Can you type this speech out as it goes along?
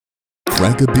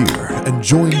crack a beer and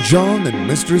join John and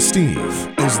Mr. Steve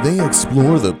as they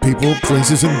explore the people,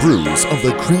 places, and brews of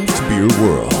the craft beer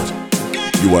world.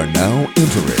 You are now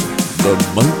entering the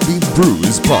Might Be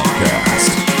Brews podcast.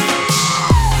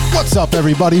 What's up,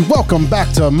 everybody? Welcome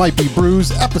back to Might Be Brews,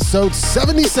 episode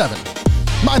 77.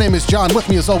 My name is John. With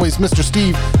me, as always, Mr.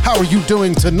 Steve. How are you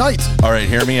doing tonight? All right,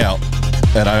 hear me out.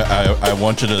 And I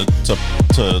want you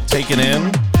to take it in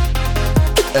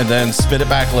and then spit it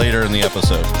back later in the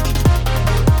episode.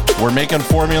 We're making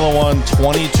Formula One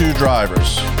 22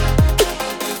 drivers.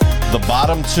 The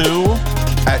bottom two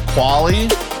at quali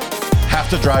have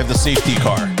to drive the safety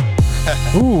car.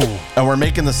 Ooh. And we're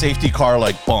making the safety car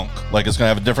like bunk. Like it's going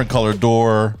to have a different color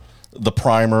door, the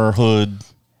primer, hood.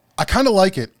 I kind of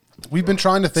like it. We've been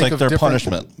trying to think like of their different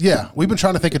punishment. Yeah, we've been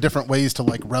trying to think of different ways to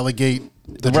like relegate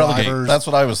the drivers. That's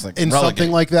what I was thinking. In relegate.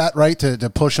 something like that, right?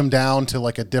 To push them down to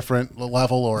like a different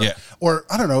level, or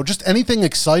I don't know, just anything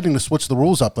exciting to switch the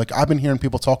rules up. Like I've been hearing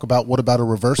people talk about what about a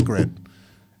reverse grid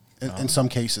in some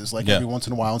cases, like every once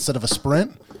in a while, instead of a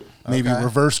sprint, maybe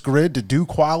reverse grid to do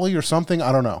quali or something.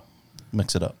 I don't know.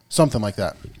 Mix it up. Something like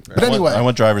that. But anyway, I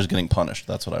want drivers getting punished.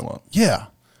 That's what I want. Yeah,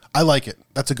 I like it.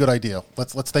 That's a good idea.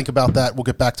 Let's think about that. We'll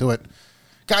get back to it.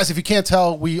 Guys, if you can't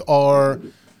tell, we're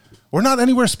not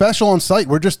anywhere special on site.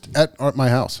 We're just at my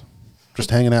house, just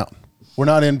hanging out. We're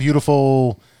not in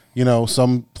beautiful,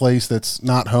 some place that's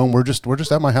not home. We're just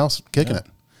at my house kicking it.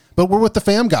 But we're with the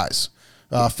fam guys,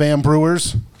 fam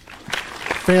brewers,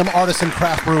 fam artisan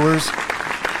craft brewers.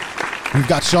 We've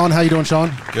got Sean. How you doing,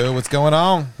 Sean? Good. What's going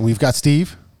on? And we've got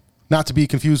Steve. Not to be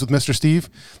confused with Mr. Steve.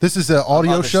 This is an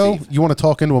audio show. Steve. You want to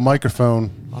talk into a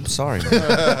microphone I'm sorry,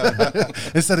 man.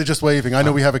 instead of just waving. I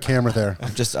know we have a camera there.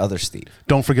 I'm just other Steve.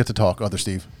 Don't forget to talk, other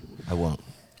Steve. I won't.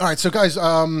 All right, so guys,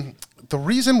 the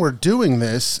reason we're doing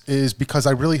this is because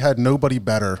I really had nobody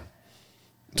better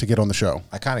to get on the show.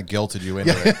 I kind of guilted you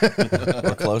into it.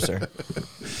 We're closer.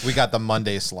 We got the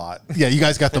Monday slot. Yeah, you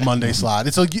guys got the Monday slot.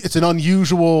 It's an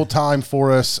unusual time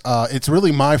for us. It's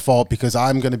really my fault because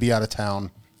I'm going to be out of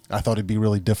town. I thought it'd be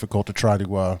really difficult to try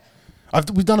to.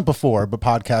 We've done it before, but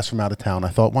podcasts from out of town. I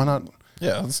thought, why not?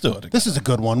 Yeah, let's do it again. This is a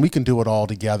good one. We can do it all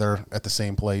together at the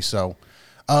same place. So,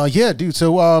 yeah, dude.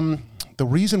 So, the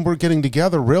reason we're getting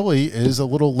together really is a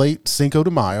little late Cinco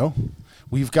de Mayo.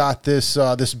 We've got this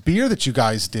beer that you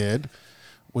guys did,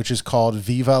 which is called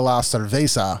Viva la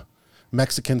Cerveza,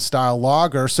 Mexican style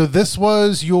lager. So this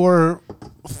was your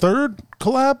third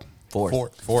collab?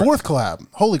 Fourth. Fourth collab.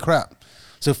 Holy crap.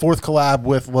 So fourth collab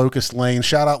with Locust Lane.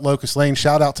 Shout out Locust Lane.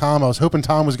 Shout out Tom. I was hoping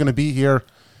Tom was going to be here,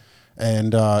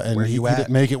 and he didn't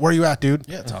make it. Where you at, dude?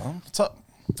 Yeah, Tom. What's up?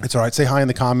 It's all right. Say hi in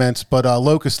the comments. But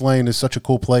Locust Lane is such a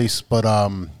cool place. But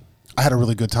I had a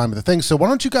really good time at the thing. So why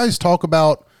don't you guys talk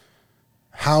about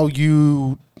how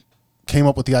you came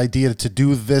up with the idea to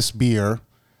do this beer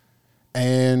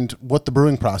and what the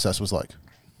brewing process was like?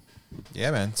 Yeah,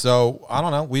 man. So, I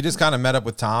don't know. We just kind of met up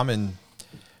with Tom, and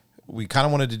we kind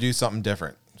of wanted to do something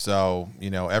different. So,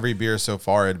 every beer so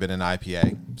far had been an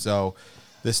IPA. So,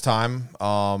 this time,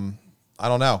 I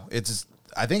don't know.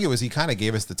 I think it was he kind of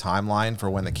gave us the timeline for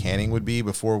when the canning would be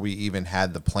before we even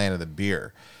had the plan of the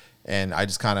beer. And I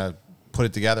just kind of put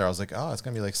it together. I was like, oh, it's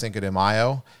going to be like Cinco de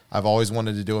Mayo. I've always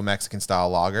wanted to do a Mexican-style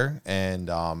lager,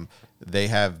 and they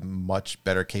have much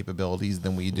better capabilities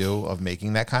than we do of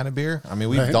making that kind of beer. I mean,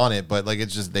 we've done it, but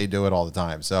it's just they do it all the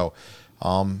time. So,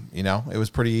 it was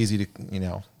pretty easy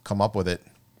to, come up with it.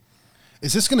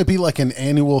 Is this going to be like an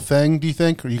annual thing, do you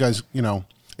think? Or you guys,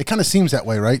 it kind of seems that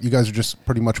way, right? You guys are just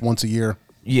pretty much once a year.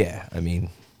 Yeah, I mean,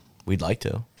 we'd like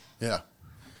to. Yeah.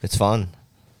 It's fun.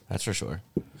 That's for sure.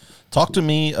 Talk to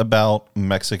me about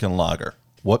Mexican lager.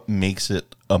 What makes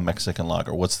it a Mexican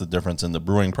lager? What's the difference in the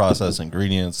brewing process,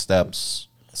 ingredients, steps?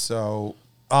 So,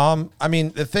 I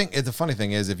mean, the funny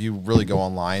thing is, if you really go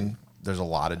online, there's a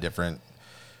lot of different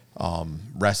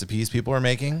recipes people are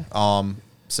making.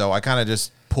 So I kind of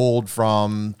just pulled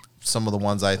from some of the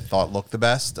ones I thought looked the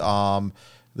best.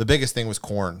 The biggest thing was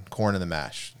corn in the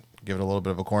mash. Give it a little bit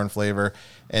of a corn flavor,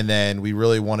 and then we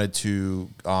really wanted to,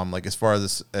 as far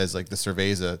as the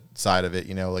cerveza side of it,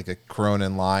 like a Corona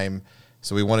and lime.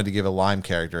 So we wanted to give a lime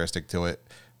characteristic to it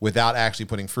without actually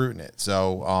putting fruit in it.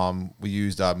 So we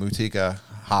used Mutica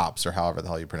hops, or however the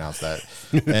hell you pronounce that,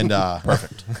 and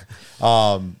perfect.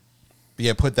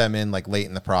 Put them in late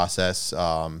in the process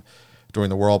during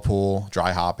the whirlpool,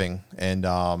 dry hopping, and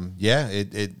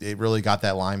it really got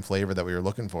that lime flavor that we were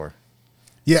looking for.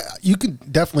 Yeah, you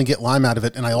could definitely get lime out of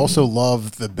it, and I also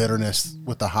love the bitterness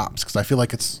with the hops because I feel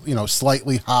like it's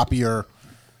slightly hoppier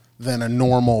than a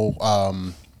normal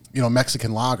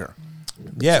Mexican lager.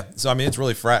 Yeah, so I mean it's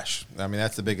really fresh. I mean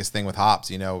that's the biggest thing with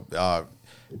hops.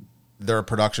 they're a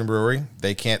production brewery.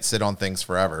 They can't sit on things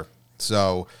forever.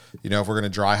 So, if we're going to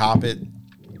dry hop it,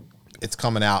 it's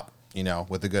coming out,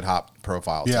 with a good hop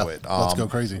profile Yeah, to it. let's go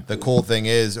crazy. The cool thing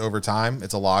is, over time,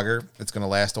 it's a lager. It's going to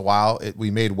last a while.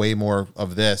 We made way more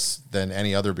of this than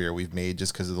any other beer we've made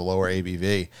just because of the lower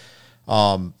ABV.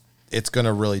 It's going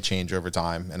to really change over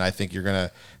time. And I think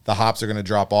the hops are going to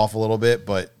drop off a little bit,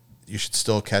 but you should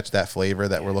still catch that flavor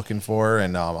that we're looking for.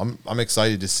 And I'm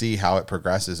excited to see how it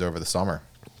progresses over the summer.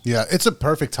 Yeah, it's a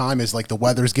perfect time as like the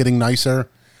weather's getting nicer,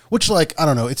 which like, I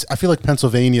don't know, I feel like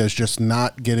Pennsylvania is just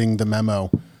not getting the memo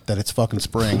that it's fucking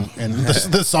spring and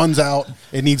the sun's out.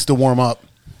 It needs to warm up.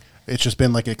 It's just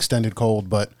been like extended cold,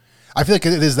 but I feel like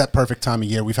it is that perfect time of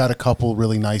year. We've had a couple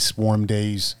really nice warm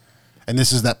days, and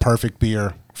this is that perfect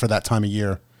beer for that time of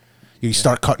year. You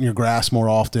start cutting your grass more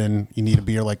often. You need a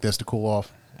beer like this to cool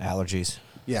off. Allergies.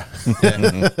 Yeah.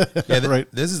 Right.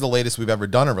 This is the latest we've ever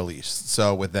done a release.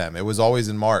 So with them, it was always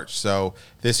in March. So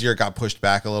this year it got pushed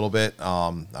back a little bit.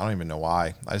 I don't even know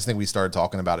why. I just think we started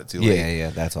talking about it too late. Yeah,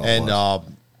 that's all. And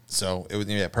so it was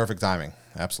perfect timing.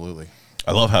 Absolutely.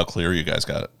 I love how clear you guys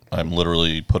got it. I'm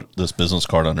literally put this business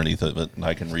card underneath it, and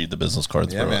I can read the business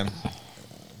card Yeah, through man. it.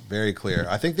 Very clear.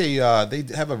 I think they have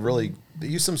they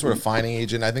use some sort of fining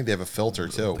agent. I think they have a filter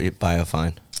too.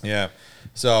 Biofine. Yeah.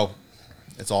 So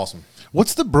it's awesome.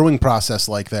 What's the brewing process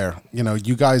like there?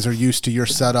 You guys are used to your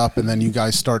setup, and then you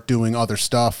guys start doing other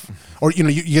stuff, or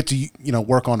you get to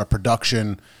work on a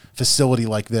production facility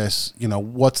like this.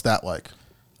 What's that like?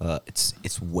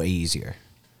 It's way easier.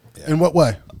 In what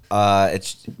way?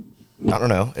 It's I don't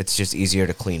know. It's just easier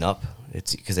to clean up.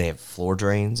 It's because they have floor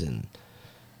drains and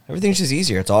everything's just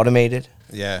easier. It's automated.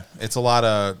 Yeah, it's a lot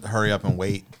of hurry up and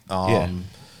wait.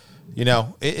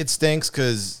 It stinks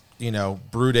because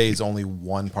brew day is only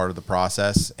one part of the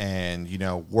process, and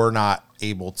we're not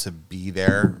able to be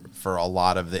there for a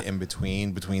lot of the in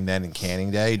between then and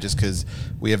canning day, just because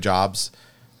we have jobs.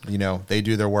 They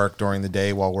do their work during the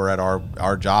day while we're at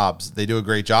our jobs. They do a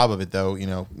great job of it, though.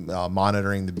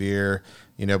 Monitoring the beer.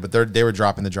 But they were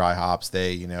dropping the dry hops.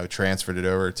 They transferred it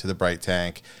over to the bright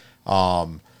tank.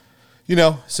 So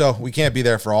we can't be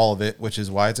there for all of it, which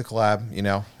is why it's a collab.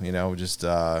 Just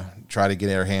try to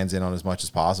get our hands in on as much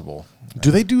as possible. Do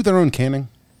they do their own canning?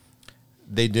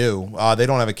 They do. They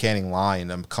don't have a canning line.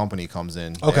 A company comes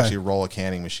in. They Okay. actually roll a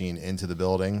canning machine into the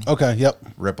building. Okay. Yep.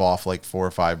 Rip off like 4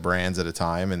 or 5 brands at a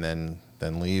time, and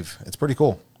then leave. It's pretty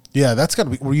cool. Yeah, that's got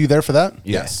to be. Were you there for that?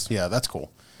 Yes. Yeah, that's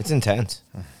cool. It's intense.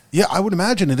 Yeah, I would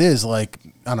imagine it is. Like,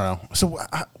 I don't know. So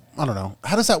I don't know.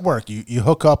 How does that work? You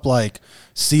hook up like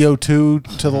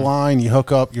CO2 to the line. You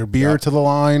hook up your beer to the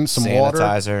line. Some water.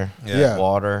 Sanitizer. Yeah.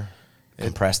 Water.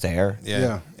 Compressed air.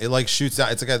 Yeah. It like shoots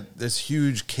out. It's like this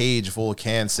huge cage full of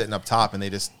cans sitting up top, and they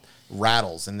just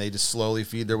rattles, and they just slowly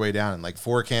feed their way down. And like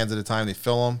 4 cans at a time, they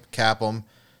fill them, cap them,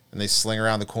 and they sling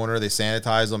around the corner. They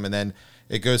sanitize them, and then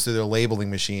it goes through their labeling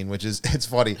machine, which is, it's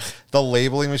funny. The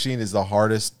labeling machine is the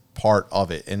hardest part of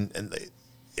it, and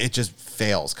it just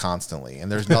fails constantly,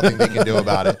 and there's nothing they can do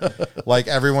about it. Like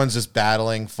everyone's just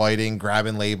battling, fighting,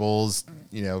 grabbing labels,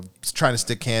 trying to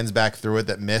stick cans back through it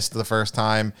that missed the first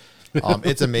time.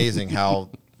 It's amazing how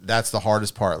that's the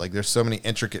hardest part. Like there's so many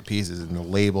intricate pieces, and the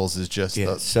labels is just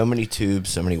So many tubes,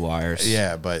 so many wires.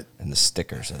 but And the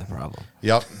stickers are the problem.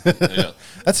 yep. Yeah.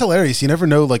 That's hilarious. You never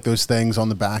know like those things on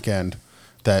the back end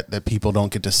that people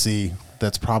don't get to see.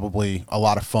 That's probably a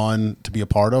lot of fun to be a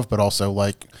part of, but also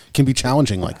like can be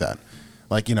challenging like that.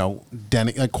 Like,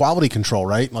 like quality control,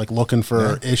 right? Like looking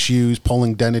for issues,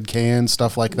 pulling dented cans,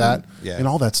 stuff like that. Yeah. And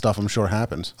all that stuff I'm sure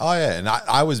happens. Oh yeah, and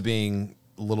I was being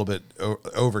a little bit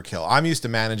overkill. I'm used to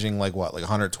managing like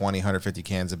 120, 150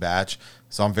 cans a batch.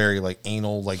 So I'm very like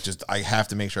anal, like just I have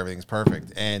to make sure everything's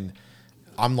perfect. And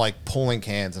I'm like pulling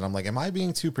cans, and I'm like, am I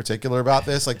being too particular about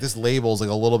this? Like this label's like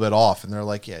a little bit off, and they're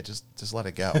like, yeah, just let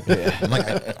it go. I'm like,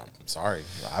 I'm sorry,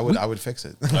 I would fix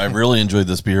it. I really enjoyed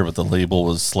this beer, but the label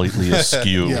was slightly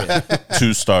askew.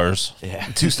 2 stars. Yeah.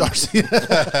 2 stars.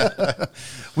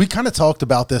 We kind of talked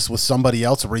about this with somebody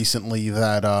else recently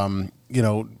that,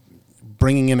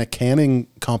 bringing in a canning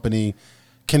company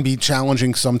can be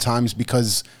challenging sometimes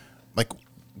because like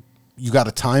you got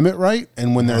to time it right.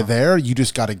 And when they're there, you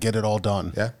just got to get it all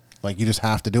done. Yeah. Like you just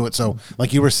have to do it. So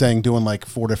like you were saying, doing like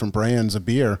 4 different brands of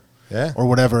beer or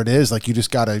whatever it is, like you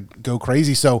just got to go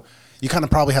crazy. So you kind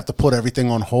of probably have to put everything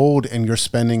on hold, and you're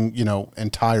spending,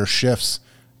 entire shifts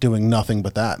doing nothing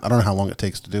but that. I don't know how long it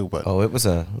takes to do, but Oh, it was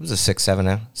a 6-7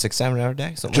 hour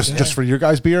day. Something like that. just for your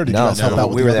guys' beer? Or did you guys help out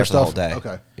with we the were other there for the whole stuff? day.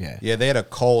 Okay. Yeah. Yeah, they had a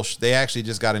Kolsch. They actually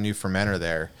just got a new fermenter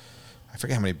there. I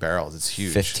forget how many barrels. It's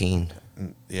huge. 15.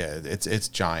 Yeah, it's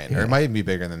giant, or it might even be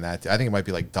bigger than that. I think it might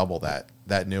be like double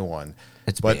that new one.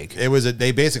 It's but big. it was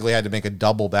they basically had to make a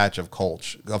double batch of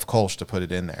Kolsch to put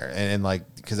it in there, and like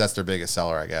because that's their biggest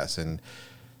seller, I guess, and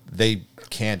they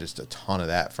canned just a ton of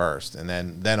that first, and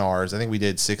then ours. I think we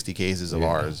did 60 cases of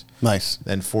ours, Nice.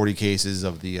 then 40 cases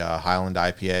of the Highland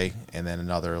IPA, and then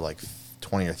another like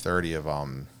 20 or 30 of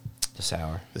The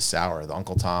sour. the sour, the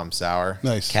Uncle Tom sour.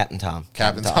 Nice. Captain Tom.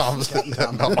 Captain Tom's. No,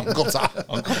 Uncle Tom.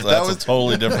 That's a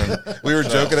totally different. We were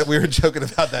joking. We were joking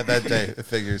about that day. It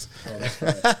figures.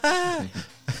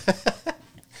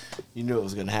 You knew it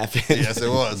was going to happen. Yes, it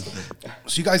was.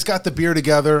 So you guys got the beer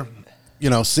together, you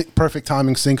know, perfect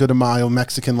timing, Cinco de Mayo,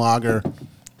 Mexican lager.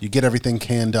 You get everything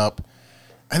canned up.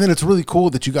 And then it's really cool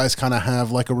that you guys kind of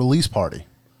have like a release party.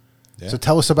 Yeah. So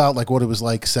tell us about like what it was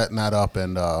like setting that up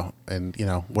and you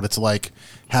know, what it's like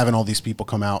having all these people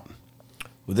come out.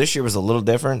 Well, this year was a little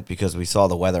different because we saw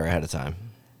the weather ahead of time.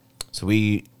 So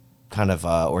we kind of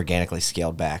organically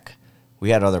scaled back. We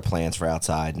had other plans for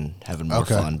outside and having more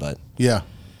fun, but Yeah.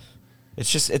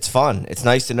 it's fun. It's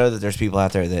nice to know that there's people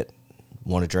out there that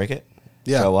want to drink it,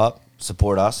 Yeah. show up,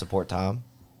 support us, support Tom.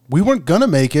 We weren't going to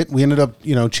make it. We ended up,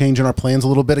 you know, changing our plans a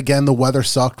little bit. Again, the weather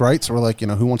sucked, right? So we're like, you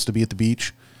know, who wants to be at the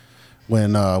beach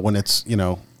when it's, you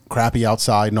know, crappy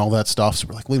outside and all that stuff. So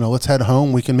we're like, well, you know, let's head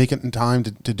home. We can make it in time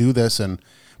to do this.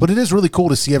 But it is really cool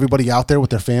to see everybody out there with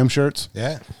their fam shirts.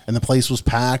 Yeah. And the place was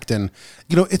packed. And,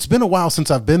 you know, it's been a while since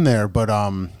I've been there, but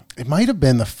it might have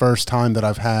been the first time that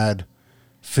I've had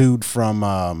food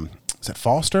from, is it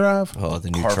Foster Ave? Oh,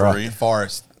 the new Carvery. truck.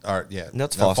 Forest. Or, yeah. No,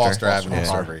 it's Foster. Foster Avenue. Yeah.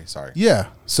 Carvery. Sorry. Yeah.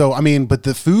 So, I mean, but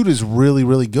the food is really,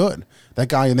 really good. That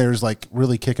guy in there is like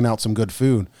really kicking out some good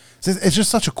food. It's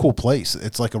just such a cool place.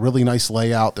 It's like a really nice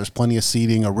layout. There's plenty of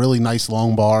seating, a really nice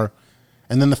long bar.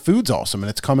 And then the food's awesome. And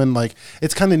it's coming like,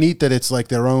 it's kind of neat that it's like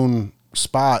their own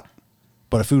spot,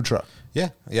 but a food truck. Yeah.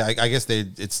 Yeah. I guess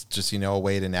it's just, you know, a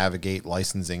way to navigate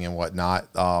licensing and whatnot.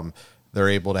 They're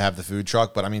able to have the food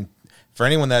truck. But I mean, for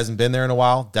anyone that hasn't been there in a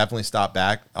while, definitely stop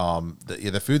back.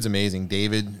 The food's amazing.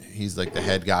 David, he's like the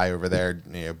head guy over there,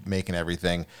 you know, making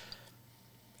everything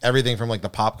from like the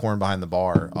popcorn behind the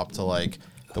bar up to like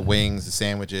the wings, the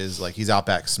sandwiches. Like he's out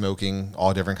back smoking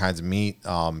all different kinds of meat.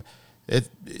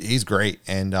 He's great,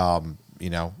 and you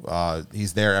know,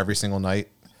 he's there every single night.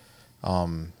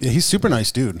 Yeah, he's super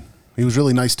nice dude. He was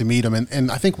really nice to meet him.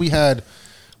 And I think we had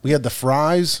the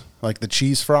fries, like the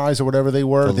cheese fries or whatever they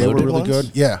were. The They were loaded really ones?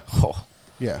 good. Yeah. Oh,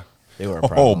 Yeah. they were a Oh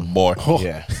problem. boy.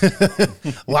 Yeah.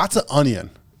 Lots of onion.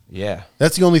 Yeah.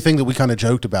 That's the only thing that we kind of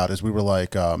joked about is we were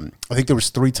like, I think there was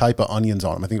 3 type of onions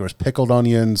on them. I think there was pickled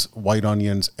onions, white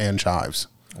onions, and chives.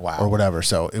 Wow. Or whatever.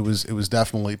 So it was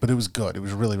definitely, but it was good. It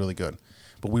was really, really good.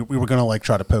 But we were going to like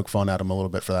try to poke fun at him a little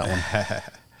bit for that one.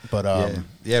 But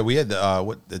Yeah, we had the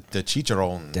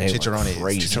chicharron, They were chicharrones.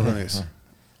 crazy.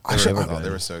 chicharrones. They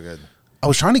were so good. I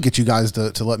was trying to get you guys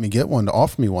to let me get one, to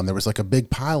offer me one. There was like a big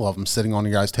pile of them sitting on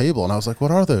your guys' table. And I was like,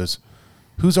 what are those?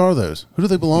 Whose are those? Who do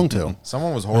they belong to?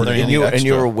 Someone was Are hoarding. they And any you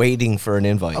extra? were waiting for an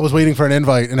invite. I was waiting for an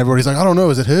invite, and everybody's like, I don't know.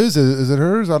 Is it his? Is it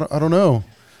hers? I don't know.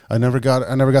 I never got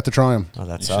to try them. Oh,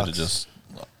 that You should have sucks. just.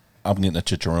 I'm getting a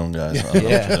chicharron, guys. I don't know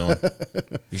Yeah. what you're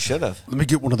doing. You should have. Let me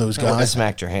get one of those I guys.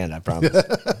 smacked your hand, I promise.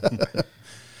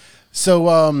 So,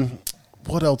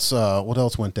 what else? What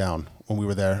else went down when we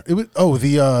were there? It was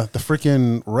the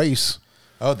freaking race.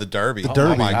 Oh, the Derby.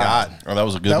 Derby. Oh my God. Oh, that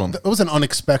was a good one. That was an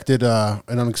unexpected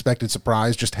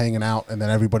surprise. Just hanging out, and then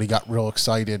everybody got real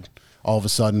excited all of a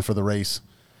sudden for the race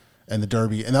and the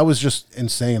Derby, and that was just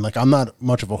insane. Like I'm not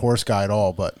much of a horse guy at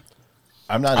all, but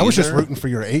I'm not. I was just either. rooting for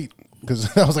your 8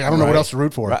 because I was like, I don't know what Right. else to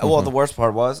root for. Right. Well, the worst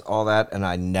part was all that, and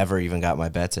I never even got my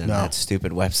bets in. No. That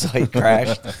stupid website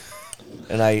crashed,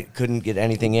 and I couldn't get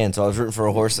anything in. So I was rooting for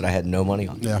a horse that I had no money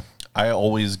on. Yeah. I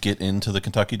always get into the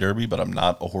Kentucky Derby, but I'm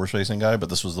not a horse racing guy. But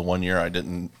this was the one year I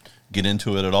didn't get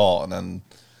into it at all. And then,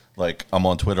 like, I'm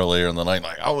on Twitter later in the night,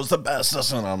 like, I was the best.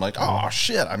 And I'm like, oh,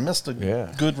 shit, I missed a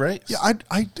good race. Yeah,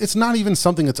 I it's not even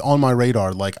something that's on my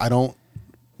radar. Like I don't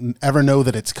ever know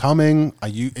that it's coming.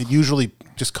 It usually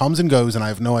just comes and goes, and I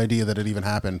have no idea that it even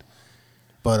happened.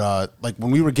 But like when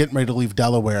we were getting ready to leave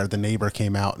Delaware, the neighbor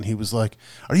came out and he was like,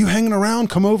 "Are you hanging around?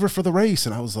 Come over for the race."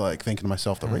 And I was like thinking to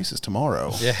myself, "The race is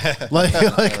tomorrow." Yeah, like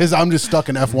because I'm just stuck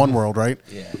in F1 world, right?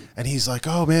 Yeah. And he's like,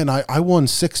 "Oh man, I won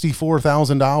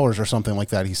 $64,000 or something like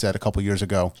that." He said a couple years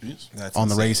ago That's on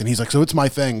the insane. race, and he's like, "So it's my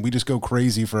thing. We just go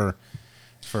crazy for."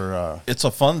 It's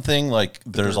a fun thing. Like,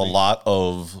 there's a lot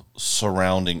of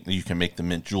surrounding. You can make the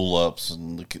mint juleps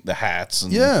and the hats,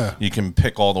 and Yeah. you can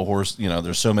pick all the horse. You know,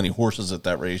 there's so many horses at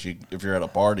that race. If you're at a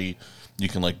party, you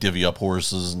can like divvy up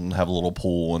horses and have a little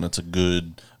pool, and it's a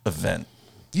good event.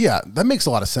 Yeah, that makes a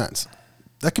lot of sense.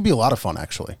 That could be a lot of fun,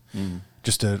 actually.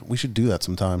 We should do that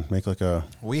sometime. Make like a.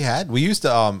 We used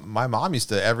to, my mom used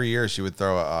to, every year she would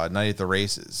throw a night at the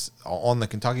races on the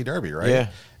Kentucky Derby, right? Yeah.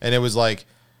 And it was like,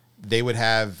 they would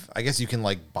have, I guess you can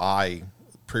like buy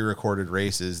pre-recorded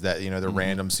races that, they're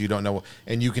random. So you don't know,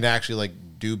 and you can actually like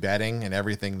do betting and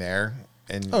everything there.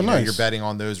 And nice. You're betting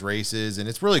on those races and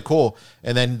it's really cool.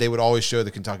 And then they would always show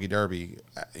the Kentucky Derby,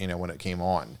 when it came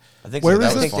on. I think Where so.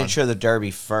 is I think fun. they'd show the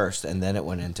Derby first, and then it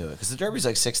went into it because the Derby's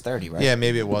like 6:30, right? Yeah,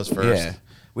 maybe it was first. Yeah.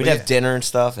 We'd But have dinner and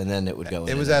stuff, and then it would go. It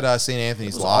into was that. at St.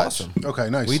 Anthony's It was Lodge. awesome. Okay,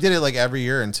 nice. We did it like every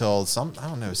year until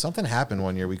something happened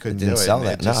one year. We couldn't Didn't do it. sell and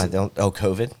that. it No, just- I don't. Oh,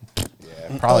 COVID.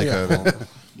 Probably Oh, yeah. COVID.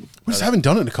 We just haven't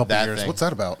done it in a couple That years. thing. What's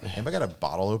that about? Anybody got a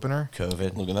bottle opener?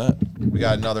 COVID. Look at that. We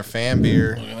got another fan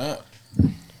beer. Look at that.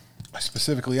 I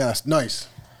specifically asked. Nice.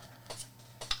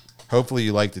 Hopefully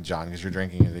you liked it, John, because you're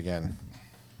drinking it again.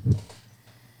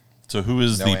 So who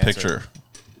is No the answer. picture?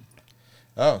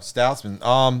 Oh,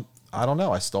 Stoutsman. I don't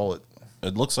know. I stole it.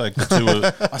 It looks like the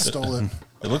two. I stole it.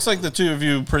 It looks like the two of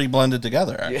you pretty blended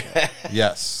together. Actually.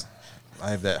 Yes.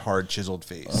 I have that hard chiseled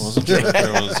face. I wasn't sure if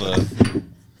there was.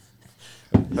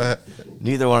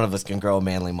 Neither one of us can grow a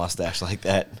manly mustache like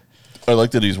that. I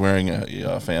like that he's wearing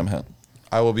a fam hat.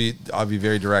 I'll be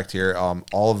very direct here.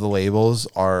 All of the labels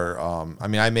are.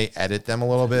 I may edit them a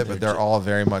little bit, but they're all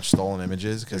very much stolen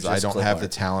images because They're I just don't clip have the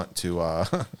art. talent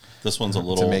to This one's a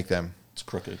little. to make them. It's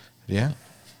crooked. Yeah,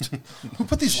 Who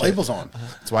put these labels on?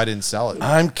 that's why I didn't sell it.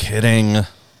 I'm kidding.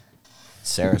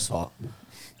 Sarah's fault.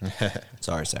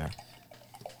 Sorry, Sarah.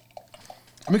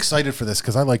 I'm excited for this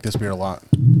because I like this beer a lot.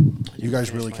 You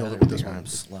guys really killed it with this one. I'm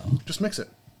slow. Just mix it.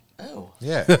 Oh.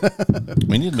 Yeah,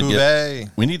 We need to get.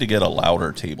 Cuvée. We need to get a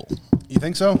louder table. You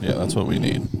think so? Yeah, that's what we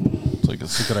need. It's like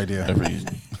it's a good idea. Every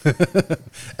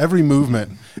Every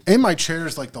movement. And my chair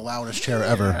is like the loudest chair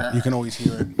ever. You can always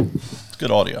hear it. it's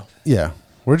good audio. Yeah.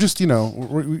 We're just,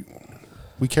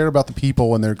 we care about the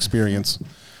people and their experience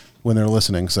when they're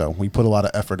listening. So we put a lot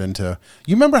of effort into.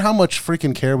 You remember how much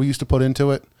freaking care we used to put into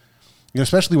it?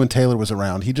 Especially when Taylor was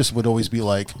around, he just would always be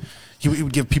like, he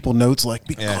would give people notes like,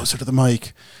 be closer to the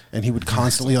mic. And he would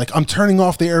constantly like, I'm turning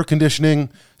off the air conditioning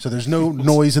so there's no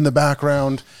noise in the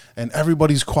background and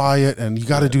everybody's quiet and you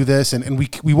got to do this. And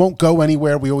we won't go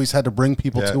anywhere. We always had to bring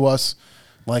people to us.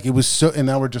 Like it was so, and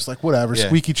now we're just like, whatever,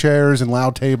 squeaky chairs and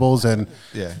loud tables. And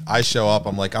yeah. I show up.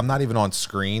 I'm like, I'm not even on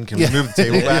screen. Can we move the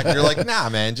table back? You're like, nah,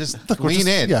 man, just lean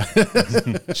in. Yeah.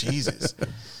 Jesus.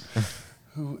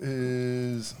 Who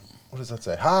is, what does that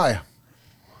say? Hi.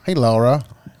 Hey, Laura.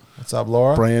 What's up,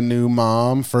 Laura? Brand new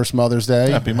mom, first Mother's Day.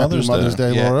 Happy Mother's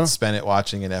Day. Yeah, Laura. spent it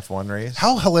watching an F1 race.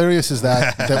 How hilarious is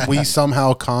that that we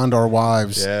somehow conned our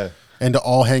wives into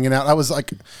all hanging out? I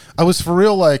was for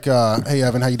real like, hey,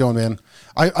 Evan, how you doing, man?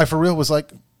 I for real was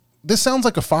like, this sounds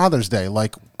like a Father's Day.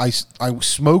 Like I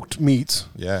smoked meats,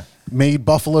 made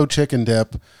buffalo chicken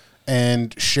dip,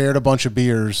 and shared a bunch of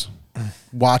beers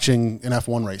watching an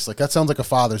F1 race. Like that sounds like a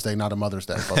Father's Day, not a Mother's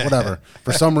Day, but whatever.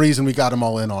 For some reason, we got them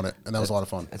all in on it, and that was a lot of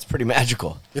fun. It's pretty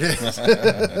magical. It is.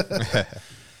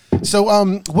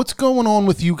 So, what's going on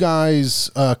with you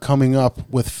guys coming up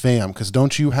with FAM? Because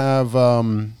don't you have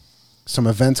some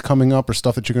events coming up or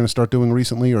stuff that you're going to start doing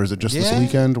recently, or is it just this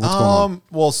weekend? What's going on?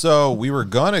 Well, so we were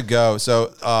gonna go.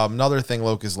 So another thing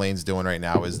Locust Lane's doing right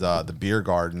now is the beer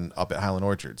garden up at Highland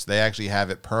Orchards. They actually have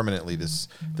it permanently this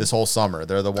whole summer.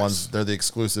 They're the ones. They're the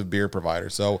exclusive beer provider.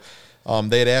 So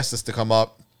they had asked us to come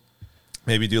up,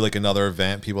 maybe do like another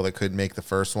event. People that could make the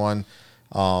first one,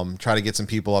 try to get some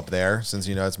people up there since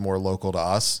it's more local to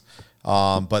us.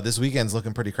 But this weekend's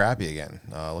looking pretty crappy again.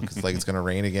 Looks like it's going to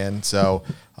rain again. So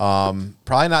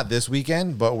probably not this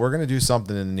weekend, but we're going to do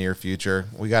something in the near future.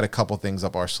 We got a couple things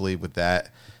up our sleeve with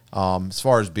that. As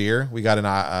far as beer, we got an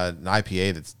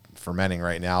IPA that's fermenting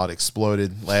right now. It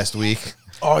exploded last week.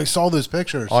 Oh, I saw those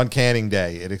pictures. On canning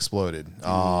day, it exploded.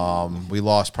 We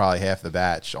lost probably half the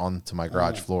batch onto my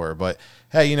garage floor. But,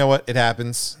 hey, you know what? It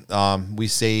happens. We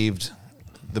saved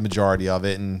the majority of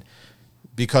it, and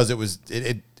because it was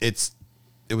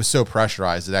so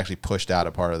pressurized, it actually pushed out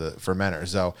a part of the fermenter.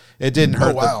 So it didn't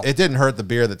hurt. It didn't hurt the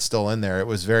beer that's still in there. It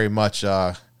was very much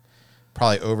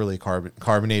probably overly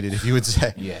carbonated, if you would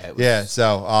say. Yeah.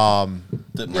 So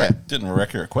Didn't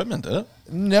wreck your equipment, did it?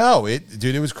 No, it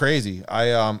was crazy.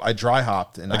 I dry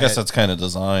hopped, and I guess that's kind of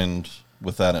designed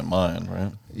with that in mind,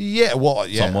 right? Yeah. Well,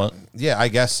 yeah. Somewhat. Yeah, I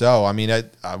guess so. I mean,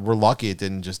 we're lucky it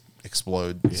didn't just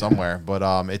explode somewhere, but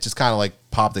it just kind of like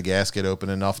popped the gasket open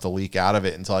enough to leak out of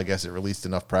it until I guess it released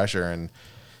enough pressure and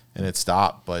it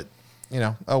stopped. But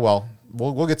oh well,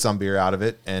 we'll get some beer out of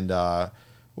it, and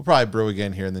we'll probably brew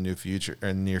again here in the near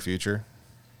future.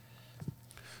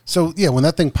 So yeah, when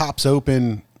that thing pops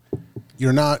open,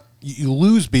 you're not you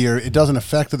lose beer, it doesn't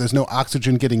affect that there's no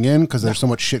oxygen getting in because there's so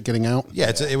much shit getting out.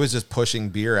 Yeah, it was just pushing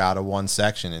beer out of one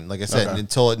section, and like I said, Okay.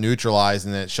 until it neutralized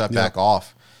and then it shut back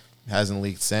off. It hasn't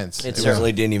leaked since. It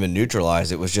certainly didn't even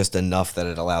neutralize. It was just enough that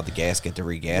it allowed the gasket to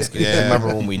regasket. Yeah. I remember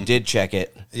when we did check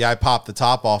it, Yeah, I popped the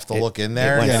top off to look in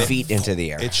there. it went and feet into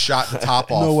the air. It shot the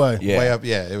top off. No way. Way Yeah. up.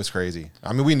 Yeah, it was crazy.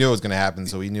 I mean, we knew it was going to happen,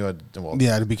 so we knew it. Well,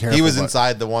 Yeah, to be careful, He was but-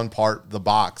 inside the one part, the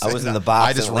box. I was in the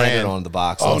box. I just and landed ran on the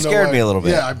box. Oh, So no it scared way. me a little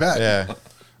bit. Yeah, I bet. Yeah.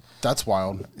 That's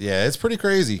wild. Yeah, it's pretty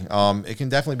crazy. It can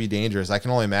definitely be dangerous. I can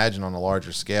only imagine on a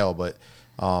larger scale, but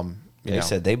you They know,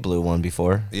 said they blew one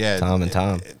before. yeah, Tom and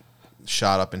Tom. it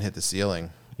shot up and hit the ceiling.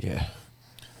 Yeah.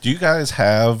 Do you guys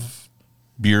have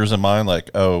beers in mind? Like,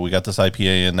 oh, we got this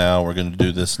IPA in now. We're going to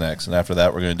do this next, and after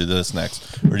that, we're going to do this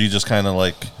next. Or do you just kind of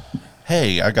like,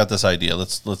 hey, I got this idea.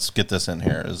 Let's get this in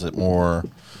here. Is it more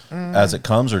as it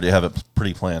comes, or do you have it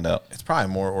pretty planned out? It's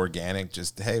probably more organic.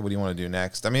 Just hey, what do you want to do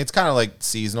next? I mean, it's kind of like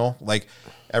seasonal. Like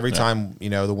every time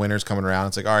the winter's coming around,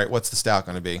 it's like, all right, what's the stout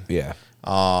going to be? Yeah.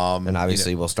 And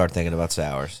obviously, we'll start thinking about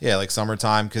sours. Yeah, like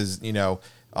summertime because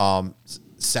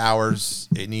sours,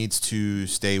 it needs to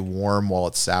stay warm while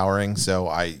it's souring. So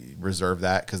I reserve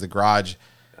that because the garage,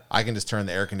 I can just turn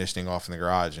the air conditioning off in the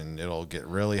garage and it'll get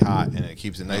really hot and it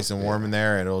keeps it nice and warm in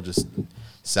there and it'll just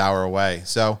sour away.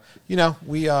 So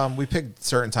we pick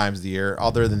certain times of the year.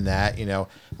 Other than that,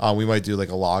 we might do like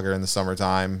a lager in the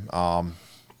summertime.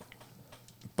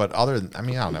 But I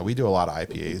don't know. We do a lot of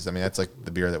IPAs. I mean, that's like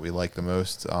the beer that we like the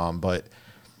most. But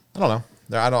I don't know.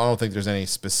 I don't think there's any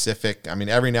specific. I mean,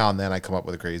 every now and then I come up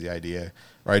with a crazy idea,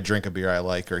 or I drink a beer I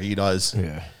like, or he does.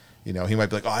 Yeah. He might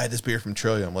be like, "Oh, I had this beer from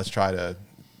Trillium. Let's try to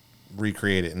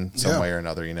recreate it in some Yeah. way or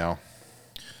another."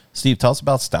 Steve, tell us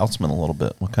about Stoutsman a little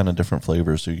bit. What kind of different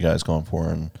flavors are you guys going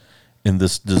for in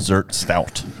this dessert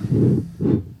stout?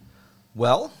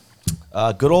 Well,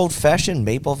 good old fashioned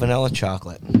maple vanilla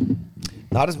chocolate.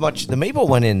 Not as much. The maple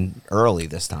went in early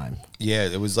this time. Yeah,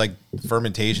 it was like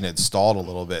fermentation had stalled a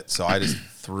little bit, so I just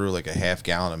threw like a half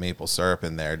gallon of maple syrup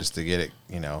in there just to get it,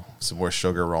 some more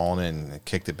sugar rolling in, and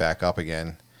kicked it back up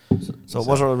again. So it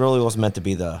wasn't meant to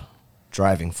be the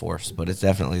driving force, but it's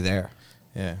definitely there.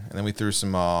 Yeah, and then we threw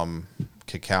some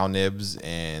cacao nibs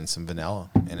and some vanilla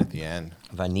in at the end.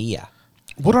 Vanilla.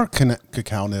 What are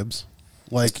cacao nibs?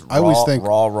 Like, I always think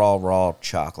raw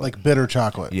chocolate. like bitter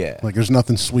chocolate. Yeah. Like there's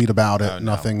nothing sweet about it. No, no.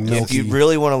 Nothing if milky. you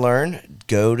really want to learn,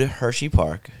 go to Hershey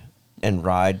Park and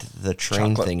ride the train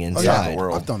Chocolate. thing Oh, inside.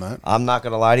 yeah, I've done that. I'm not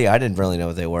gonna lie to you, I didn't really know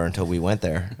what they were until we went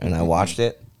there, and I watched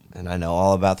it, and I know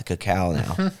all about the cacao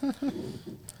now.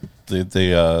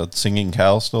 The singing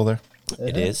cow still there?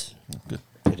 It is. Good.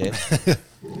 It is.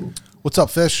 What's up,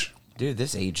 Fish? Dude,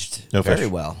 this aged No very fish.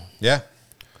 well. Yeah,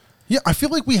 Yeah, I feel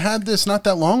like we had this not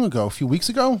that long ago, a few weeks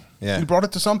ago. Yeah. We brought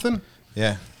it to something,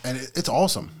 yeah, and it's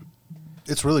awesome.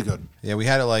 It's really good. yeah. We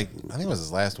had it I think it was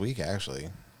this last week actually.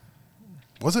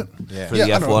 Was it? Yeah. For the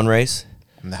I don't F1 know. race.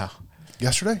 No,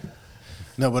 Yesterday?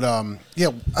 No, but yeah,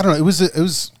 I don't know. It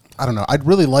was. I don't know. I'd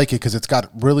really like it because it's got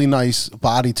really nice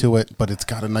body to it, but it's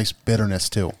got a nice bitterness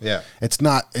too. Yeah. It's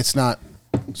not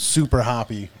super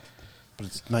hoppy, but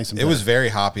it's nice and. it was bitter. very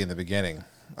hoppy in the beginning.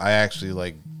 I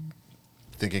actually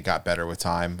think it got better with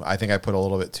time. I think I put a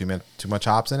little bit too much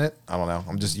hops in it. I don't know.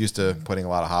 I'm just used to putting a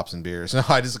lot of hops in beers. No,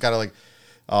 I just gotta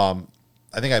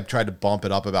I think I've tried to bump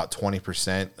it up about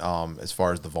 20% as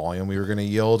far as the volume we were going to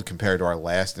yield compared to our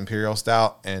last Imperial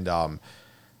Stout. And I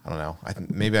don't know.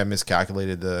 Maybe I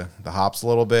miscalculated the hops a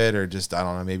little bit, or just I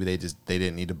don't know. Maybe they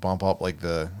didn't need to bump up like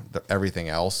the everything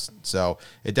else. So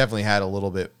it definitely had a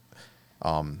little bit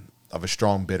of a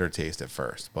strong bitter taste at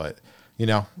first. But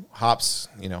hops.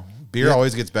 Beer Yeah.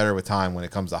 always gets better with time when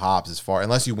it comes to hops.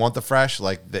 Unless you want the fresh,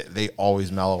 they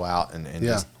always mellow out and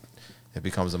Yeah. just, it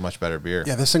becomes a much better beer.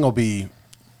 Yeah, this thing will be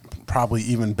probably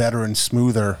even better and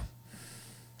smoother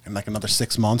in like another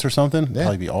 6 months or something. Yeah.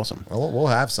 Probably be awesome. Well, we'll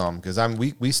have some because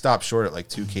we stopped short at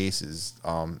 2 cases,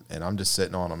 and I'm just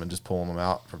sitting on them and just pulling them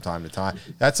out from time to time.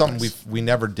 That's something we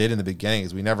never did in the beginning,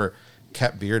 is we never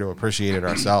kept beer to appreciate it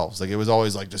ourselves. Like it was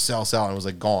always just sell, and it was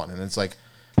gone, and it's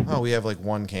oh, we have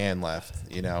 1 can left.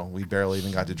 We barely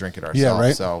even got to drink it ourselves. Yeah,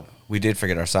 right. So, We did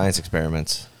forget our science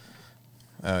experiments.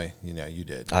 you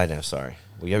did. I know, sorry.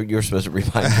 Well, you were supposed to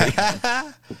remind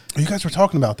me. You guys were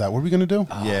talking about that. What are we gonna do?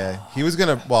 Yeah, he was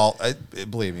gonna. Well,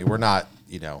 believe me, we're not.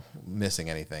 Missing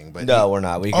anything, but No, we're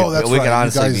not. We Oh, could, that's we right. could You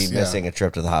honestly guys- be yeah. missing a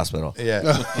trip to the hospital.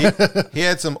 he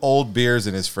had some old beers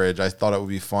in his fridge. I thought it would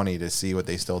be funny to see what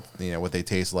they still, what they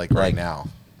taste like right now.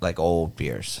 Like old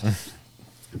beers.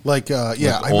 Like, yeah, Like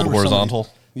I old remember somebody- horizontal.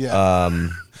 Yeah.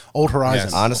 Old Horizon.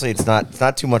 Yes. Honestly, it's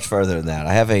not too much further than that.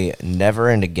 I have a Never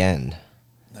and Again.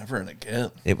 Never and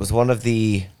again. It was one of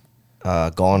the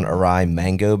Gone Awry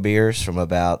mango beers from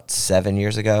about 7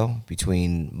 years ago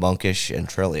between Monkish and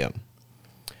Trillium.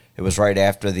 It was right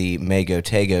after the Mago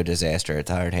Tego disaster at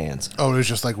Tired Hands. Oh, it was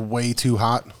just like way too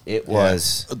hot. It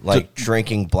was like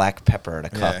drinking black pepper in a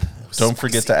cup. Yeah. Don't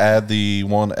forget to add the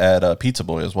one at Pizza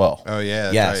Boy as well. Oh yeah,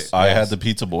 that's Yes. right. I had the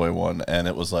Pizza Boy one, and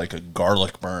it was like a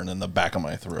garlic burn in the back of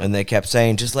my throat. And they kept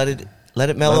saying, just let it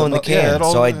mellow in the Yeah, can.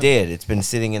 it'll- So I did. It's been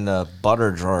sitting in the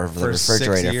butter drawer of the For 6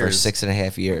 refrigerator for years.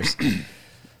 6.5 years.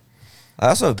 I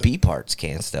also have B Parts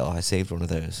can still. I saved one of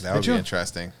those. That would be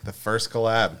interesting. The first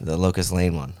collab. The Locust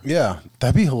Lane one. Yeah,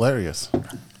 that'd be hilarious.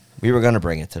 We were going to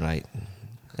bring it tonight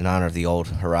in honor of the old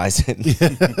Horizon.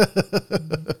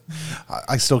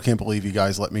 I still can't believe you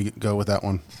guys let me go with that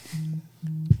one.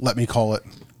 Let me call it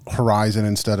Horizon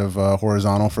instead of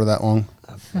horizontal for that long.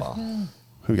 Well,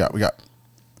 Who we got? We got.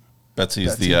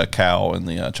 Betsy's the cow in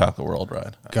the Chocolate World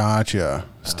ride. Gotcha.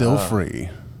 Still free.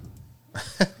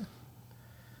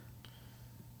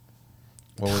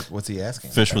 What's he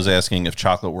asking? Fish was asking if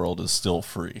Chocolate World is still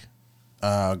free.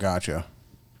 Gotcha.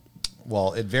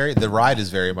 Well, the ride is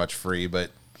very much free,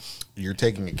 but you're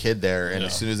taking a kid there, and Yeah.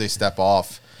 as soon as they step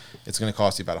off, it's going to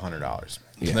cost you about $100.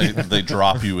 They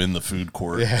drop you in the food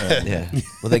court. and yeah.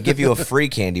 Well, they give you a free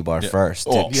candy bar first to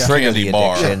Oh, trigger candy the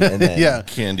bar. addiction. And then, Yeah.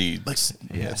 Candy.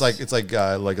 Yeah. It's like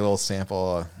a little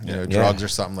sample, drugs or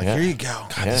something. Like, Yeah. here you go.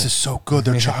 God, this is so good.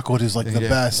 Their chocolate is like the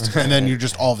best. And then you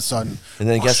just all of a sudden. And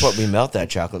then guess what? We melt that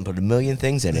chocolate and put a million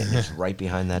things in it. And it's right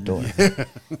behind that door.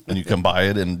 And you can buy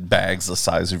it in bags the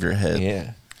size of your head.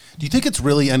 Yeah. Do you think it's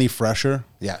really any fresher?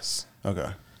 Yes.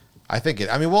 Okay. I think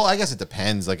I guess it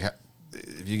depends. Like,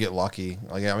 if you get lucky,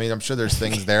 I'm sure there's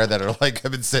things there that are like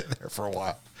have been sitting there for a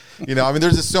while.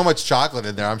 There's just so much chocolate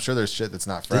in there. I'm sure there's shit that's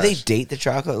not Do fresh. they date the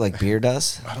chocolate like beer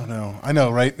does? I don't know. I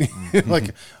know, right?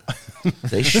 Like,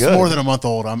 They it's should. more than a month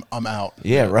old. I'm out.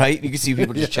 Yeah, right? You can see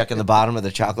people just checking the bottom of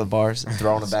the chocolate bars and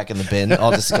throwing them back in the bin,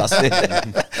 all disgusted,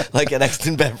 like an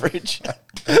Exton beverage.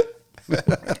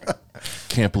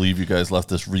 Can't believe you guys left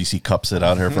this Reese cup sit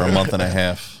out here for a month and a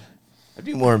half. I'd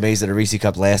be more amazed that a Reese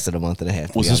cup lasted a month and a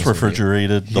half. to Was be this honest with you.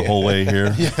 refrigerated the whole way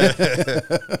here?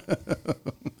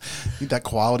 Need that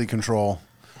quality control.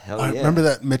 Hell I yeah. remember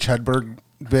that Mitch Hedberg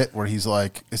bit where he's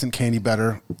like, "Isn't candy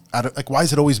better out of why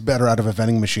is it always better out of a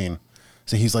vending machine?"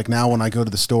 So he's like, "Now when I go to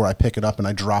the store, I pick it up and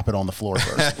I drop it on the floor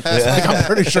first." Like, I'm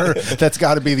pretty sure that's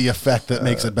got to be the effect that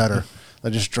makes it better. I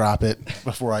just drop it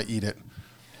before I eat it.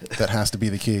 That has to be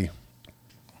the key.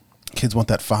 Kids want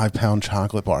that 5-pound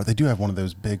chocolate bar. They do have one of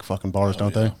those big fucking bars,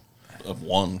 don't they? Of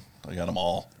one. I got them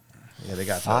all. Yeah, they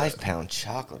got 5-pound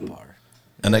chocolate bar.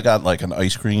 And they got like an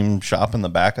ice cream shop in the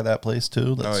back of that place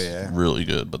too. That's yeah. really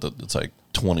good. But it's like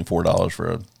 $24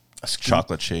 for a scoop.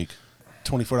 chocolate shake.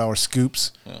 24-hour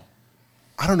scoops. Yeah.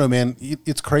 I don't know, man.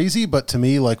 It's crazy, but to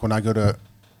me, like when I go to,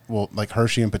 like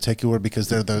Hershey in particular, because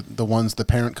they're the ones, the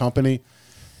parent company.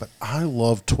 But I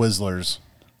love Twizzlers,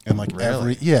 and like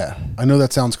Really? I know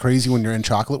that sounds crazy when you're in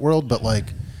chocolate world, but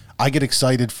like I get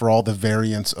excited for all the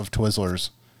variants of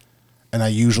Twizzlers, and I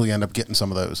usually end up getting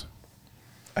some of those.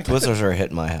 Twizzlers are a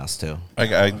hit in my house, too.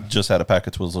 I just had a pack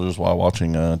of Twizzlers while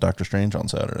watching Doctor Strange on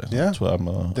Saturday. Yeah? That's why I'm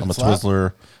Did a it slap?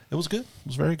 Twizzler. It was good. It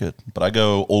was very good. But I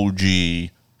go OG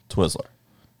Twizzler.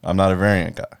 I'm not a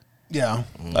variant guy. Yeah,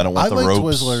 I don't want I the like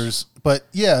ropes. Twizzlers, but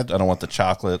yeah, I don't want the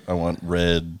chocolate. I want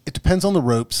red. it depends on the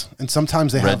ropes, and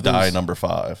sometimes they Red have dye those, number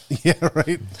 5. Yeah,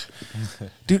 right.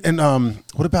 Dude, and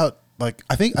what about like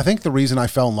I think the reason I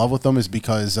fell in love with them is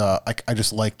because I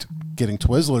just liked getting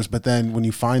Twizzlers, but then when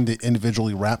you find the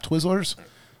individually wrapped Twizzlers,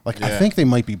 like I Yeah. think they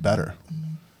might be better.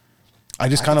 I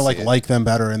just kind of can see it. like them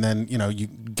better, and then you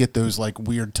get those like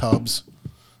weird tubs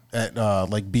at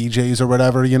like BJ's or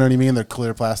whatever, you know what I mean? They're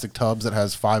clear plastic tubs that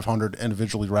has 500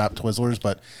 individually wrapped Twizzlers,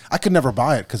 but I could never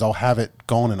buy it because I'll have it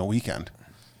gone in a weekend.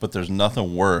 But there's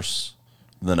nothing worse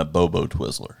than a Bobo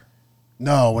Twizzler.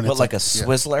 No, when But it's like a yeah.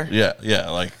 Swizzler? Yeah,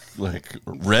 like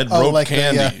red Oh, rope like the-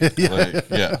 candy.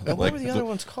 yeah. What Like were the other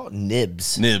ones called?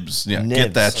 Nibs. Nibs. Yeah, Nibs.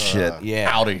 get that shit Yeah.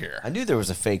 out of here. I knew there was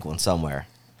a fake one somewhere.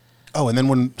 Oh, and then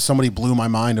when somebody blew my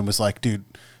mind and was like, dude,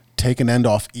 take an end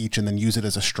off each and then use it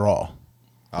as a straw.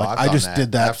 Oh, Like I've I done just that.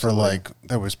 did that Absolutely. for like,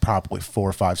 there was probably 4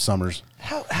 or 5 summers.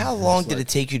 How long did it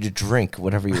take you to drink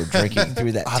whatever you were drinking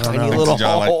through that don't tiny know. little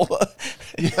John, like- hole?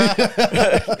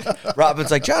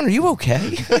 Robin's like, John, are you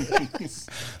okay?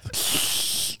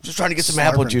 Just trying to get some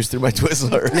apple Slurping. juice through my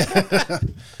Twizzler.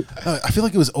 I feel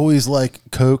like it was always like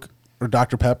Coke or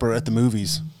Dr. Pepper at the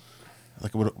movies.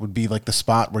 Like it would be like the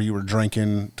spot where you were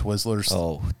drinking Twizzlers.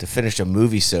 Oh, to finish a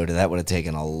movie soda, that would have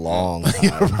taken a long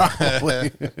time.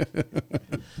 Probably.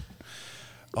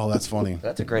 Oh, that's funny.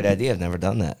 That's a great idea. I've never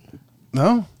done that.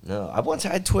 No? No, I once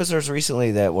had Twizzlers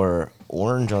recently that were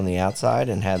orange on the outside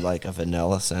and had like a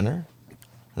vanilla center,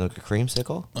 like a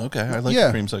creamsicle. Okay, I like Yeah,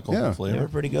 the creamsicle yeah. They flavor. were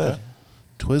pretty good.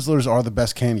 Twizzlers are the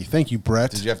best candy. Thank you,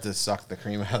 Brett. Did you have to suck the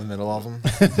cream out of the middle of them?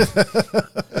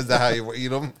 Is that how you eat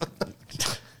them?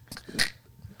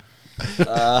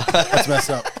 Let's mess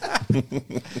up.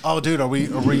 Oh, dude, are we?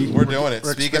 We're doing it.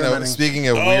 we're Speaking experimenting.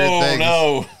 of weird things.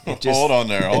 no! Hold on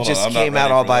there. Hold It just on. I'm not came out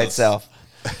ready all for by this. itself.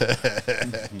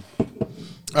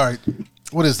 All right,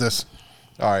 what is this?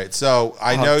 All right, so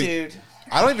I know. Dude.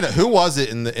 I don't even know who was it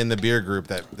in the beer group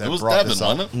that It was brought Devin, this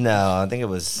up. wasn't it? No, I think it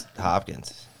was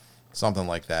Hopkins. Something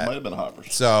like that. Might have been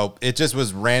Hoppers. So it just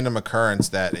was random occurrence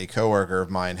that a coworker of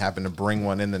mine happened to bring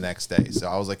one in the next day. So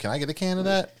I was like, "Can I get a can of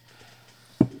that?"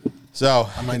 So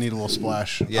I might need a little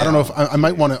splash. Yeah. I don't know if I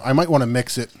might want to. I might want to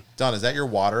mix it. Don, is that your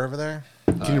water over there?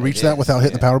 Can you reach it that is, without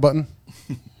hitting the power button?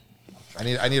 I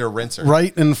need a rinser.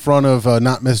 Right in front of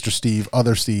not Mr. Steve,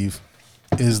 other Steve,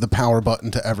 is the power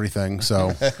button to everything.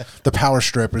 So the power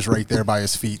strip is right there by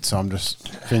his feet. So I'm just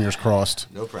fingers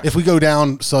crossed. No pressure. If we go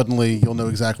down suddenly, you'll know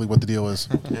exactly what the deal is.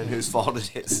 And whose fault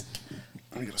it is.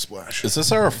 Let me get a splash. Is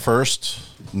this our first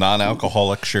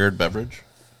non-alcoholic shared beverage?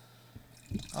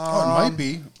 Oh, it might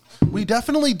be. We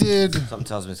definitely did. Something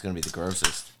tells me it's going to be the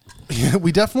grossest. Yeah,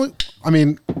 we definitely. I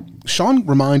mean, Sean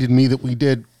reminded me that we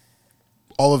did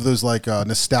all of those like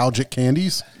nostalgic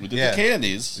candies. We did Yeah. the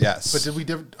candies. Yes. But did we? I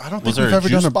don't think Was there we've a ever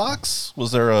juice done a box?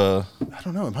 Was there a? I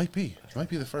don't know. It might be. It might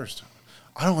be the first.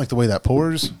 I don't like the way that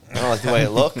pours. I don't like the way it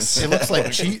looks. It looks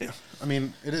like cheat. I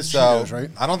mean, it is So Cheetos, right?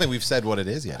 I don't think we've said what it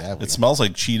is yet, have we? It smells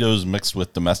like Cheetos mixed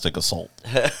with domestic assault.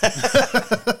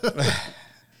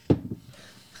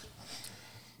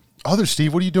 Other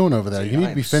Steve, what are you doing over there? You need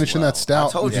to be finishing that I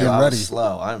stout. told and you getting I was ready.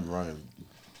 slow. I'm running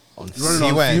on running he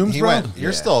on went. fumes, He bro? went.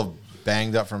 You're Yeah. still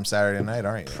banged up from Saturday night,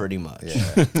 aren't you? pretty much.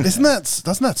 Yeah. Doesn't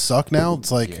that suck now?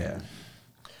 It's like Yeah.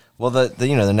 Well,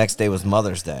 the next day was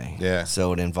Mother's Day. Yeah.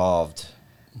 So it involved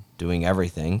doing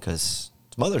everything because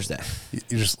it's Mother's Day,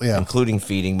 you just including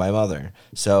feeding my mother.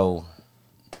 So,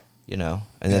 and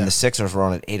then Yeah. the Sixers were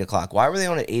on at 8:00. Why were they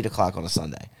on at 8:00 on a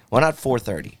Sunday? Why not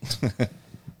 4:30?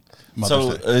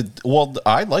 Mother's So, Day.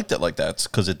 I liked it like that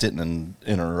because it didn't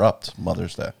interrupt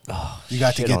Mother's Day. You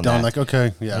got to shit get on done. that. Like okay,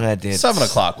 And yeah. I did 7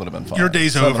 o'clock would have been fine. Your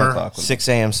day's 7 over. o'clock would've 6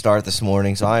 a.m. start this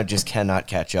morning, so I just cannot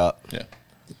catch up. been-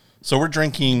 Yeah. So we're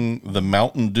drinking the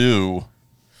Mountain Dew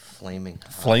Flaming.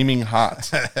 Flaming Hot.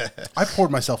 I poured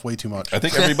myself way too much. I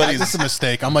think everybody's. That's a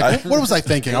mistake. I'm like, what was I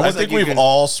thinking? I think we've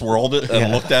all swirled it and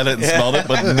Yeah. looked at it and smelled it,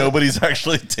 but nobody's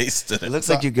actually tasted It it. looks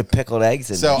like you could pickled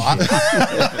eggs in So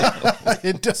it.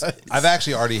 It does. I've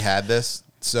actually already had this,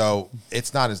 so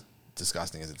it's not as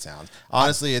disgusting as it sounds.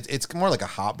 Honestly, it's more like a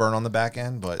hot burn on the back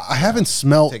end, but I haven't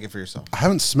smelled. take it for yourself. I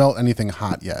haven't smelled anything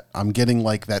hot yet. I'm getting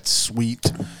like that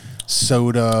sweet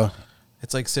soda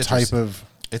It's like citrus. type of.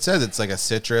 It says it's like a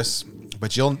citrus,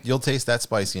 but you'll taste that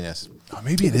spiciness. Oh,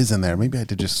 maybe it is in there. Maybe I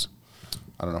did just.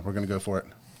 I don't know. We're gonna go for it.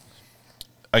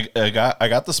 I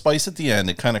got the spice at the end.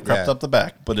 It kind of crept Yeah. up the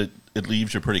back, but it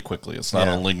leaves you pretty quickly. It's not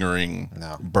Yeah. a lingering,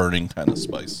 No. burning kind of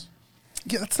spice.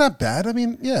 Yeah, that's not bad. I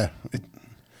mean, yeah,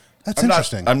 that's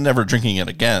interesting. I'm never drinking it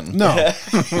again. no,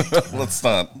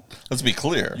 Let's be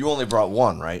clear. You only brought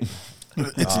one, right?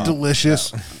 it's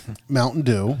delicious Mountain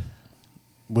Dew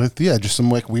with just some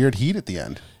like weird heat at the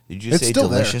end. Did you It's say still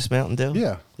there. delicious Mountain Dew?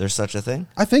 Yeah. There's such a thing?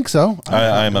 I think so.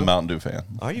 I am a Mountain Dew fan.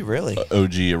 Are you really?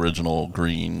 OG original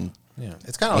green Yeah,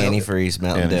 it's kind of like Antifreeze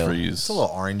Mountain Dew. antifreeze. it's a little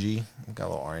orangey. It's got a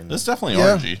little orange. It's definitely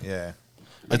Yeah. orangey. Yeah.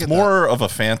 It's get more of a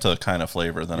Fanta kind of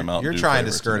flavor than a Mountain You're Dew trying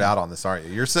to flavor skirt me. out on this, aren't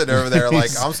you? You're sitting over there like,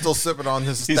 I'm still sipping on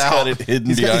this He's stout. got it hidden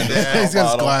He's got, behind the he's got his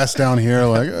bottle. glass down here,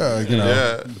 like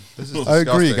Yeah. This is I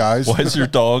agree, disgusting. guys. Why does your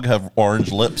dog have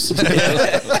orange lips?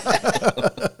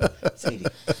 Sadie.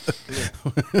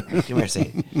 Come here,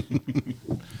 Sadie.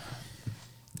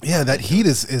 Yeah, that heat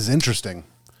is interesting.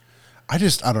 I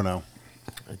don't know.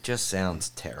 It just sounds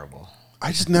terrible.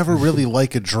 I just never really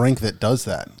like a drink that does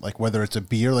that. Like whether it's a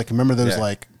beer, like remember those Yeah.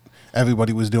 like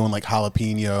everybody was doing like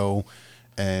jalapeno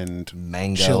and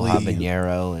Mango, chili.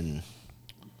 habanero, and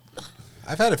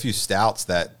I've had a few stouts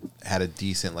that had a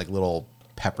decent, like, little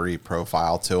peppery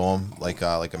profile to them, like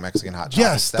a Mexican hot chocolate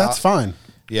Yes, stout. that's fine.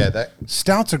 Yeah, that.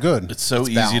 Stouts are good. It's so It's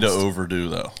easy to balanced. overdo,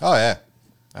 though. Oh yeah,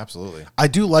 absolutely. I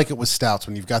do like it with stouts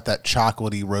when you've got that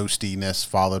chocolatey roastiness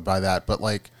followed by that. But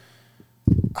like,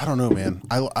 I don't know, man.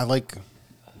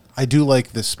 I do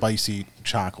like the spicy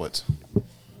chocolates.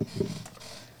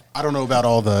 I don't know about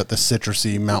all the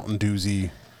citrusy Mountain Dewsy.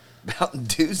 Mountain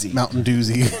Doozy. Mountain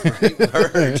Dewsy.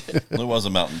 It was a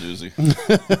Mountain Doozy.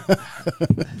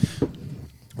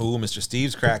 Ooh, Mr.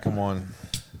 Steve's cracking one.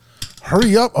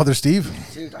 Hurry up, other Steve.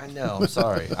 Dude, I know. I'm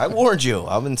sorry. I warned you.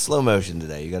 I'm in slow motion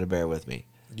today. You got to bear with me.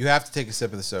 You have to take a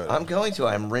sip of the soda. I'm going to.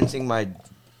 I'm rinsing my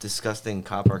disgusting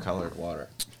copper-colored water.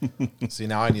 See,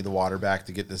 now I need the water back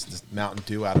to get this Mountain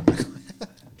Dew out of my.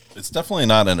 It's definitely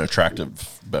not an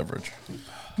attractive beverage.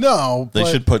 No, They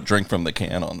but- should put drink from the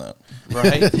can on that.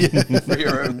 Right? For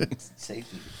your own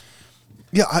safety.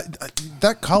 Yeah,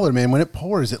 that color, man, when it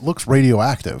pours, it looks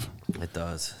radioactive. It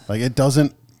does. Like it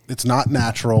doesn't. It's not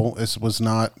natural. It was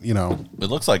not. You know. It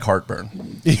looks like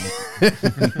heartburn. I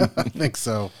think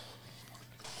so.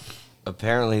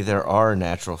 Apparently, there are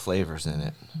natural flavors in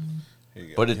it.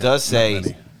 But it does say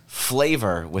many.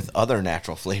 flavor with other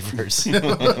natural flavors.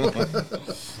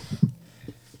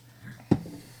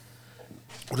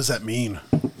 What does that mean?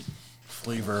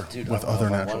 Flavor Dude, with I other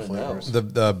wanna natural know. flavors.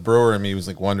 The brewer in me was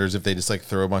like wonders if they just like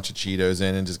throw a bunch of Cheetos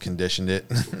in and just conditioned it.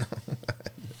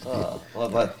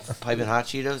 What, piping hot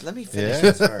Cheetos? Let me finish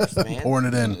Yeah. this first, man. Pouring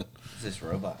it in. Is this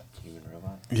robot? Human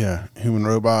robot? Yeah, human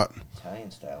robot.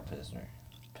 Italian style Pilsner.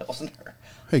 Pilsner.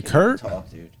 Hey, Kurt. Talk,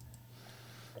 dude.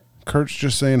 Kurt's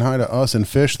just saying hi to us and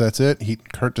Fish. That's it.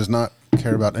 Kurt does not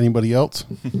care about anybody else.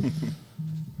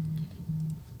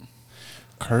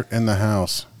 Kurt in the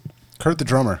house. Kurt the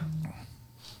drummer.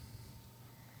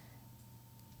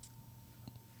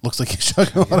 Looks like he's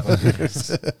chugging a lot of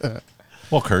beers.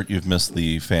 Well, Kurt, you've missed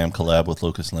the fam collab with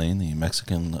Locust Lane, the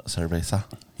Mexican cerveza.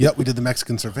 Yep, we did the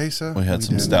Mexican cerveza. We had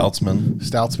some did Stoutsman.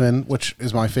 Stoutsman, which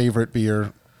is my favorite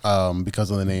beer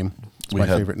because of the name. It's my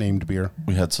favorite named beer.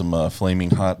 We had some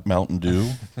Flaming Hot Mountain Dew,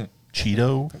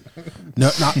 Cheeto.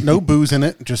 No booze in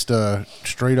it, just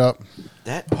straight up.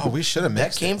 That, Oh, we should have that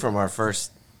mixed came it. from our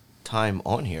first time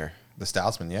on here. The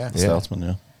Stoutsman, yeah. Stoutsman,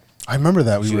 yeah. I remember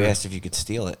that. You asked if you could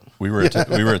steal it. We were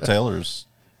at Taylor's.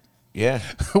 Yeah.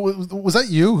 Was that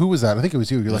you? Who was that? I think it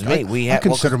was you. You're was like, me. I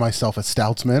consider myself a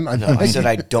Stoutsman. No, I said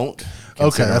I don't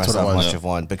consider that's what it myself was. much of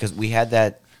one because we had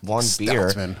that one beer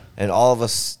Stoutsman. and all of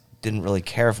us didn't really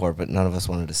care for it, but none of us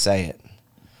wanted to say it.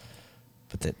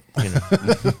 But that,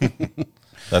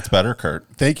 That's better, Kurt.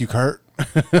 Thank you, Kurt.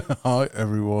 Hi,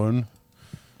 everyone.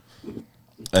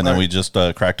 And then we just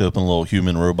cracked open a little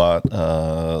human robot,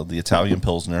 the Italian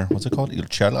Pilsner. What's it called? Il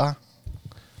Cella?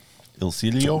 Il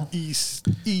Cilio?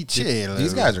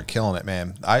 These guys are killing it,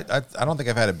 man. I don't think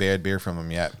I've had a bad beer from them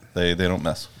yet. They don't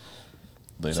mess.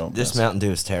 They don't this mess. Mountain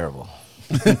Dew is terrible.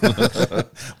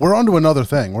 We're on to another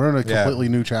thing. We're in a completely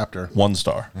new chapter. 1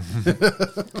 star.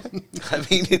 I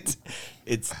mean,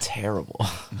 it's terrible.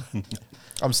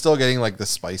 I'm still getting like the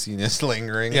spiciness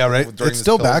lingering. Yeah, right. during It's this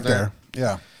still back Pilsner. there.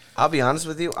 Yeah. I'll be honest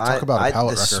with you. Talk about a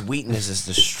palate the wrecker. sweetness is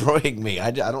destroying me.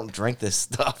 I don't drink this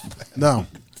stuff. No.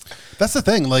 That's the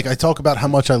thing. Like, I talk about how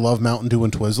much I love Mountain Dew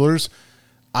and Twizzlers.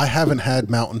 I haven't had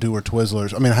Mountain Dew or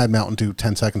Twizzlers. I mean, I had Mountain Dew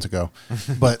 10 seconds ago,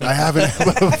 but I haven't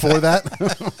before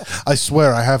that. I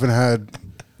swear I haven't had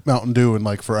Mountain Dew in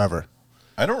like forever.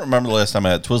 I don't remember the last time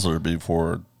I had Twizzler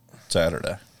before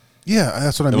Saturday. Yeah,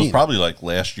 that's what I It mean. was probably like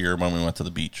last year when we went to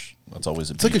the beach. That's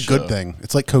always a It's like a beach good thing.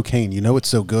 It's like cocaine. You know it's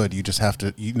so good. You just have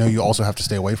to, you also have to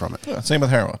stay away from it. Yeah, same with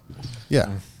heroin.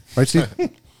 Yeah. Right, Steve?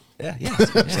 Yeah.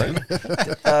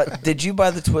 Did you buy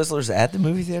the Twizzlers at the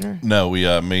movie theater? No, we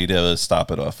made a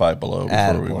stop at Five Below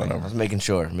before we went I over. was making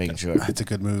sure. It's a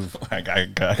good move. I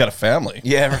got a family.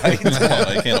 Yeah, right.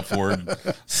 I can't afford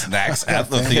snacks at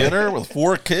the theater with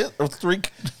 4 kids or three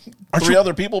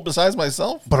other people besides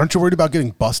myself. But aren't you worried about getting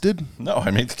busted? No,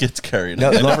 I made the kids carry it. No,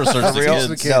 I never searched the real-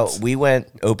 kids. So we went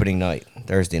opening night,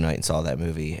 Thursday night, and saw that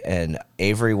movie. And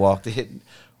Avery walked in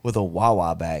with a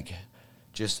Wawa bag,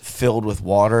 just filled with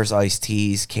waters, iced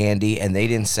teas, candy, and they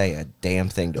didn't say a damn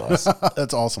thing to us.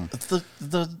 That's awesome.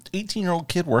 The 18-year-old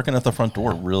kid working at the front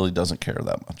door really doesn't care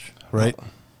that much. Right?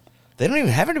 They don't even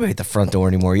have anybody at the front door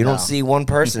anymore. You No. don't see one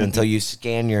person until you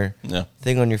scan your Yeah.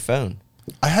 thing on your phone.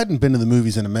 I hadn't been to the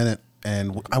movies in a minute,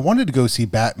 and I wanted to go see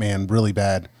Batman really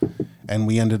bad, and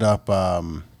we ended up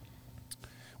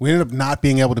not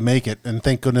being able to make it. And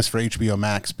thank goodness for HBO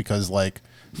Max, because like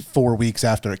 4 weeks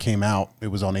after it came out, it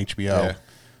was on HBO. Yeah.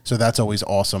 So that's always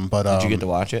awesome. But Did you get to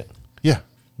watch it? Yeah,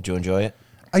 Did you enjoy it?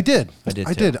 I did. I did,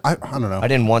 I too. did. I don't know. I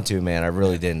didn't want to, man. I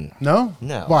really didn't. No.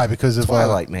 No. Why? Because of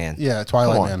Twilight Man. Yeah,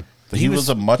 Twilight Come on. Man. But he was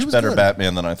a much was better good.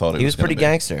 Batman than I thought He was gonna pretty be.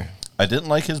 gangster. I didn't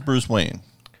like his Bruce Wayne,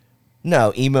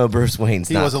 No, emo Bruce Wayne's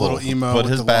He not was a little cool. emo, but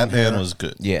with his the long Batman hair. was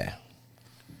good. Yeah.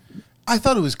 I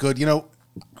thought it was good. You know,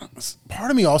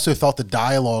 part of me also thought the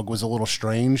dialogue was a little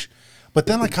strange, but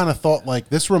then I kind of thought like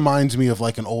this reminds me of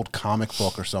like an old comic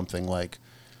book or something, like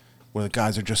where the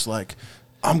guys are just like,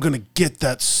 "I'm gonna get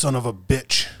that son of a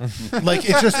bitch." Like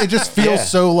it just feels Yeah.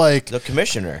 so like The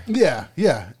commissioner. yeah.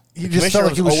 You The just felt commissioner like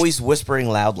was he was always whispering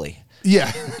loudly.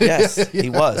 Yeah. Yes, he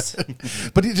was.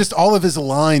 But he just all of his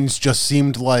lines just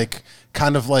seemed like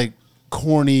kind of like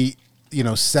corny,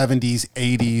 70s,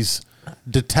 80s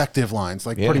detective lines.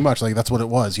 Like Yeah. pretty much like that's what it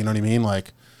was. You know what I mean?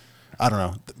 Like, I don't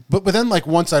know. But then like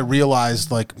once I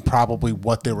realized like probably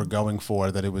what they were going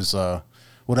for, that it was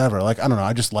whatever. Like, I don't know.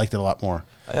 I just liked it a lot more.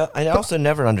 I also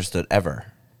never understood ever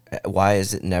why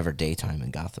is it never daytime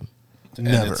in Gotham,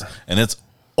 Never. And it's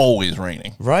always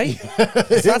raining. right?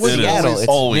 It's not It is Seattle. It's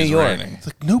always New York. raining. It's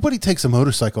like nobody takes a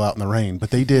motorcycle out in the rain, but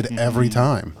they did every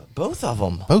time. Both of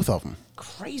them. Both of them.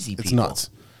 Crazy people. It's nuts.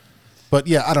 But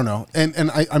yeah, I don't know.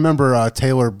 And I remember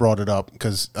Taylor brought it up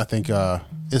because I think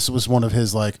this was one of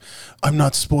his like, I'm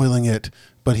not spoiling it,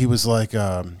 but he was like,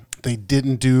 they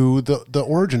didn't do the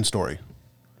origin story.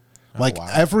 Like wow.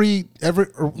 every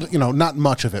or, not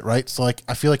much of it, right? So like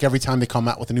I feel like every time they come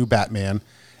out with a new Batman,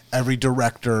 every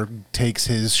director takes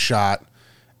his shot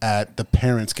at the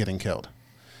parents getting killed.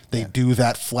 They do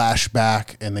that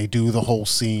flashback and they do the whole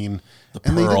scene. The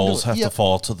And they didn't do pearls it. have Yeah. to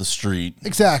fall to the street.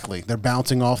 Exactly. They're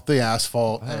bouncing off the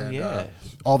asphalt and yeah.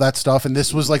 all that stuff. And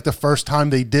this was like the first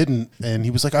time they didn't. And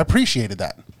he was like, I appreciated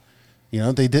that.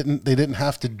 They didn't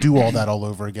have to do all that all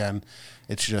over again.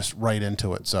 It's just right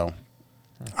into it. So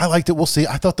I liked it. We'll see.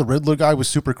 I thought the Riddler guy was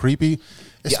super creepy,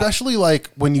 especially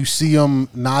like when you see him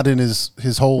not in his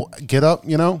whole get up,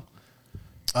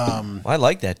 I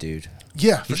like that dude.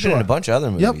 Yeah, for He's sure. been in a bunch of other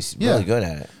Yep, movies. yeah. Really good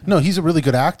at it. No, he's a really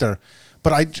good actor.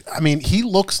 But I mean, he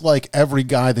looks like every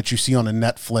guy that you see on a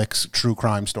Netflix true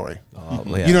crime story. Oh,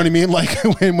 yeah. You know what I mean? Like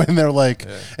when they're like,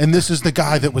 and this is the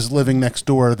guy that was living next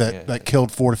door that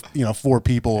killed four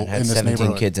people And had in this 17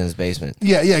 neighborhood. kids in his basement.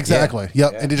 Yeah, exactly.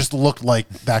 Yep. And it just looked like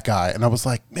that guy. And I was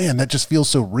like, man, that just feels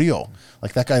so real.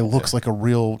 Like that guy looks like a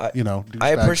real, I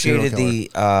douchebag appreciated serial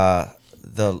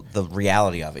killer. the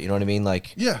reality of it. You know what I mean?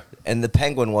 Like, Yeah. And the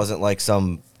Penguin wasn't like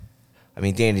some. I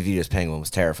mean, Danny DeVito's Penguin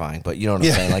was terrifying, but you know what I'm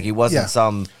Yeah. saying? Like, he wasn't Yeah.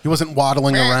 some. He wasn't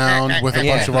waddling around with a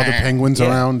Yeah. bunch of other penguins Yeah.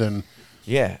 around and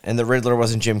Yeah, and the Riddler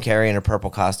wasn't Jim Carrey in a purple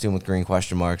costume with green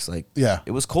question marks. Like, Yeah.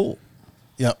 it was cool.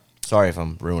 yep. Sorry if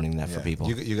I'm ruining that for Yeah. people.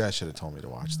 You guys should have told me to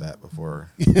watch that before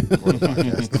the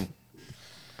podcast.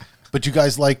 But you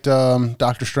guys liked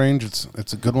Doctor Strange?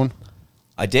 It's a good one.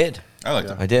 I did. I liked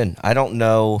it. I did. I don't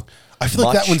know. I feel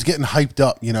like that much. one's getting hyped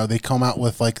up. They come out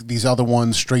with like these other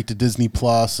ones straight to Disney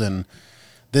Plus and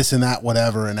this and that,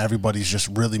 whatever, and everybody's just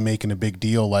really making a big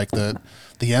deal. Like the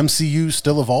MCU's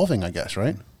still evolving, I guess,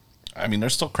 right? I mean, they're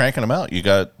still cranking them out. You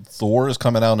got Thor is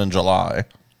coming out in July.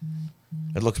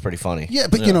 It looks pretty funny. Yeah,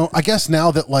 but I guess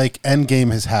now that like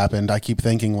Endgame has happened, I keep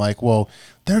thinking like, well,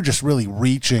 they're just really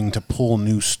reaching to pull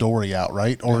new story out,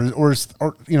 right? Or is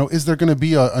there going to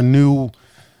be a new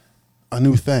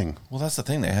thing? Well, that's the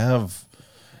thing. They have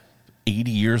 80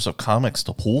 years of comics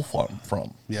to pull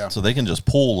from. Yeah. So they can just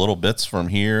pull little bits from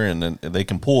here, and then they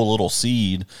can pull a little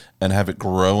seed and have it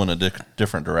grow in a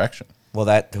different direction. Well,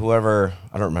 that whoever,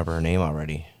 I don't remember her name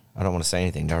already. I don't want to say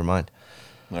anything. Never mind.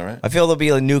 All right. I feel there'll be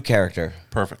a new character.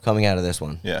 Perfect. Coming out of this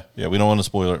one. Yeah. We don't want to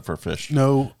spoil it for Fish.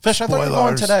 No Fish, I thought you were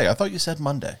going spoilers. today. I thought you said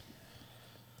Monday.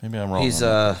 Maybe I'm wrong. He's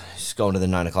on that. he's going to the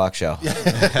 9:00 show.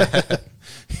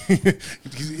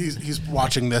 he's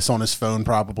watching this on his phone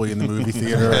probably in the movie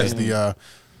theater as the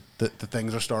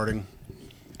things are starting.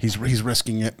 He's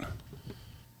risking it.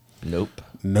 Nope.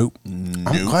 Nope.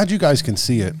 I'm glad you guys can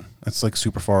see it. It's like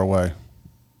super far away.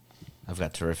 I've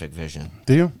got terrific vision.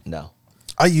 Do you? No.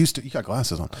 I used to. You got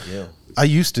glasses on. Yeah. I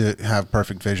used to have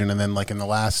perfect vision, and then like in the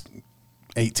last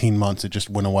 18 months, it just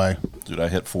went away. Dude, I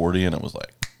hit 40 and it was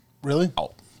like, Really?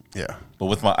 oh. Yeah.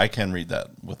 But I can read that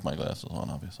with my glasses on,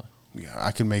 obviously. Yeah.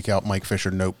 I can make out Mike Fisher.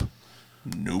 Nope.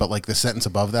 Nope. But like the sentence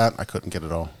above that, I couldn't get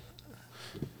it all.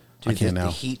 Dude, I can't the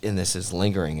now. heat in this is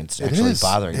lingering. It's It actually is.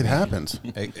 bothering It me. happens.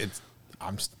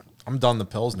 I'm done the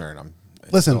Pilsner, and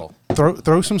it's Listen, still-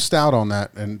 throw some stout on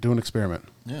that and do an experiment.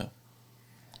 Yeah.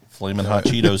 Flamin' Hot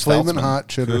Cheetos Flamin' Stoutsman. hot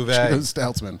Cuvée. Cheetos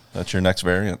Stoutsman. That's your next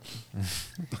variant.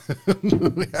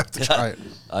 We have to try it.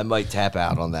 I might tap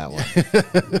out on that one.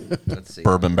 Let's see.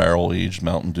 Bourbon barrel aged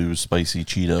Mountain Dew spicy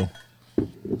Cheeto.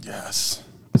 Yes.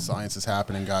 Science is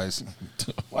happening, guys.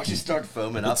 Watch you start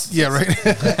foaming up. Yeah, right.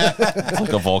 It's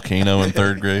like a volcano in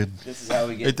third grade. This is how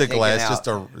we get Hit the taken glass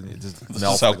out. just This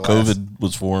melt is how the glass. COVID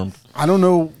was formed. I don't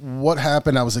know what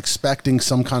happened. I was expecting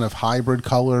some kind of hybrid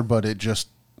color, but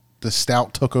the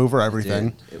stout took over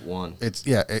everything. It won.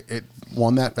 It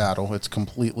won that battle. It's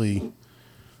completely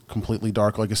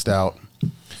dark like a stout.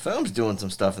 Foam's doing some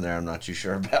stuff in there I'm not too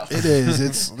sure about. It is.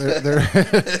 It's there's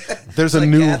It's a like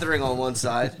new. gathering on one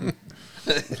side.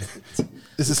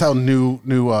 This is how new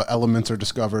elements are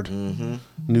discovered.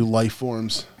 New life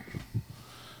forms.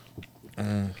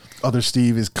 Other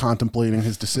Steve is contemplating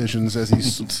his decisions as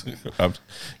he's.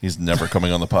 He's never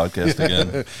coming on the podcast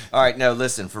again. All right, no,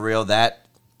 listen, for real, that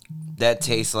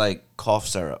tastes like cough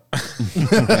syrup.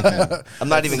 I'm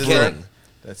not even kidding.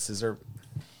 That's scissor.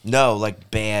 No,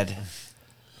 like bad,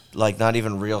 like not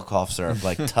even real cough syrup,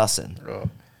 like Tussin.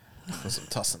 Put some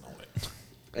tussin on it.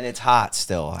 And it's hot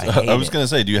still. I hate I was it. gonna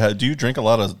say, do you drink a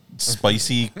lot of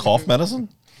spicy cough medicine?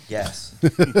 Yes.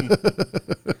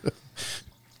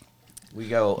 We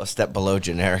go a step below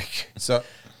generic. So,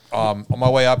 on my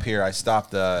way up here, I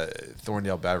stopped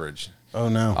Thorndale Beverage. Oh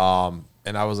no.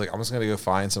 And I was like, I'm just gonna go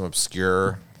find some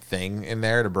obscure thing in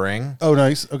there to bring. Oh,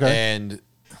 nice. Okay. And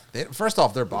first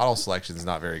off, their bottle selection is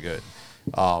not very good.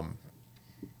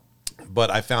 But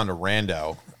I found a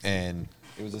rando, and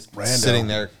it was just Rando. sitting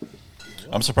there.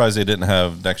 I'm surprised they didn't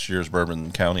have next year's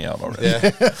Bourbon County out already. Yeah.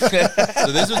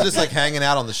 So this was just like hanging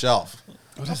out on the shelf.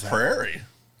 What is that? Prairie.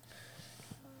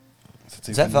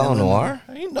 Is that Vanilla Noir?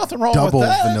 Ain't nothing wrong Double with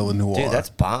that. vanilla noir. Dude, that's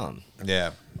bomb.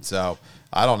 Yeah. So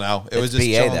I don't know. It was It's just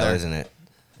BA chilling though, there. isn't it?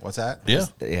 What's that? Yeah,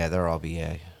 Yeah, they're all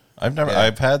BA.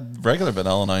 I've had regular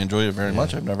vanilla and I enjoy it very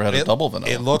much. I've never had a double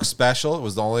vanilla. It looked special. It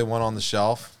was the only one on the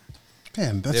shelf.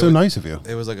 Man, that's It so was- nice of you.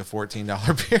 It was like a $14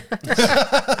 beer.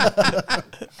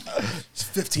 It's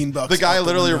 $15. The guy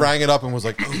literally rang it up and was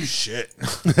like, "Oh shit!"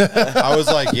 I was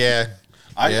like, "Yeah."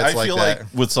 I it's feel that. like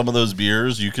with some of those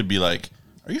beers, you could be like,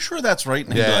 "Are you sure that's right?"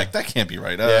 And he'd be Yeah. like, "That can't be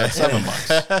right. Yeah.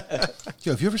 $7."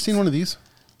 Yo, have you ever seen one of these?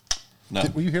 No,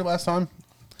 Were you here last time?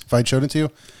 If I'd showed it to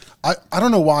you? I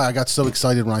don't know why I got so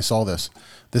excited when I saw this.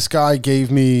 This guy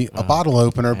gave me a bottle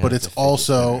opener, but it's it's a fidget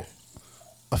also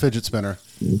a fidget spinner.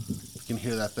 You can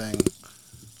hear that thing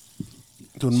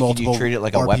doing Can multiple you treat it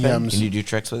like a RPMs. weapon? Can you do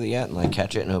tricks with it yet? And like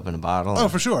catch it and open a bottle? Oh,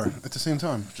 for sure. At the same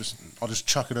time, I'll just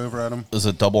chuck it over at him. is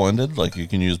it double ended? Like you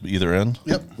can use either end,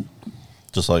 Yep.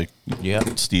 just like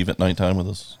Yep. Steve at nighttime with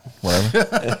his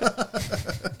whatever.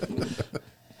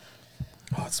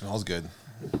 Oh, it smells good.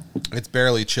 It's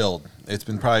barely chilled. It's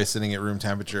been probably sitting at room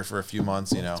temperature for a few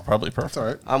months. You know. Probably That's perfect. all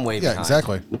right. I'm way Yeah, behind.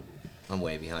 exactly. I'm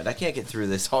way behind. I can't get through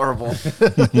this horrible,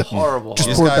 horrible.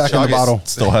 Just Pour it gotta back in the chug it. bottle.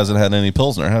 Still hasn't had any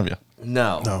Pilsner, have you?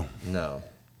 No.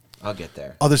 I'll get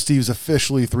there. Other Steve's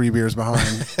officially 3 beers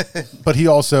behind, but we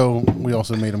also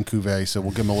made him cuvee, so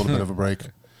we'll give him a little bit of a break.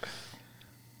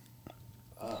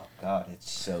 Oh God, it's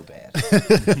so bad.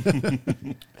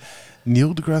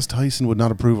 Neil deGrasse Tyson would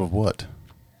not approve of what?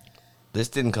 This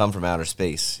didn't come from outer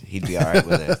space. He'd be all right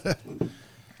with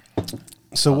it.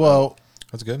 So, well,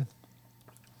 That's good.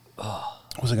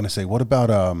 what was I going to say? What about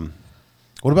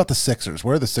the Sixers?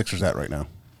 Where are the Sixers at right now?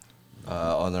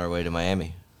 On their way to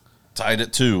Miami Tied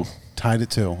at 2 Tied at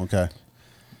 2. Okay.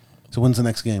 So when's the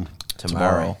next game?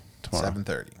 tomorrow.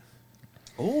 7:30.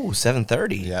 Oh,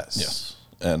 7:30. Yes. Yes,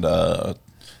 and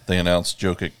they announced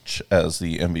Jokic as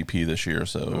the MVP this year,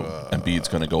 so Embiid's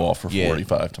going to go off for Yeah.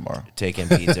 45 tomorrow. Take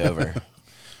Embiid's over.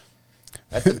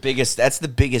 That's the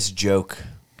biggest joke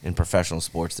in professional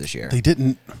sports this year. They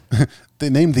didn't. They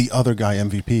named the other guy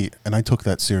MVP, and I took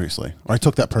that seriously. Or I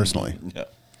took that personally. Yeah,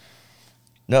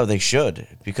 No, they should,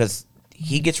 because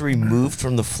he gets removed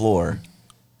from the floor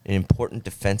in important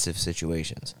defensive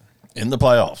situations. in the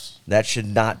playoffs. That should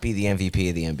not be the MVP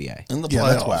of the NBA. In the Yeah, playoffs.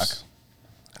 that's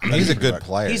whack. He's a good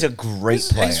player. He's a great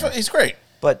player. He's great.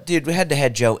 But, dude,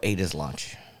 head-to-head Joe ate his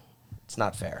lunch. It's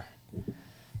not fair,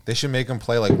 They should make him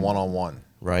play like one-on-one.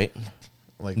 right?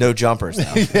 Like No jumpers,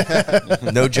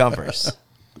 though. No jumpers.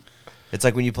 It's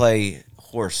like when you play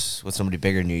horse with somebody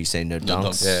bigger than you, you say no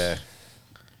dunks. dunks. Yeah.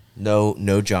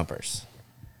 No jumpers.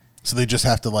 So they just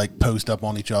have to like post up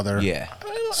on each other. Yeah.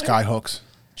 Sky hooks.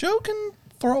 Joe can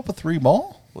throw up a 3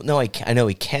 ball. Well, no, I know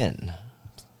he can,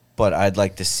 but I'd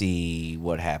like to see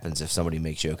what happens if somebody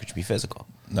makes Jokic be physical.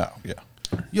 No, yeah,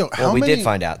 Yo, Well, we did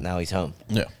find out. Now he's home.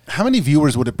 yeah. How many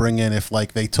viewers would it bring in if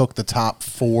like they took the top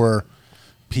 4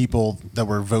 people that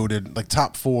were voted, like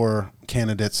top 4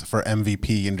 candidates for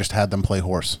MVP, and just had them play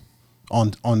horse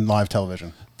on live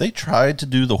television? They tried to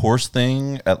do the horse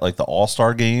thing at like the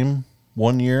All-Star game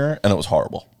one year, and it was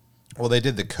horrible. Well, they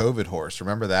did the COVID horse.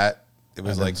 Remember that? It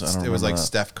was I like don't it was remember like that.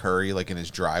 Steph Curry, like in his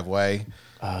driveway,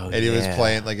 Oh, and he was yeah.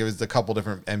 playing like it was a couple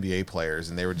different NBA players,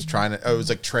 and they were just trying to. Oh, it was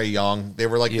like Trey Young. They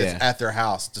were like this Yeah. at their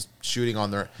house, just shooting on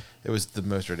their. It was the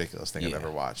most ridiculous thing I've Yeah. ever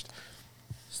watched.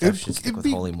 Steph It- should stick it'd with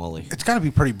be- holy moly. It's got to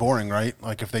be pretty boring, right?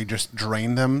 Like if they just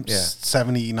drain them Yeah.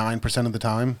 79% of the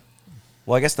time.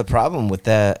 Well, I guess the problem with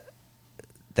that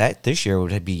this year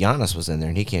would be Giannis was in there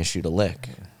and he can't shoot a lick,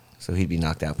 so he'd be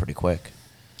knocked out pretty quick.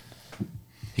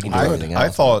 He can do everything else. I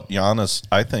thought Giannis.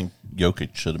 I think Jokic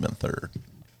should have been 3rd.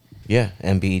 Yeah,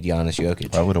 Embiid, Giannis,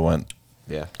 Jokic. I would have went.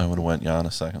 Yeah. I would have went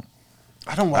Giannis 2nd.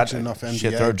 I don't watch enough NBA.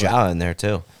 Should throw but Ja in there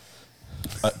too.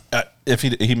 If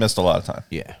he missed a lot of time.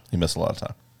 Yeah. He missed a lot of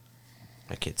time.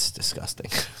 That kid's disgusting.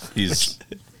 He's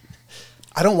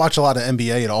I don't watch a lot of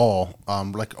NBA at all,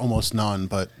 like almost none.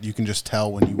 But you can just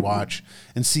tell when you watch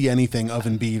and see anything of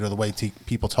Embiid or the way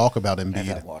people talk about Have that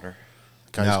Embiid. water.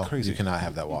 Guy's No, crazy. you cannot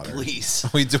have that water. Please.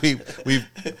 We've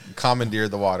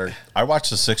commandeered the water. I watch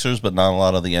the Sixers, but not a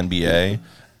lot of the NBA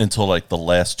until like the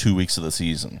last 2 weeks of the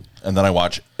season, and then I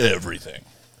watch everything.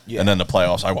 Yeah. And then the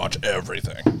playoffs, I watch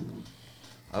everything.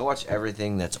 I watch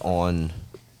everything that's on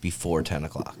before 10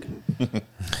 o'clock.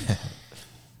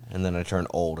 And then I turn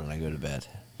old and I go to bed.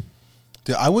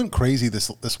 Dude, I went crazy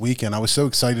this weekend. I was so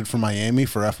excited for Miami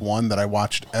for F1 that I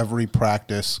watched every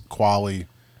practice, quali,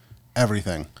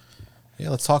 everything. Yeah,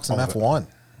 let's talk some All of it. F1.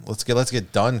 Let's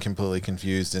get done completely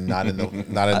confused and not in the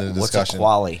What's discussion. a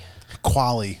quali?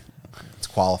 Quali. It's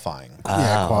qualifying.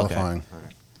 Yeah, Oh, qualifying.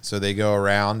 okay. So they go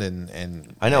around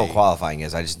and I know they- what qualifying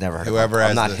is. I just never heard Whoever of it. has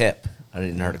I'm not the- hip. I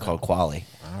didn't heard it called quali.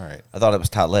 All right, I thought it was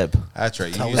Talib. that's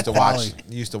right. Tell You used to it, watch. Wally.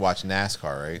 You used to watch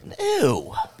NASCAR, right?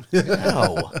 Ew.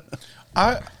 No.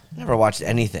 Never watched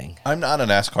anything. I'm not a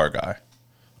NASCAR guy.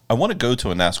 I want to go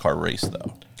to a NASCAR race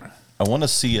though. I want to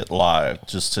see it live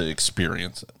just to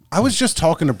experience it. I was just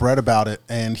talking to Brett about it,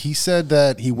 and he said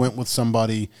that he went with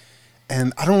somebody,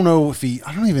 and I don't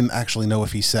even actually know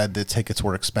if he said the tickets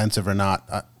were expensive or not.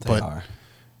 But are.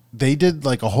 they did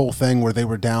like a whole thing where they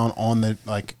were down on the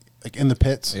like in the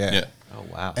pits, Yeah. Oh,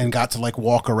 wow. and got to like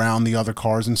walk around the other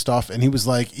cars and stuff. And he was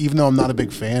like, even though I'm not a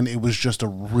big fan, it was just a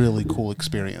really cool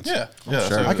experience. Yeah.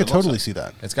 sure. I could totally see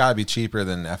that. It's got to be cheaper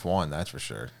than F1, that's for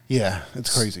sure. Yeah,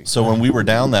 it's crazy. So when we were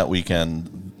down that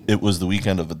weekend, it was the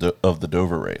weekend of the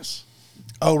Dover race.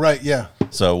 Oh right, yeah.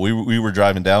 So we were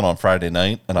driving down on Friday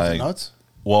night, and Was it nuts?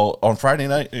 Well, on Friday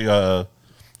night,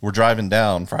 we're driving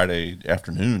down Friday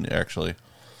afternoon actually,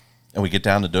 and we get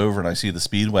down to Dover, and I see the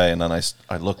speedway, and then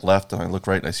I look left and I look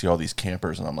right, and I see all these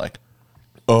campers, and I'm like,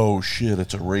 oh shit,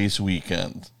 it's a race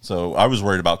weekend. So I was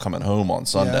worried about coming home on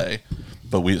Sunday,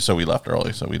 but we left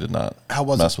early, so we did not How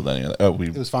was mess it? with any of that. Oh,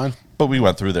 It was fine. but we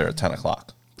went through there at 10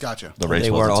 o'clock. Gotcha. The race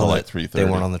They wasn't weren't until on like the, 3:30. They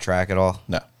weren't on the track at all?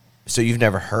 No, So you've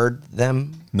never heard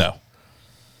them? no.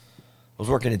 I was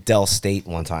working at Dell State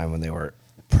one time when they were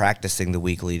practicing the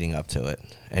week leading up to it.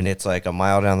 And it's like a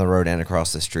mile down the road and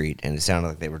across the street. And it sounded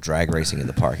like they were drag racing in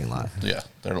the parking lot. Yeah,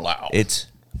 they're loud. It's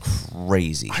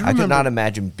crazy. I, could remember- not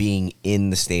imagine being in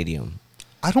the stadium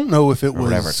I don't know if it or was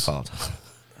whatever it's called.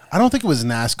 I don't think it was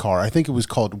NASCAR. I think it was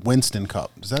called Winston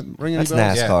Cup. Does that ring any That's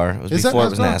bells? NASCAR. It was Is that before it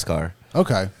was NASCAR? NASCAR.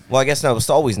 Okay. Well, I guess no, it was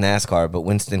always NASCAR, but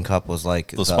Winston Cup was like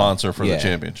the sponsor for yeah. the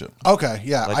championship. Okay.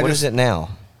 Yeah. Like, what is it now?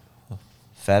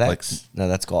 FedEx? Like- No,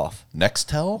 that's golf.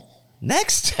 Nextel?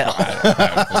 Nextel.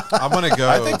 I'm gonna go.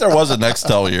 I think there was a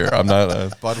Nextel year. I'm not.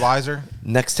 Budweiser.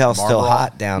 Nextel's still Marlboro.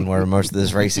 hot down where most of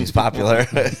this racing's popular.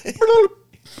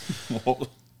 What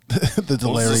the was the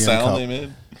Delirium sound Cup? they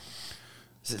made?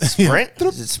 Is it Sprint?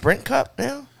 Is it Sprint Cup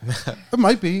now? It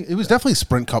might be. It was definitely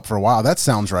Sprint Cup for a while. That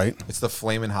sounds right. It's the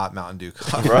Flamin' Hot Mountain Dew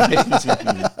Cup. Right.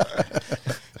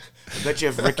 I bet you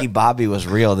if Ricky Bobby was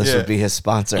real, this Yeah. would be his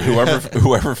sponsor.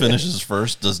 Whoever finishes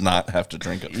first does not have to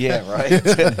drink it. Yeah, right.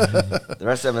 The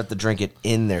rest of them have to drink it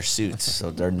in their suits,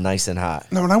 so they're nice and hot.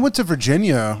 No, when I lived in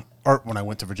Virginia,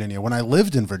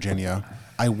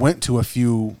 I went to a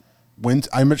few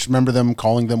I much remember them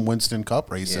calling them Winston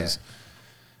Cup races.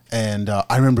 And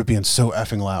I remember being so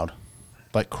effing loud,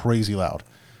 like crazy loud.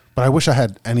 But I wish I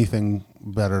had anything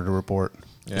better to report.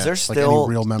 Is there Like still any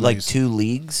real like memories. two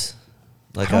leagues?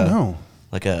 Like I don't know.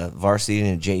 Like a varsity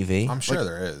and a JV? I'm sure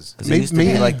there is. 'Cause it used to be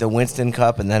maybe- like the Winston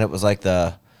Cup, and then it was like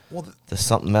the Well,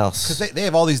 something else. because they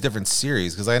have all these different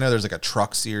series. Because I know there's like a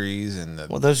truck series and the,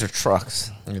 Well, those are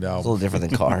trucks. You know. It's a little different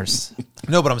than cars.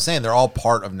 no, but I'm saying they're all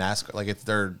part of NASCAR. Like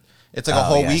it's like a Oh,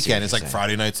 whole yeah, I see weekend. what It's you're like saying.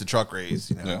 Friday night's the truck race.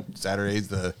 You know, Yeah. Saturday's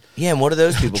the Yeah, and what are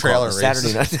those people Trailer called? race.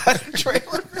 Saturday night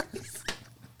trailer race.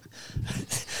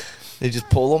 They just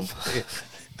pull them.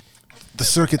 The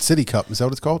Circuit City Cup. Is that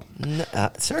what it's called?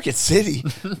 Circuit City.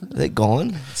 Are they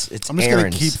gone? It's I'm just errands.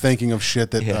 going to keep thinking of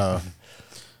shit that Yeah.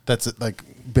 that's like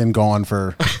been gone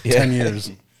for 10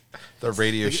 years. the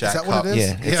Radio Is Shack that Cup. what it is?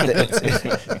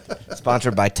 Yeah, it's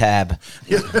sponsored by Tab.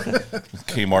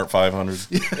 Kmart 500.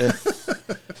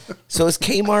 So is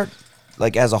Kmart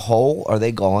like as a whole? Are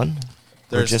they gone?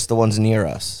 Or There's- just the ones near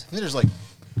us? I think there's like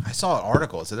I saw an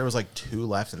article. It said there was like 2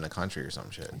 left in the country or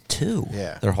some shit. Two.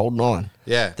 Yeah. They're holding on.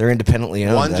 Yeah. They're independently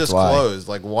owned. One that's just why. closed.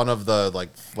 Like one of the like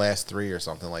last 3 or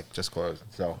something like just closed.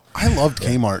 So I loved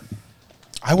Kmart.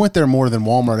 I went there more than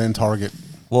Walmart and Target.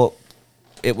 Well,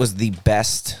 it was the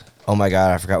best. Oh my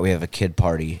God, I forgot we have a kid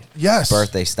party. Yes.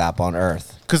 Birthday stop on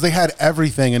Earth. because they had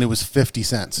everything and it was 50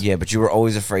 cents. Yeah, but you were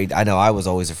always afraid. I know I was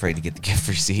always afraid to get the gift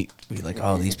receipt. Be like,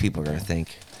 oh, these people are gonna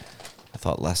think I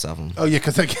thought less of them. Oh yeah,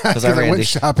 because Because I went ran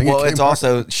shopping. Well, at it's Kmart.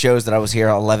 also shows that I was here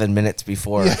 11 minutes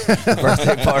before the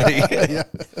birthday party.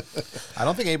 I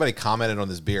don't think anybody commented on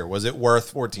this beer. Was it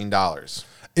worth $14?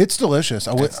 It's delicious.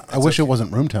 I wish it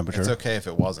wasn't room temperature. It's okay if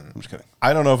it wasn't. I'm just kidding.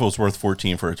 I don't know if it was worth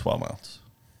 14 for a 12 ounce.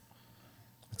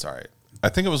 It's all right. I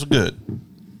think it was good.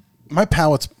 My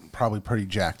palate's probably pretty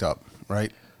jacked up,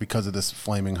 right? Because of this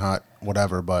flaming hot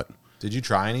whatever. But Did you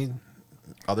try any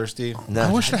other, Steve? No,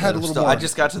 I wish I had a little more. I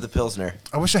just got to the Pilsner.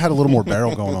 I wish I had a little more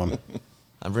barrel going on.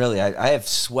 I have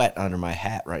sweat under my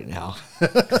hat right now.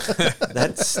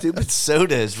 That stupid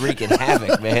soda is wreaking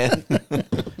havoc, man.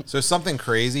 So something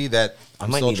crazy that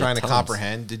I'm might still need a trying to Tums.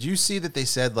 comprehend. Did you see that they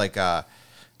said like a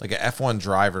F1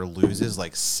 driver loses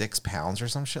like 6 pounds or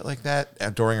some shit like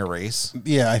that during a race?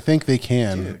 Yeah, I think they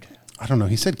can. Dude. I don't know.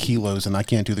 He said kilos, and I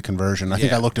can't do the conversion. I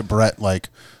think Yeah. I looked at Brett like,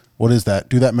 "What is that?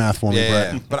 Do that math for me,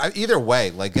 Yeah, Brett." but either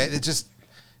way, like it just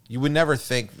you would never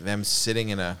think them sitting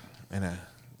in a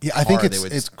Yeah, I think car, they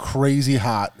would- it's crazy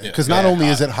hot because Yeah, not only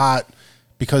hot. is it hot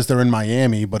because they're in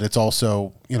Miami, but it's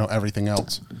also everything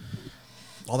else.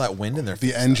 all that wind in their The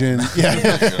face. engine,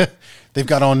 yeah. They've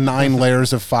got on 9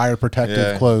 layers of fire protective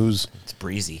Yeah. clothes. It's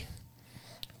breezy.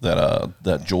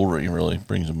 That jewelry really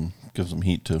gives them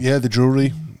heat too. Yeah, the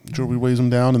jewelry weighs them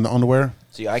down, and the underwear.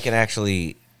 See, I can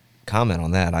actually comment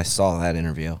on that. I saw that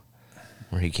interview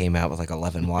where he came out with like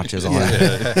 11 watches on.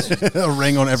 A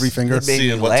ring on every finger. It made me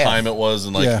Seeing what laugh. time it was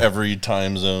in like Yeah. every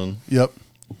time zone, Yep.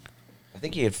 I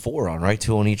think he had 4 on, right?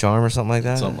 2 on each arm or something like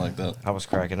that. something like that. I was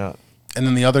cracking up. And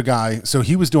then the other guy, so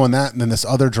he was doing that, and then this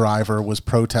other driver was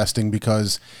protesting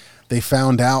because they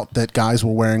found out that guys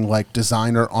were wearing like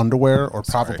designer underwear or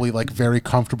probably like very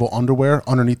comfortable underwear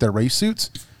underneath their race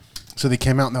suits. So they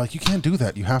came out and they're like, "You can't do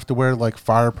that. You have to wear like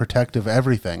fire protective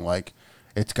everything. Like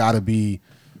it's got to be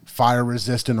fire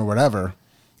resistant or whatever."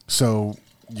 So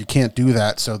you can't do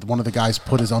that. So one of the guys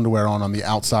put his underwear on the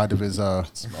outside of his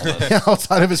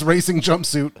outside of his racing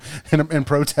jumpsuit in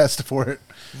protest for it.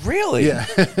 Really? Yeah.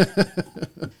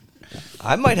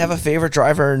 I might have a favorite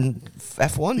driver in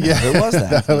F1 now. Yeah. Who was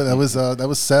that? that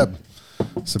was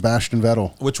Sebastian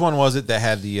Vettel. Which one was it that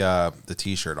had the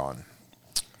T-shirt on?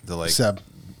 The like Seb.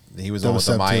 He was That on was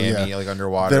with the Seb too, Miami yeah. like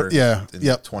underwater. Yeah, in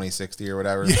yep. 2060 or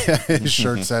whatever. Yeah, his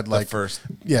shirt said like first.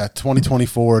 Yeah,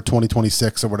 2024,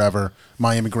 2026 or whatever.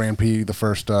 Miami Grand Prix, the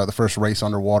first race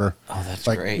underwater. Oh, that's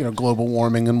like, great. Global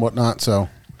warming and whatnot. So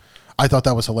I thought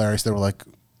that was hilarious. They were like,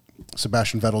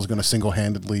 Sebastian Vettel's going to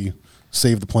single-handedly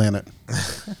save the planet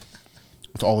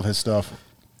with all of his stuff.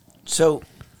 So,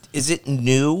 is it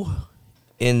new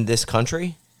in this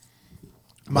country?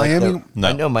 Miami, Like No.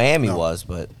 I know Miami No. was,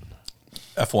 but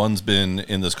F1's been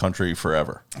in this country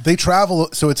forever. they travel,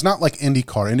 so it's not like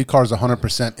IndyCar. IndyCar is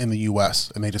 100% in the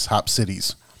U.S., and they just hop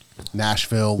cities.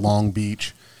 Nashville, Long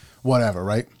Beach, whatever,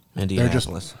 right?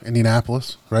 Indianapolis.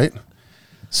 Indianapolis, right?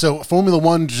 So Formula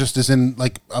One just is in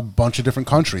like a bunch of different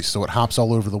countries, so it hops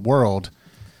all over the world.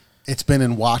 It's been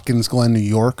in Watkins Glen, New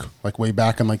York, like way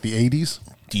back in like the 80s.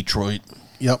 Detroit,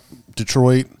 Yep.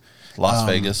 Detroit. Las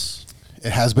Vegas.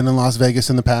 It has been in Las Vegas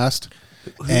in the past.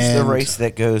 who's the And race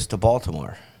that goes to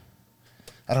Baltimore?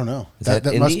 I don't know. Is That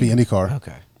must be Indy? IndyCar.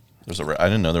 Okay. I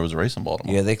didn't know there was a race in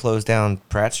Baltimore. Yeah, they closed down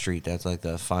Pratt Street. That's like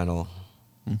the final.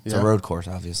 It's Yeah. a road course,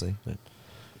 obviously. But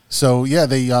So yeah,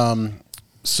 they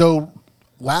so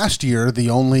last year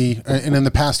and in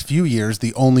the past few years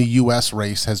the only U.S.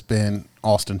 race has been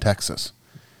Austin, Texas,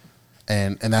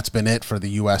 and that's been it for the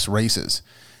U.S. races.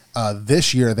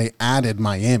 This year they added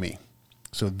Miami,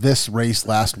 so this race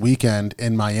last weekend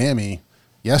in Miami,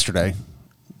 yesterday,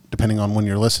 depending on when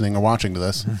you're listening or watching to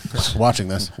this,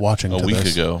 A week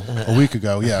ago. a week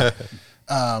ago, yeah.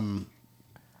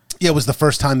 Yeah, it was the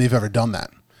first time they've ever done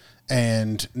that.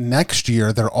 And next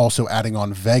year, they're also adding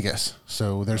on Vegas.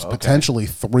 So there's potentially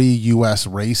 3 U.S.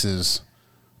 races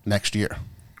next year,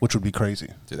 which would be crazy.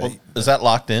 Well, is that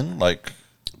locked in? Like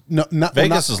No, not,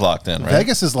 Vegas is locked in, right?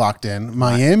 Vegas is locked in.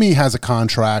 Miami has a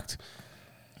contract.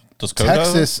 Does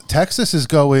Coda? Texas is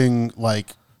going like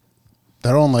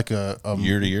they're on like a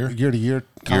Year to year? year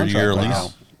contract Year right lease? now.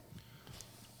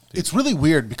 It's really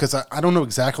weird because I don't know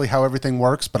exactly how everything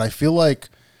works, but I feel like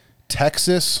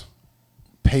Texas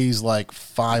pays like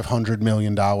 $500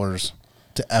 million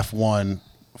to F1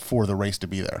 for the race to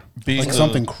be there. Being Like the-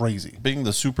 something crazy. Being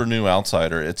the super new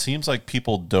outsider, it seems like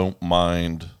people don't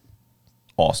mind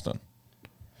Austin.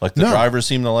 Like the No. drivers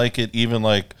seem to like it. Even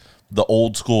like the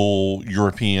old school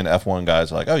European F1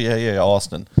 guys are like, oh yeah,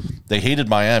 Austin. They hated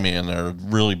Miami and they're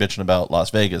really bitching about Las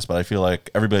Vegas, but I feel like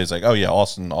everybody's like, oh yeah,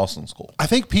 Austin's cool. I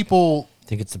think people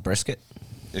Think it's the brisket?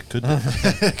 It could be.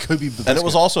 It could be. And it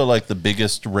was also like the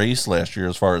biggest race last year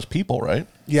as far as people, right?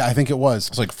 Yeah, I think it was.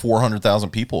 It's like 400,000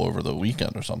 people over the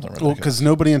weekend or something. Well, because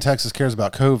nobody in Texas cares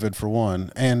about COVID for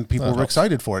one, and people were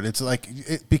excited for it. It's like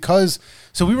because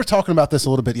so we were talking about this a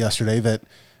little bit yesterday that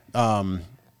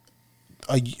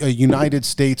a United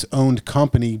States owned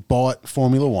company bought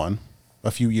Formula One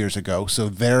a few years ago, so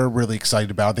they're really excited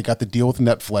about it. They got the deal with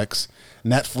Netflix.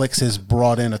 Netflix has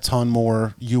brought in a ton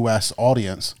more U.S.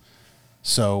 audience,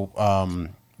 so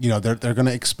they're going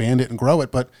to expand it and grow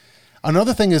it. But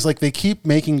another thing is like they keep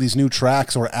making these new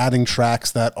tracks or adding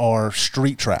tracks that are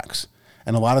street tracks.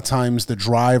 And a lot of times the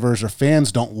drivers or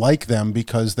fans don't like them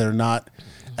because they're not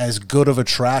as good of a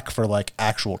track for like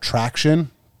actual traction.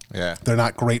 Yeah. They're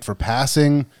not great for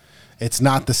passing. It's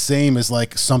not the same as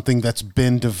like something that's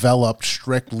been developed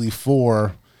strictly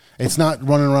for, it's not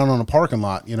running around on a parking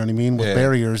lot, you know what I mean? With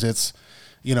barriers, it's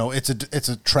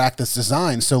a track that's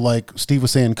designed. So like Steve was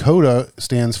saying, COTA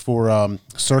stands for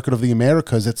Circuit of the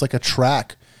Americas. It's like a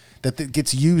track that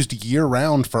gets used year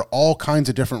round for all kinds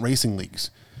of different racing leagues,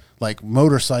 like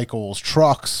motorcycles,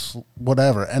 trucks,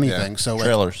 whatever, anything. Yeah. So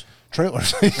trailers.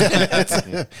 Trailers.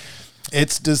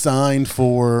 It's designed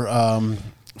for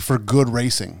good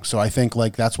racing. So I think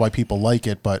like that's why people like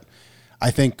it. But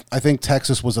I think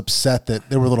Texas was upset that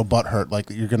they were a little butthurt. Like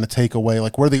you're going to take away,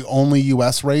 like we're the only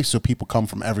U.S. race, so people come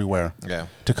from everywhere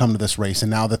to come to this race. And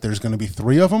now that there's going to be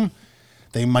 3 of them,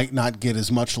 they might not get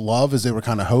as much love as they were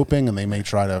kind of hoping, and they may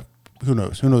try to. Who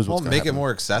knows? Who knows what's going to happen? Make it more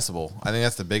accessible. I think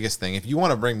that's the biggest thing. If you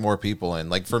want to bring more people in,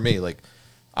 like for me, like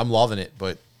I'm loving it,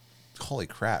 but holy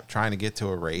crap, trying to get to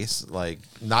a race, like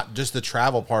not just the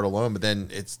travel part alone, but then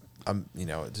it's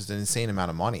just an insane amount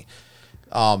of money.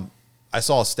 I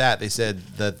saw a stat. They said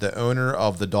that the owner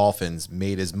of the Dolphins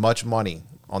made as much money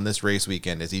on this race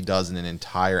weekend as he does in an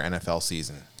entire NFL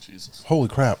season. Jesus. Holy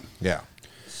crap. Yeah.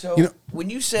 So when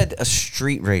you said a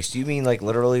street race, do you mean like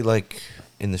literally like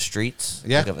in the streets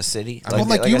Yeah. like of a city? Well,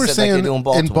 like you were saying, they do in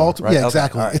Baltimore, right? yeah, Okay,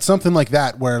 exactly. all right. It's something like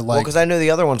that where like Because I know the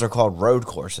other ones are called road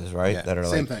courses, right? Yeah, that are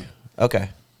same like, thing. Okay.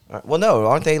 All right. Well, no,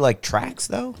 aren't they like tracks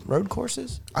though? Road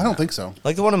courses? I don't think so.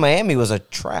 Like the one in Miami was a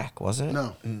track, wasn't it?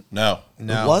 No. No.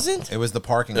 No, It wasn't? It was the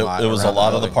parking It, lot. it was a around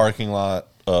lot of the building. parking lot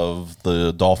of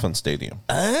the Dolphin Stadium.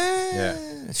 Yeah.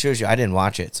 It shows you. I didn't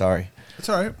watch it. Sorry. It's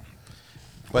all right.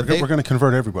 But We're going to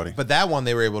convert everybody. But that one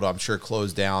they were able to, I'm sure,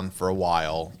 close down for a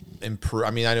while. Improve.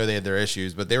 I mean, I know they had their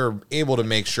issues, but they were able to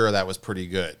make sure that was pretty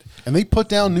good. And they put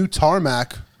down new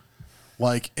tarmac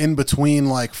like in between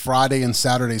like Friday and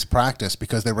Saturday's practice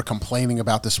because they were complaining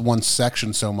about this one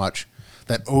section so much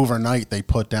that overnight they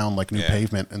put down like new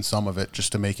pavement in some of it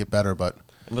just to make it better. But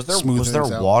Was there smooth was there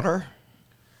things out. water?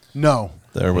 No.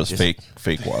 There was Just-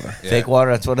 fake water. Fake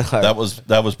water. That's what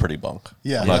That was pretty bunk.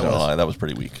 Yeah, I'm not that gonna was. lie, that was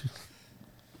pretty weak.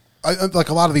 Like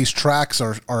a lot of these tracks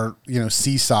are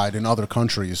seaside in other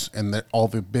countries, and all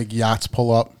the big yachts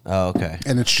pull up, Oh, okay.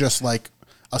 and it's just like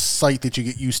a sight that you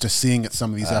get used to seeing at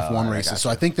some of these F1 races. So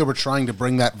I think they were trying to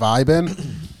bring that vibe in,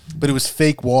 but it was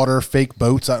fake water, fake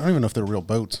boats. I don't even know if they're real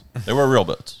boats. They were real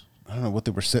boats. I don't know what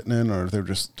they were sitting in, or they're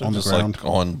just on Just the ground. like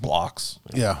on blocks.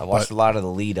 Yeah, I watched but- a lot of the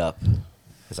lead up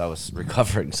because I was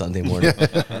recovering Sunday morning,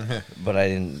 but I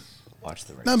didn't watch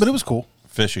the race. no, but it was cool.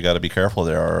 Fish, you got to be careful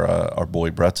there. Our boy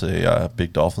Brett's a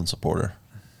big Dolphin supporter.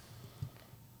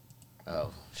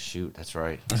 Oh shoot, that's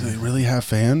right. Do they really have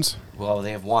fans? Well,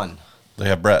 they have one, They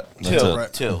have Brett. That's two,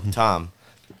 it. two. Tom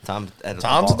at the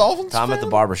Tom's a Dolphins Tom at the fan?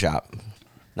 barbershop,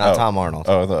 not Oh. Tom Arnold.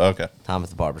 Oh, okay. Tom at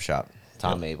the barbershop.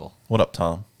 Tom Mabel. What up,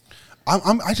 Tom?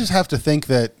 I just have to think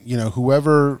that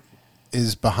whoever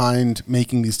is behind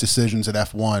making these decisions at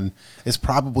F1 is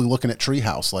probably looking at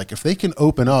Treehouse. Like if they can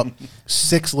open up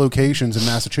 6 locations in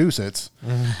Massachusetts,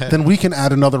 then we can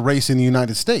add another race in the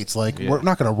United States. Like we're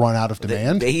not going to run out of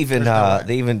demand. They even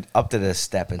upped it a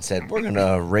step and said we're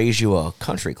gonna raise you a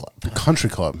country club. Country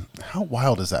club. How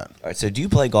wild is that? All right. So do you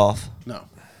play golf? No.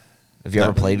 Have you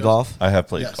ever played golf? I have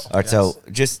played Yes. golf. All right, Yes. so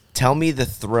just tell me the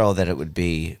thrill that it would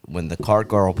be when the cart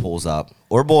girl pulls up,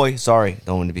 or boy, sorry,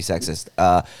 don't want to be sexist,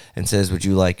 and says, "Would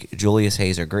you like Julius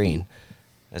Hazer Green?"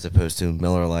 as opposed to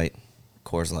Miller Lite,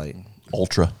 Coors Light,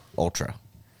 Ultra. Ultra.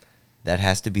 That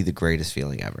has to be the greatest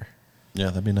feeling ever. Yeah,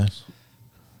 that'd be nice.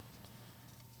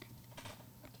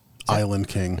 Island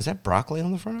King. Is that broccoli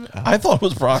on the front of it? Oh. I thought it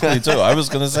was broccoli too. I was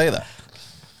going to say that.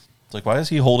 It's like, why is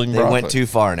he holding They broccoli? went too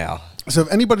far now. So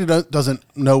if anybody doesn't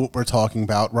know what we're talking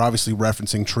about, we're obviously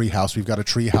referencing Treehouse. We've got a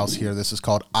treehouse here. This is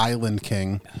called Island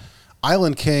King.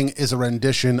 Island King is a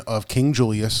rendition of King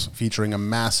Julius featuring a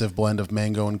massive blend of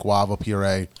mango and guava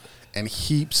puree and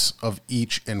heaps of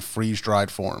each in freeze-dried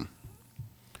form.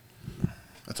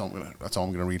 That's all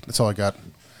I'm gonna read. That's all I got.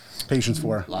 patience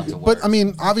for. Lots of But words. I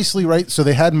mean, obviously, right? So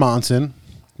they had Monson.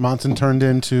 Monson turned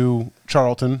into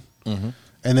Charlton, and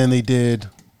then they did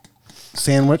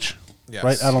Sandwich, Yes.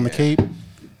 right out on the Yeah. Cape.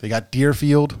 They got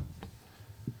Deerfield,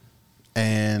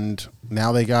 and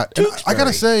now they got. and I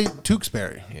gotta say,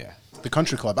 Tewksbury, Yeah. the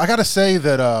country club. I gotta say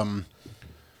that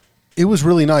it was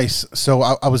really nice. So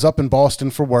I was up in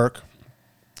Boston for work,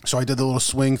 so I did the little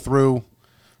swing through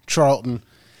Charlton,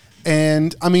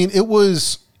 and I mean it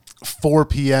was 4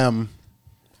 p.m.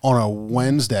 on a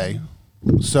Wednesday,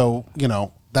 so you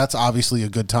know that's obviously a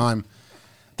good time.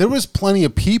 There was plenty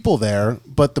of people there,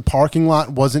 but the parking lot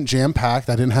wasn't jam packed.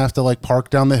 I didn't have to like park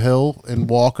down the hill and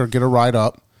walk or get a ride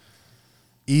up.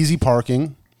 Easy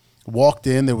parking. Walked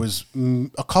in. There was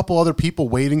a couple other people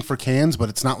waiting for cans, but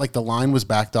it's not like the line was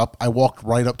backed up. I walked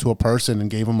right up to a person and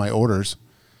gave them my orders.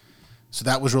 So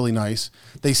that was really nice.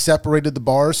 They separated the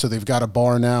bars, so they've got a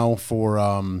bar now for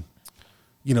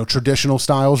traditional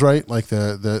styles, right? Like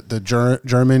the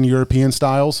German European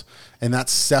styles, and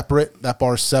that's separate. That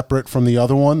bar's separate from the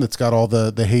other one that's got all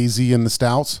the hazy and the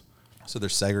stouts. So they're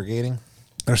segregating.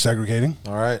 They're segregating.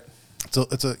 All right. It's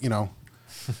a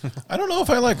I don't know if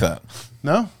I like that.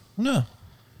 no. No.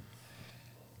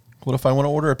 What if I want to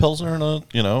order a Pilsner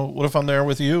and what if I'm there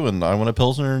with you and I want a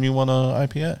Pilsner and you want a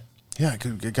IPA? Yeah,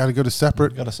 you got to go to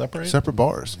separate. Got to separate? Separate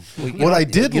bars. You What I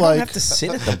don't- did you like. don't have to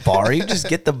sit at the bar. You just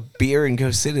get the beer and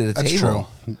go sit at a That's table.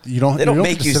 true. You don't. They don't you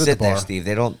make get to you at the sit there, bar. Steve.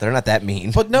 They're not that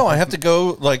mean. But no, I have to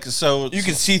go so You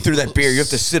can see through that beer. You have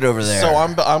to sit over there. So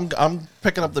I'm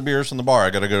picking up the beers from the bar.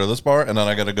 I got to go to this bar and then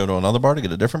I got to go to another bar to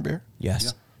get a different beer.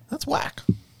 Yes. That's whack.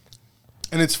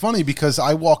 And it's funny because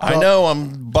I walked. I up, know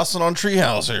I'm busting on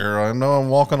treehouse here. I know I'm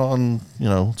walking on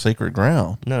sacred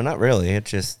ground. No, not really. It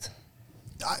just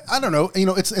I don't know.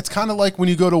 It's kind of like when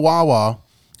you go to Wawa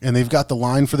and they've got the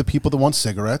line for the people that want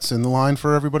cigarettes and the line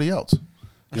for everybody else.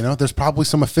 There's probably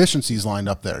some efficiencies lined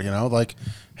up there. Like,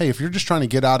 hey, if you're just trying to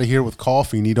get out of here with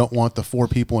coffee and you don't want the 4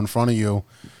 people in front of you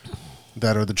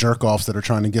that are the jerk offs that are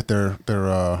trying to get their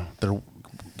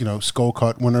skull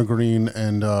cut wintergreen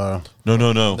and No. No,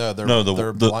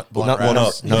 they're blunt Not one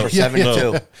up. number No.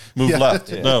 72. Move Yeah.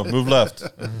 left. No, move left.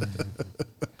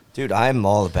 Dude, I'm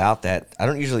all about that. I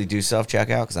don't usually do self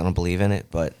checkout because I don't believe in it,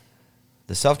 but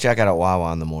the self checkout at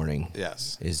Wawa in the morning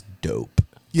Yes. is dope.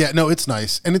 yeah, no, it's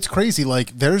nice and it's crazy.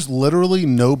 Like, there's literally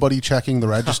nobody checking the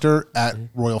register at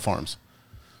Royal Farms.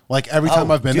 Like every time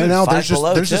Oh, I've been dude, there now, Five there's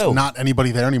Below, just too. not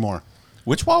anybody there anymore.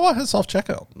 Which Wawa has self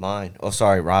checkout? Mine. Oh,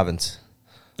 sorry, Robin's.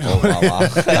 Oh,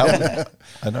 Wawa.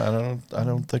 I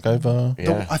don't think I've.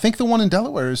 Yeah. I think the one in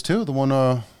Delaware is too. The one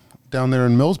down there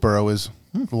in Millsboro is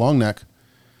Long Neck.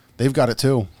 They've got it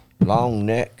too. Long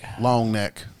neck. Long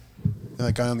Neck.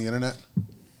 That guy on the internet.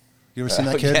 You ever seen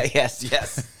that kid? Yeah,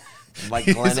 yes. Mike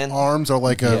His Glennon. arms are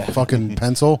like a Yeah. fucking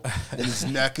pencil, and his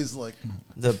neck is like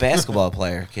The basketball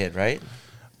player kid, right?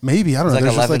 maybe I don't He's know.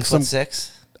 like There's 11 just foot like some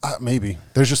 6. maybe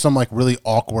there's just some like really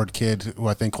awkward kid who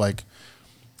I think like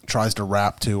tries to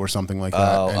rap to or something like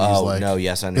that. Oh, and he's oh, like, no,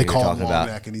 yes, I know they who you're call talking him Long about.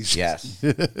 Neck, and he's Yes.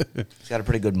 He's got a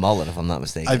pretty good mullet, if I'm not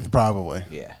mistaken. probably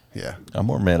Yeah. yeah. I'm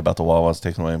more mad about the Wawas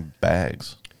taking away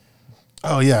bags.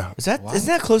 Oh yeah. Isn't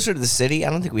that closer to the city? I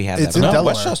don't think we have It's that. in No,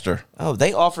 Delaware. Westchester. Oh,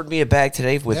 they offered me a bag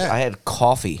today with Yeah. I had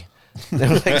coffee. They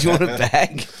were like, "Do you want a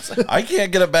bag?" I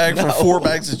can't get a bag for 4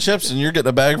 bags of chips, and you're getting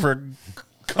a bag for a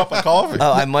cup of coffee.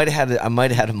 Oh, I might have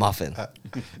had a muffin.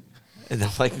 And I'm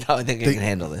like, "No, I think I can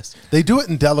handle this." They do it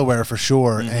in Delaware for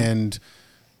sure, and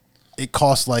it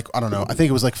costs like I don't know. I think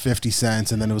it was like 50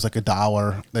 cents, and then it was like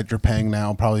 $1 that you're paying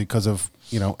now, probably because of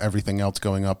everything else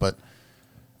going up. But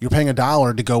you're paying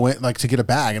 $1 to go in, like to get a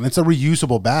bag, and it's a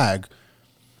reusable bag.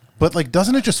 But like,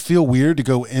 doesn't it just feel weird to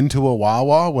go into a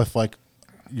Wawa with like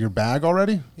your bag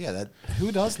already? Yeah.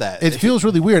 Who does that? It feels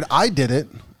really weird. I did it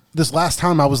this last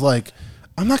time. I was like,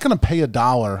 I'm not going to pay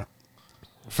 $1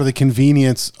 for the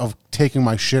convenience of taking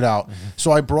my shit out.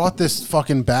 So I brought this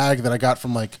fucking bag that I got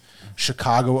from like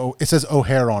Chicago. It says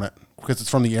O'Hare on it because it's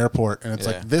from the airport, and it's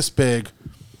Yeah. like this big,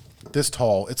 this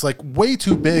tall. It's like way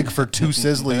too big for 2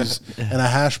 Sizzlies and a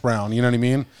hash brown. You know what I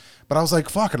mean? But I was like,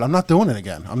 fuck it. I'm not doing it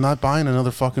again. I'm not buying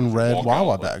another fucking red Walk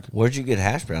Wawa out. bag Where'd you get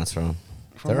hash browns from?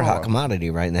 They're a hot Wawa. commodity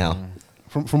right now.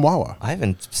 from Wawa. I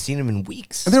haven't seen them in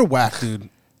weeks. And they're whack, dude.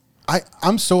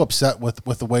 I'm so upset with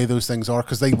the way those things are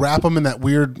because they wrap them in that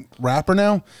weird wrapper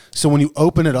now. So when you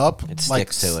open it up, It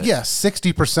like sticks to it. yeah,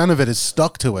 60% of it is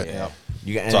stuck to it. Yeah.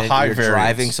 You got, It's a and high you're variance.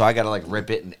 driving, so I gotta like rip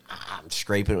it and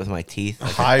scrape it with my teeth,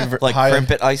 like, High- like high-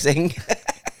 crimpet icing.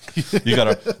 You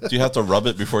gotta. Do you have to rub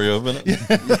it before you open it?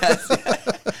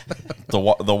 The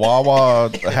Wawa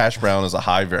hash brown is a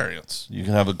high variance. You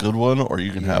can have a good one, or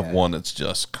you can have one that's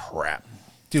just crap.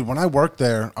 Dude, when I worked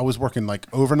there, I was working like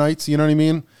overnights, you know what I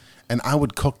mean? And I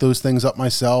would cook those things up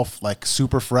myself, like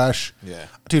super fresh. Yeah.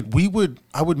 Dude,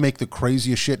 I would make the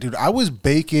craziest shit. Dude, I was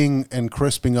baking and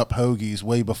crisping up hoagies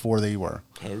way before they were.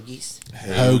 Hoagies.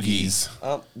 Hoagies.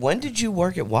 When did you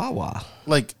work at Wawa?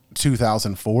 Like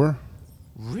 2004.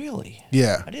 Really?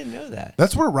 Yeah. I didn't know that.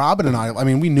 That's where Robin and I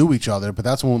mean, we knew each other, but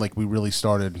that's when like we really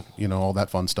started, you know, all that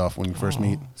fun stuff when you first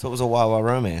meet. So it was a Wawa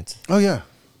romance. Oh, yeah.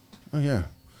 Oh, yeah.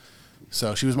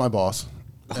 So she was my boss.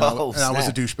 And I was a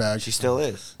snap. douchebag. She still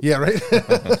is. Yeah, right?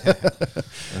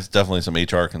 There's definitely some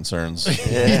HR concerns.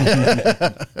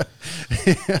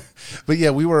 But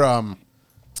yeah, we were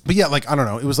but yeah, like I don't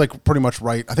know, it was like pretty much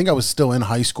right. I think I was still in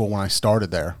high school when I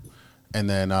started there. And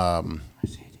then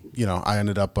you know, I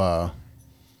ended up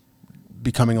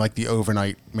becoming like the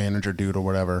overnight manager dude or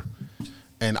whatever.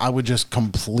 And I would just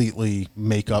completely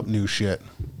make up new shit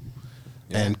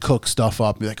and cook stuff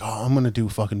up. Be like, "Oh, I'm going to do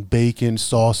fucking bacon,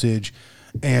 sausage,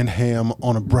 and ham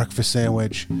on a breakfast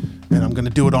sandwich, and I'm going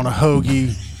to do it on a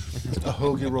hoagie." A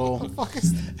hoagie roll.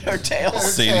 Her tail.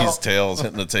 Sadie's tails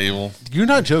hitting the table. You're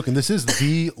not joking. This is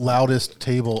the loudest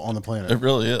table on the planet. It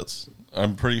really is.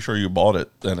 I'm pretty sure you bought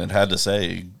it, and it had to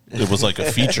say it was like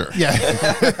a feature. Yeah.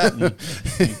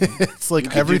 It's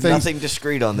like everything. Nothing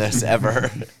discreet on this ever.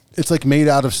 It's like made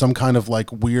out of some kind of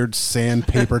like weird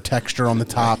sandpaper texture on the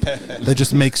top that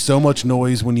just makes so much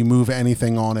noise when you move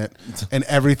anything on it, and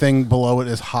everything below it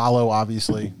is hollow.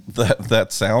 Obviously,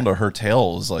 That sound of her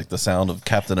tail is like the sound of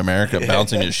Captain America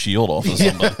bouncing his shield off of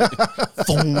somebody.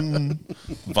 Thong.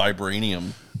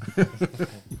 Vibranium.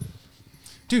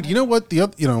 dude. You know what? I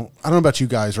don't know about you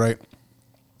guys, right?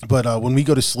 But when we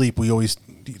go to sleep, we always.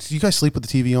 Do you guys sleep with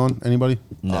the TV on? Anybody?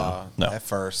 No. No. At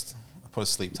first, I put a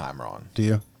sleep timer on. Do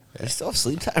you? They still have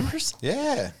sleep timers?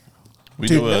 Yeah. We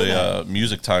Dude, do a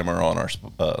music timer on our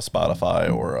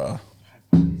Spotify or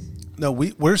No,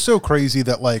 we're so crazy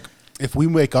that like if we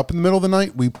wake up in the middle of the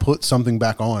night, we put something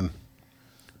back on.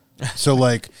 So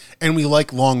like, and we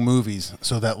like long movies,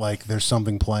 so that like there's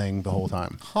something playing the whole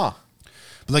time. Huh.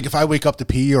 But like if I wake up to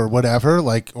pee or whatever,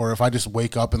 like, or if I just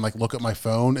wake up and like look at my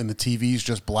phone and the TV's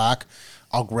just black,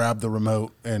 I'll grab the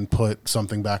remote and put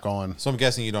something back on. So I'm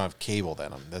guessing you don't have cable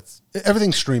then. That's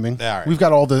Everything's streaming. Yeah, all right. We've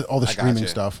got all the I streaming gotcha.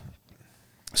 stuff.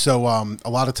 So a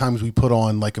lot of times we put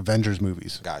on like Avengers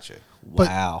movies. gotcha. But-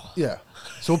 Wow. Yeah.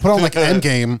 So we'll put on like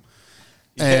Endgame,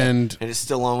 and And it's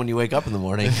still on when you wake up in the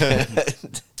morning.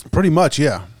 pretty much,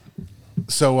 yeah.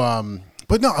 So,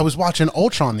 but no, I was watching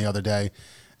Ultron the other day,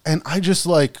 and I just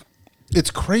like, it's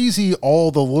crazy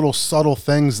all the little subtle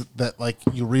things that like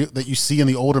that you see in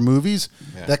the older movies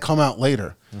that come out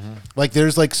later. Like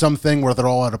there's like something where they're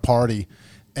all at a party,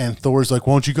 and Thor's like,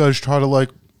 "Why don't you guys try to like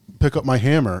pick up my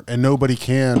hammer?" And nobody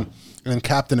can. And then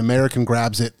Captain American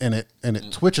grabs it, and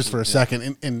it twitches for a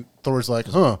second, and Thor's like,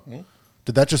 "Huh,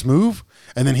 did that just move?"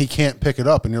 And then he can't pick it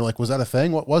up, and you're like, "Was that a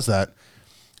thing? What was that?"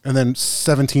 And then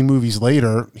 17 movies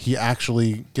later, he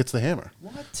actually gets the hammer.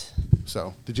 What?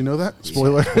 So, did you know that?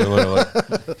 Spoiler.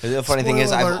 The funny thing is,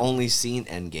 Spoiler alert. I've only seen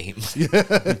Endgame.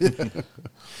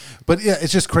 But yeah,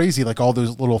 it's just crazy, like all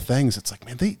those little things. It's like,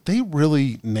 man, they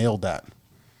really nailed that.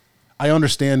 I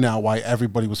understand now why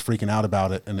everybody was freaking out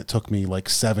about it, and it took me like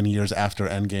 7 years after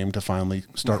Endgame to finally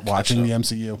start watching the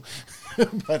MCU.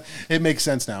 But it makes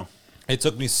sense now. It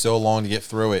took me so long to get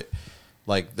through it.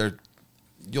 Like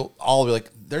you'll all be like,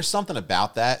 there's something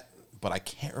about that, but I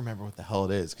can't remember what the hell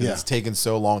it is because Yeah. it's taken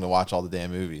so long to watch all the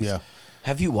damn movies. Yeah.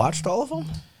 Have you watched all of them?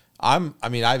 I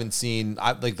haven't seen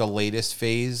like the latest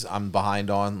phase. I'm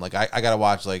behind on. Like I gotta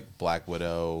watch like Black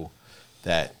Widow,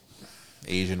 that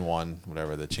Asian one,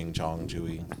 whatever, the Ching Chong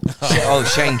Chewy. Oh,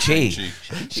 Shang-Chi.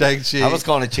 Shang-Chi. I was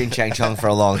calling it Ching Chang Chung for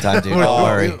a long time, dude. Don't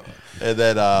worry. And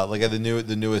then like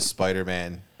the newest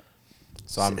Spider-Man.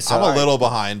 So I'm So a little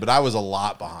behind, but I was a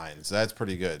lot behind. So that's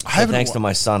pretty good. I So haven't thanks wa- to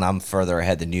my son, I'm further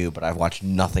ahead than you, but I've watched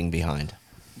nothing behind.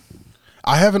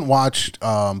 I haven't watched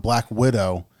Black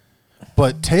Widow,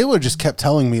 but Taylor just kept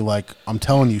telling me, like, I'm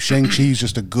telling you, Shang-Chi's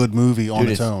just a good movie on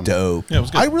Dude, its it's own. dope. Yeah, it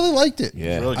was good. I really liked it.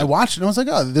 Yeah. really I good. watched it and I was like,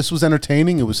 oh, this was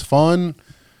entertaining. It was fun.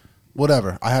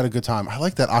 Whatever. I had a good time. I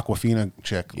like that Aquafina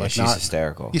chick. Yeah, Like, she's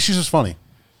hysterical. Yeah, she's just funny.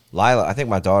 Lila, I think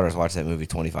my daughter's watched that movie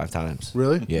 25 times.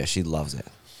 Really? Yeah, she loves it.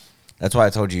 That's why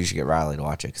I told you should get Riley to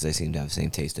watch it, because they seem to have the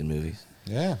same taste in movies.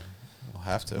 Yeah, we'll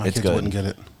have to. My It's kids good. wouldn't get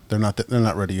it. They're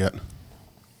not ready yet.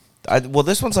 Well,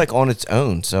 this one's like on its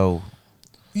own, so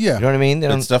Yeah. you know what I mean? They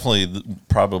It's don't, definitely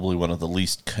probably one of the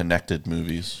least connected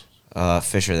movies.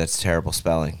 Fisher, that's terrible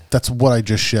spelling. That's what I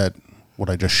just shed.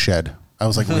 I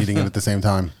was like reading it at the same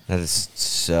time. That is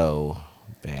so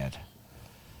bad.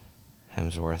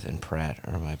 Hemsworth and Pratt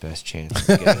are my best chance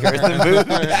of getting her in the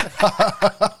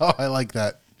movie. Oh, I like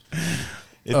that.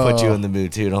 It put you in the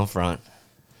mood too. Don't front.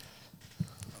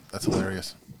 That's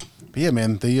hilarious. But yeah,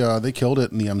 man, they killed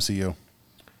it in the MCU.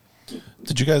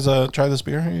 Did you guys try this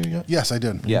beer here yet? Yes, I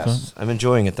did. Yes, I'm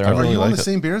enjoying it Are thoroughly. really you on like the it.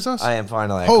 same beer as us? I am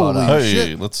finally. I Holy caught up. Hey,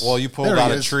 shit. let's. Well, you pulled There he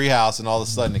out a is. treehouse, and all of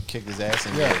a sudden it kicked his ass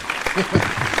in. Yeah.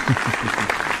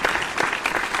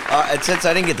 And since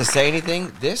I didn't get to say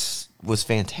anything, this was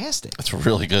fantastic. it's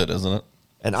really good, isn't it?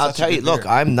 And I'll Such a tell you, good look,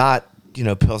 beer. I'm not,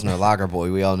 Pilsner Lager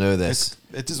boy. We all know this.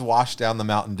 It just washed down the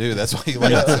Mountain Dew. That's why you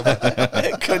like it so much.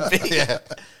 It could be. Yeah.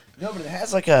 No, but it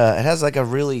has like a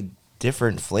really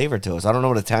different flavor to it. I don't know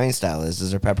what Italian style is.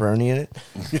 Is there pepperoni in it?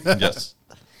 Yes.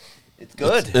 It's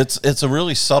good. It's a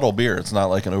really subtle beer. It's not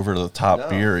like an over the top No.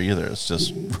 beer either. It's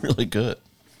just really good.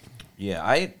 Yeah,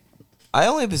 I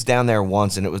only was down there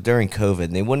once, and it was during COVID,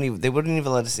 and they wouldn't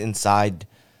even let us inside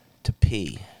to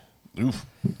pee, Oof.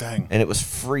 Dang. and it was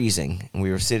freezing, and we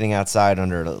were sitting outside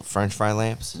under the French fry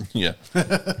lamps. Yeah.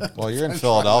 Well, you're in French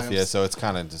Philadelphia, fries. so it's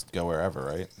kind of just go wherever,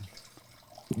 right?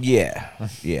 Yeah,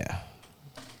 yeah.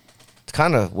 It's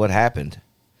kind of what happened.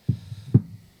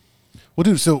 Well,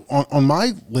 dude, so on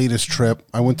my latest trip,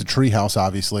 I went to Treehouse,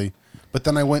 obviously, but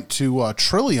then I went to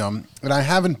Trillium, and I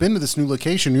haven't been to this new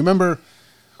location. You remember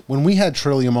when we had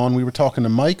Trillium on, we were talking to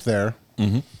Mike there,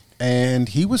 and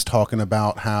he was talking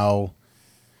about how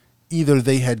either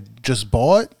they had just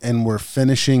bought and were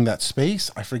finishing that space,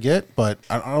 I forget, but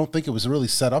I don't think it was really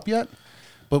set up yet.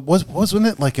 But wasn't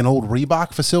it like an old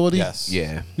Reebok facility? Yes.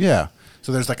 Yeah. Yeah.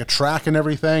 So there's like a track and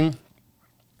everything.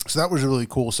 So that was really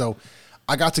cool. So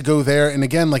I got to go there. And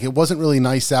again, like it wasn't really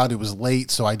nice out. It was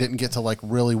late. So I didn't get to like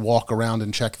really walk around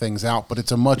and check things out. But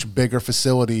it's a much bigger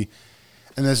facility.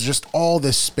 And there's just all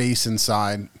this space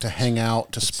inside to hang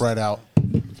out, to spread out.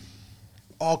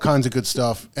 All kinds of good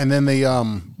stuff. And then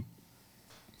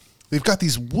they've got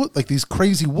these wood, like these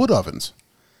crazy wood ovens.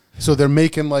 So they're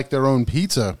making like their own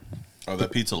pizza. Oh,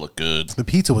 that pizza looked good. The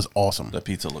pizza was awesome. That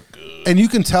pizza looked good. And you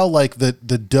can tell like the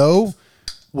dough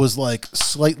was like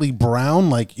slightly brown,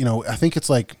 like, I think it's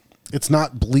like it's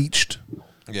not bleached,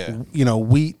 Yeah.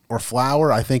 Wheat or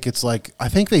flour. I think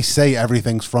they say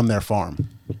everything's from their farm.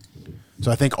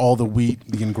 So I think all the wheat,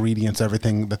 the ingredients,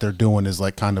 everything that they're doing is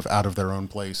like kind of out of their own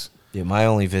place. Yeah, my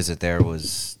only visit there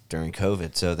was during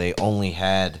COVID, so they only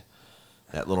had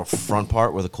that little front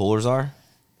part where the coolers are.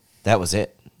 That was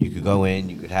it. You could go in,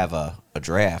 you could have a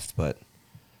draft,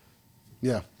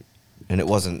 Yeah. and it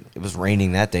was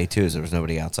raining that day too, so there was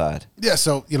nobody outside. Yeah,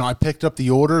 so I picked up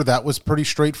the order. That was pretty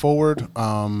straightforward.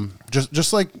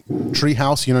 Just like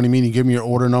Treehouse, you know what I mean. You give them your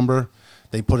order number,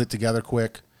 they put it together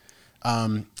quick.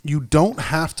 You don't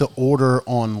have to order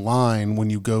online when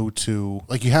you go to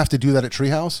you have to do that at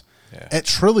Treehouse. Yeah. At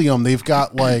Trillium, they've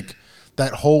got like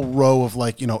that whole row of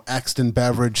like Exton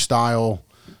beverage style,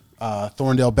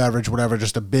 Thorndale beverage, whatever.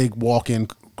 Just a big walk-in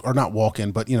or not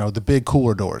walk-in, but the big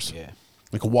cooler doors. Yeah.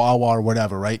 Like a Wawa or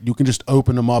whatever, right? You can just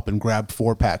open them up and grab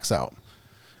 4-packs out,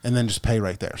 and then just pay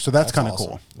right there. So that's kind of awesome.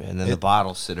 cool. And then the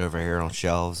bottles sit over here on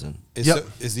shelves, and Yep.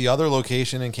 Is the other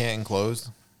location in Canton closed?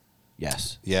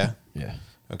 yes, Yeah. yeah.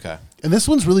 Okay. And this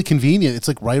one's really convenient. It's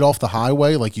like right off the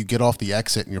highway. Like you get off the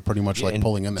exit, and you're pretty much like And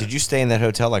pulling in there. Did you stay in that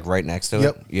hotel like right next to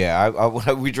Yep. it? Yeah,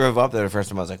 when we drove up there the first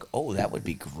time. I was like, oh, that would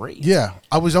be great. Yeah,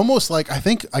 I was almost like I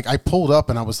think like I pulled up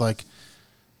and I was like,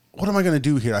 what am I going to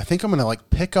do here? I think I'm going to like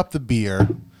pick up the beer,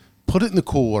 put it in the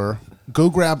cooler, go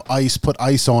grab ice, put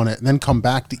ice on it, and then come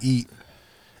back to eat.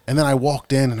 And then I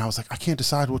walked in and I was like, I can't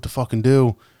decide what to fucking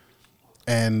do.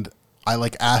 And I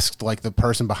like asked like the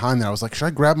person behind there, I was like, should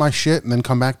I grab my shit and then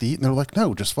come back to eat? And they were like,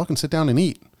 no, just fucking sit down and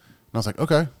eat. And I was like,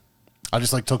 okay. I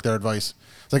just like took their advice.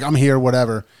 It's like, I'm here,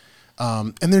 whatever.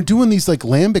 And they're doing these like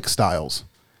lambic styles.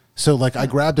 So like I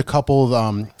grabbed a couple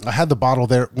of, I had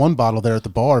one bottle there at the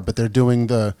bar, but they're doing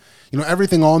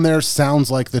everything on there sounds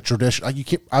like the tradition. Like you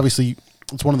can't, obviously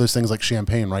it's one of those things like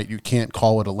champagne, right? You can't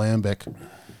call it a lambic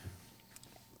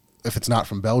if it's not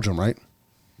from Belgium, right?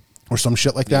 Or some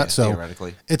shit like that. Yeah, So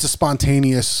theoretically. it's a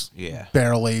spontaneous Yeah.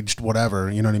 barrel aged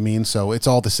whatever, you know what I mean? So it's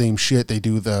all the same shit. They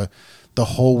do the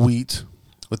whole wheat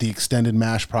with the extended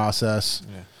mash process,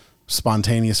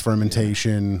 spontaneous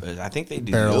fermentation, But I think they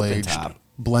do barrel the open aged, top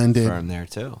blended. from there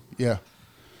too. Yeah.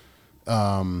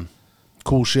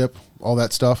 Cool ship, all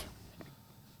that stuff.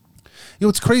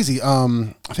 It's crazy.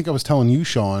 I think I was telling you,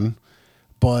 Sean,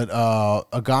 but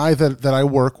a guy that I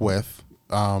work with,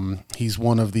 he's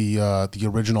one of the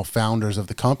original founders of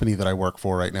the company that I work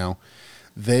for right now.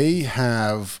 They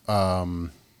have,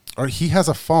 or he has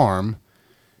a farm,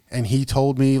 and he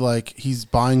told me like he's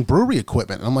buying brewery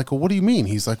equipment. And I'm like, well, what do you mean?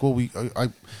 He's like, well,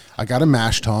 I got a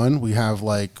mash tun. We have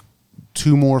like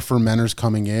 2 more fermenters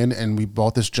coming in, and we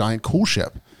bought this giant cool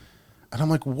ship. And I'm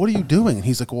like, what are you doing? And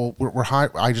he's like, well,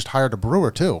 I just hired a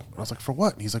brewer too. And I was like, for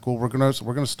what? And he's like, well, we're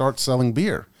gonna start selling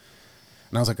beer.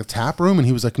 And I was like, a tap room? And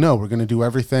he was like, no, we're gonna do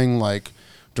everything like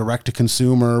direct to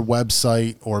consumer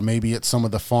website, or maybe at some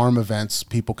of the farm events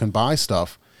people can buy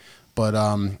stuff. But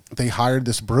they hired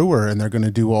this brewer, and they're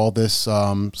gonna do all this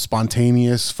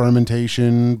spontaneous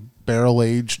fermentation, barrel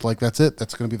aged. Like that's it.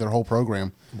 That's gonna be their whole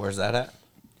program. Where's that at?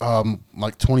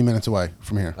 Like 20 minutes away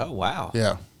from here. Oh, wow.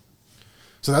 Yeah.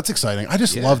 So that's exciting. I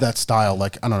just love that style.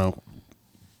 Like, I don't know,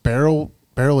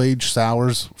 barrel aged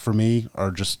sours for me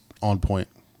are just on point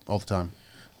all the time.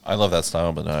 I love that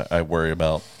style, but I worry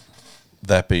about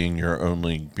that being your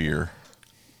only beer.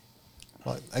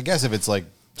 Well, I guess if it's like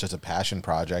just a passion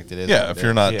project, it is. Yeah, if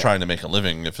you're not Yeah. trying to make a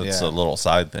living, if it's Yeah. a little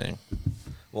side thing.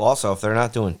 Well, also, if they're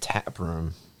not doing tap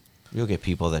room, you'll get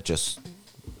people that just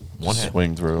want to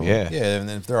Swing through. Yeah. Yeah, and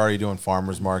then if they're already doing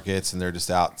farmers markets and they're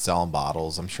just out selling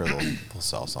bottles, I'm sure they'll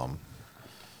sell some.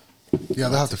 Yeah,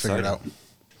 they'll have to figure it out.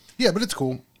 Yeah, but it's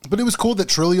cool. But it was cool that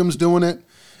Trillium's doing it,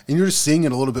 and you're just seeing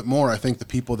it a little bit more. I think the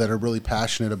people that are really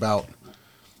passionate about,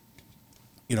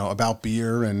 about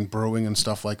beer and brewing and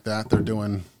stuff like that, they're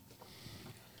doing,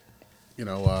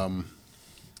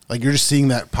 like you're just seeing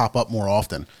that pop up more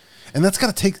often. And that's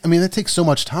got to take, that takes so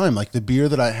much time. Like the beer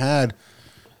that I had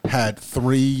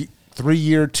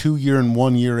 3-year, 2-year, and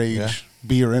 1-year age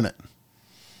beer in it.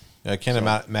 I can't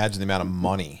imagine the amount of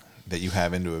money that you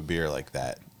have into a beer like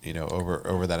that,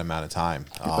 over that amount of time.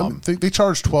 They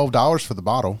charge $12 for the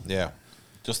bottle. Yeah.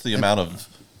 Just the amount of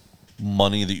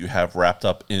money that you have wrapped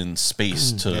up in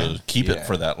space to keep it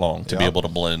for that long, to be Yeah. able to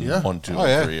blend Yeah. 1, 2, Oh, and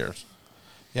yeah. 3 years.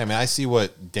 Yeah, I see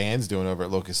what Dan's doing over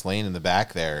at Locust Lane in the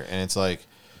back there, and it's like,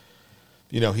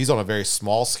 he's on a very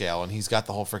small scale, and he's got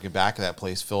the whole freaking back of that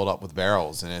place filled up with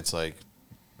barrels, and it's like,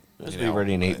 It'll be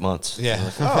ready in 8 months.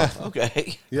 yeah. Oh,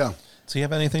 okay. Yeah. Does he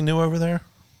have anything new over there?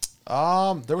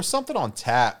 There was something on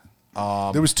tap.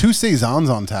 There was 2 Saisons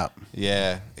on tap.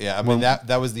 Yeah. I mean,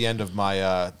 that was the end of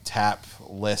my tap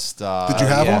list. Did you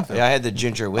have yeah. one? Yeah, I had the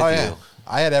ginger with Oh, you. yeah.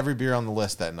 I had every beer on the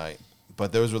list that night,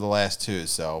 but those were the last 2,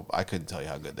 so I couldn't tell you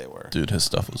how good they were. Dude, his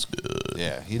stuff was good.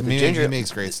 Yeah, he Ginger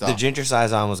makes great stuff. The ginger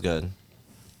Saison was good.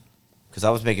 Because I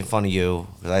was making fun of you.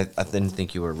 Because I didn't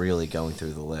think you were really going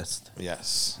through the list.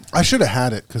 Yes. I should have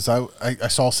had it because I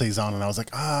saw Saison and I was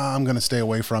like, I'm going to stay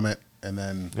away from it. And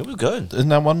then, It was good. Isn't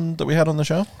that one that we had on the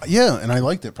show? yeah, and I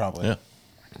liked it probably. Yeah.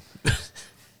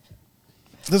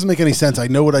 It doesn't make any sense. I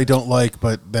know what I don't like,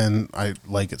 but then I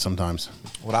like it sometimes.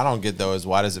 What I don't get, though, is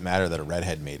why does it matter that a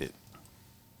redhead made it?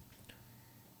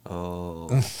 Oh.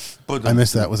 I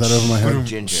missed that. Was that over my head?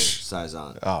 Ginger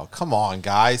Saison. Oh, come on,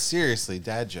 guys. Seriously,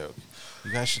 dad joke.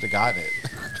 You guys should have gotten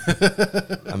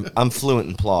it. I'm fluent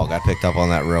in plug. I picked up on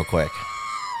that real quick.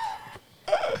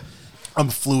 I'm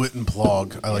fluent in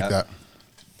plug. I like Yep. that.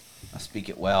 I speak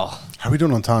it well. How are we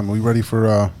doing on time? Are we ready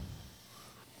for,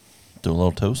 Do a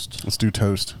little toast. let's do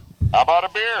toast. How about a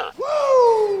beer?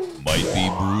 Might Be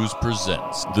Brews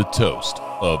presents the toast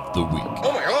of the week.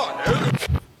 Oh my god,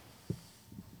 dude.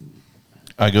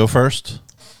 I go first.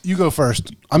 You go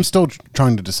first. I'm still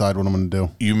trying to decide what I'm going to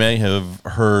do. You may have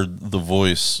heard the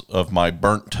voice of my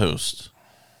burnt toast,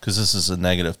 because this is a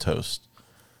negative toast.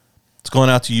 It's going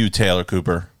out to you, Taylor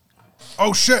Cooper.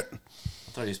 Oh, shit. I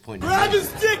thought he was pointing at me.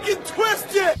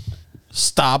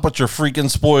 Stop with your freaking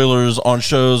spoilers on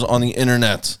shows on the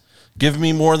internet. Give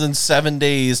me more than 7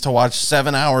 days to watch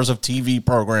 7 hours of TV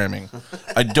programming.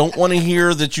 I don't want to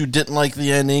hear that you didn't like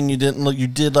the ending. You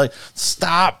did like.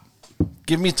 Stop.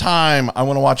 Give me time. I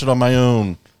want to watch it on my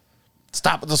own.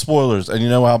 Stop with the spoilers. And you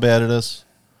know how bad it is?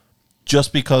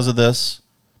 Just because of this,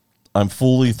 I'm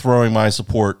fully throwing my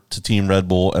support to Team Red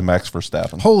Bull and Max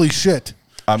Verstappen. Holy shit.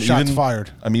 Shots fired.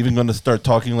 I'm even going to start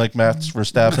talking like Max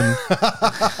Verstappen.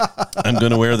 I'm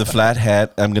going to wear the flat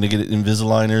hat. I'm going to get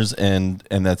Invisaligners, and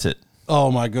that's it.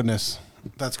 Oh, my goodness.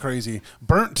 That's crazy.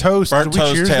 Burnt toast. Burnt Did we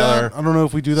toast, cheers Taylor. that? I don't know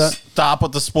if we do that. Stop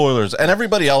with the spoilers. And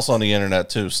everybody else on the internet,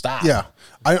 too. Stop. Yeah.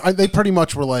 They pretty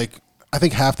much were like, I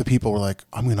think half the people were like,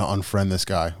 I'm going to unfriend this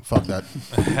guy. Fuck that.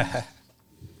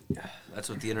 That's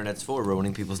what the internet's for,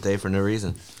 ruining people's day for no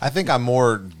reason. I think I'm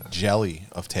more jelly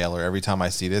of Taylor every time I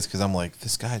see this because I'm like,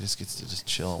 this guy just gets to just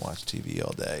chill and watch TV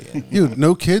all day. And Dude,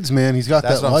 no kids, man. He's got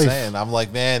that's that what life. I'm saying. I'm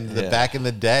like, man, Yeah. back in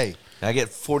the day. I get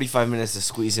 45 minutes to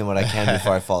squeeze in what I can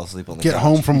before I fall asleep on the Get couch.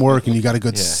 home from work and you got a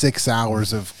good Yeah. 6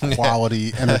 hours of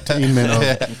quality entertainment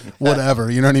of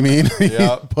whatever. You know what I mean?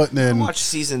 Yep. Putting in Watch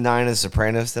season 9 of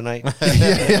Sopranos tonight.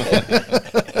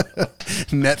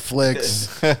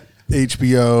 Netflix,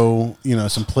 HBO,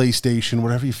 some PlayStation,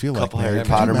 whatever you feel Couple like. man. Harry Could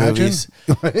you Potter imagine? movies.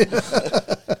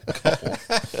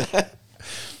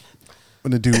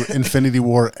 I'm going to do Infinity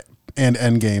War and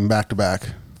Endgame back to back.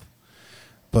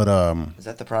 But Is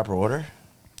that the proper order?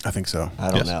 I think so. I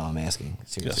don't Yes. know. I'm asking.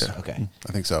 Seriously. Yes. Okay.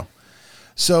 I think so.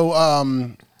 So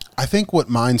I think what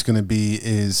mine's going to be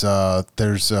is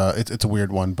it's a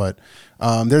weird one, but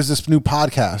there's this new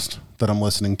podcast that I'm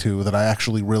listening to that I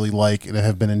actually really like and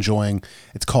have been enjoying.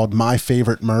 It's called My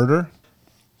Favorite Murder.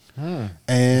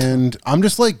 And I'm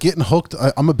just like getting hooked.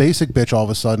 I'm a basic bitch all of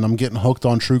a sudden. I'm getting hooked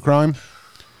on true crime.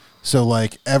 So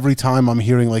like every time I'm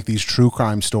hearing like these true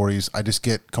crime stories, I just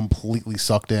get completely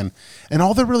sucked in. And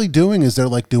all they're really doing is they're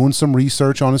like doing some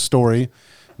research on a story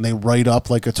and they write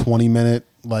up like a 20-minute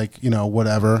like,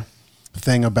 whatever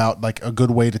thing about like a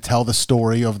good way to tell the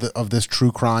story of this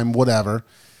true crime, whatever.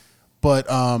 But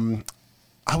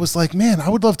I was like, man, I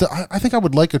would love to I think I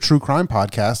would like a true crime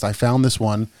podcast. I found this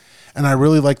one and I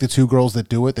really like the two girls that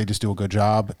do it. They just do a good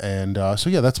job. And so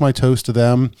yeah, that's my toast to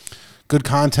them. Good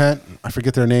content. I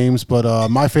forget their names, but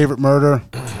My Favorite Murder.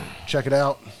 Check it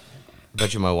out.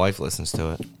 Bet you my wife listens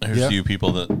to it. There's Yeah. you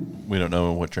people that we don't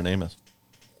know what your name is.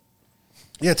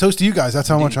 Yeah, toast to you guys. That's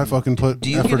how much I fucking put Do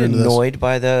you effort get into this. annoyed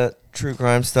by the true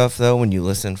crime stuff though when you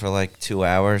listen for like 2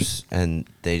 hours and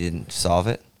they didn't solve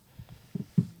it?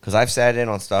 Because I've sat in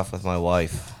on stuff with my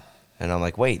wife, and I'm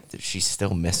like, wait, she's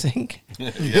still missing?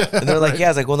 And they're like, yeah. I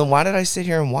was like, well, then why did I sit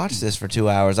here and watch this for 2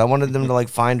 hours? I wanted them to like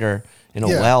find her in a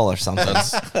Yeah. well or something.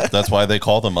 That's why they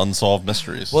call them unsolved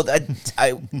mysteries. Well,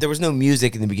 there was no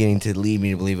music in the beginning to lead me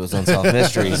to believe it was Unsolved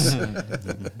Mysteries.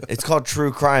 It's called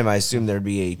True Crime. I assumed there'd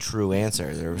be a true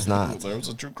answer. There was not. There was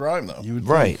a true crime though.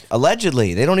 Right.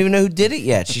 Allegedly. They don't even know who did it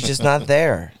yet. She's just not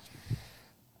there.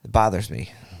 It bothers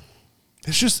me.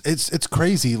 It's just it's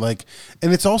crazy, like,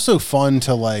 and it's also fun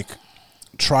to like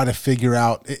try to figure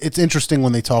out. It's interesting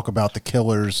when they talk about the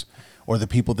killers or the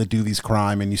people that do these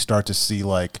crime, and you start to see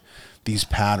like these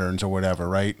patterns or whatever,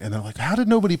 right? And they're like, how did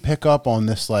nobody pick up on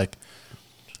this? Like,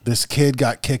 this kid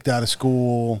got kicked out of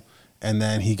school, and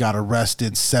then he got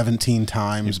arrested 17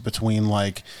 times between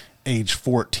like age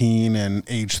 14 and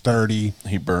age 30.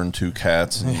 He burned 2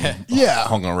 cats and Yeah.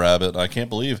 hung a rabbit. I can't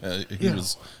believe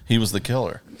he was the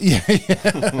killer. Yeah,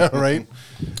 right.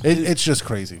 It's just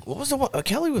crazy. What was the one?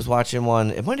 Kelly was watching one.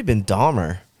 It might have been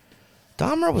Dahmer.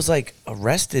 Dahmer was like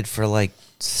arrested for like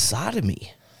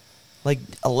sodomy, like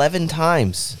 11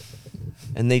 times.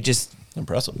 And they just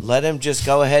Impressive. let him just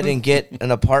go ahead and get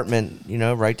an apartment,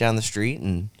 right down the street.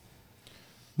 And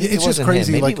maybe It's it just wasn't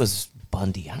crazy. him. Maybe Like, it was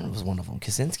Bundy. I don't know. It was one of them.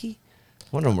 Kaczynski?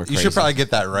 One of them were You crazy. should probably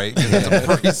get that right. 'Cause that's a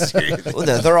pretty serious.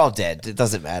 Well, they're all dead. It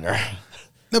doesn't matter.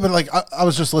 no, but like I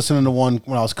was just listening to one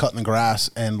when I was cutting the grass,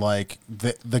 and like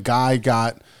the guy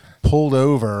got pulled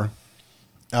over,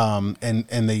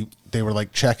 and they were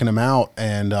like checking him out,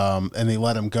 and they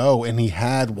let him go, and he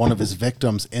had one of his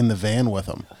victims in the van with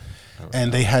him.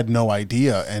 And they had no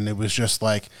idea, and it was just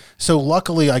like, so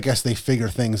luckily I guess they figure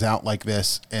things out like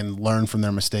this and learn from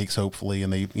their mistakes, hopefully,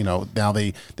 and they now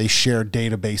they share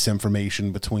database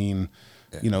information between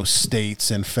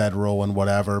states and federal and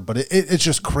whatever. But it's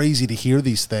just crazy to hear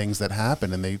these things that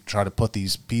happen, and they try to put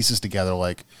these pieces together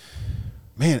like,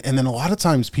 man. And then a lot of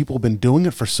times people have been doing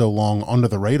it for so long under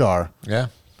the radar, Yeah.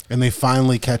 and they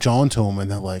finally catch on to them, and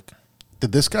they're like,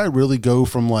 did this guy really go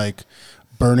from like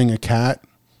burning a cat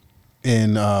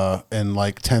in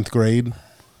like 10th grade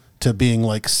to being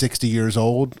like 60 years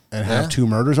old and have Yeah. 2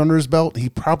 murders under his belt? He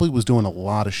probably was doing a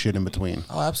lot of shit in between.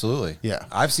 Oh, absolutely. Yeah.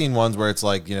 I've seen ones where it's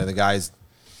like, the guy's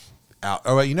out.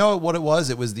 Oh, you know what it was?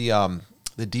 It was the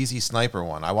DZ Sniper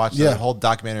one. I watched Yeah. the whole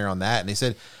documentary on that, and they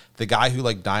said the guy who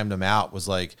like dimed him out was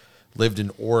like lived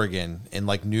in Oregon and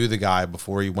like knew the guy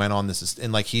before he went on this,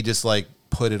 and like he just like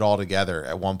put it all together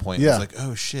at one point. Yeah. It was like,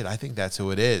 oh shit, I think that's who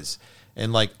it is.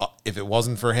 And like, if it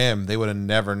wasn't for him, they would have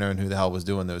never known who the hell was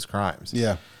doing those crimes.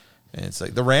 Yeah. And it's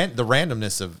like the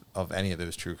randomness of any of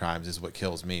those true crimes is what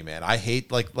kills me, man. I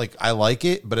hate like I like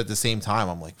it, but at the same time,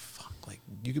 I'm like, fuck, like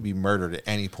you could be murdered at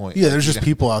any point. Yeah, there's You just know?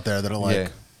 people out there that are like, Yeah.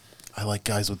 I like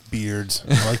guys with beards.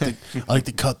 I like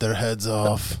to cut their heads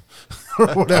off or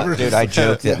whatever. Dude, I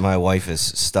joke that my wife is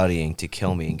studying to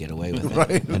kill me and get away with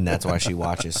it. And that's why she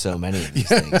watches so many of these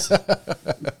things.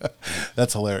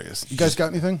 That's hilarious. You guys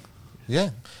got anything? Yeah.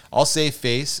 I'll save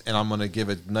face, and I'm gonna give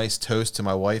a nice toast to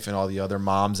my wife and all the other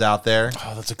moms out there.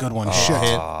 Oh, that's a good one. Shit.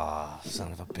 Oh,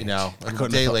 son of a bitch. You know, I a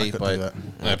couldn't day have- I late, couldn't do but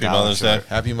that. Happy Mother's Day.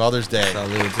 Happy Mother's Day.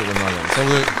 Salute to the mothers.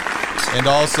 Salute. And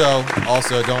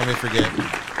also, don't let me forget,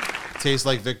 tastes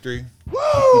like victory.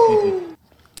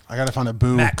 I gotta find a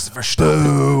boo. Max Verstappen.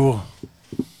 Boo.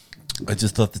 I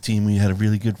just thought the team we had a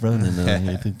really good run, and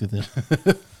I think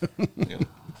that.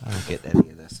 I don't get any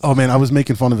of this. Oh man, I was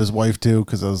making fun of his wife too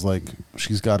because I was like,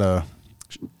 she's got a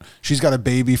She's got a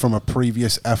baby from a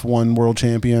previous F1 world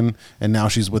champion, and now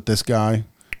she's with this guy.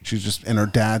 She's just, and her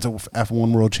dad's a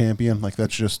F1 world champion. Like,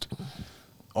 that's just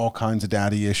all kinds of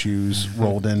daddy issues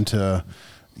rolled into,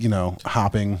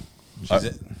 hopping.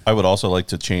 I would also like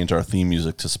to change our theme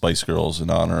music to Spice Girls in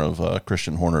honor of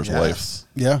Christian Horner's wife.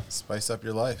 Yeah. Spice up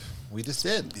your life. We just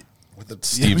did. With the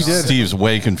we did. Steve's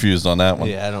way confused on that one.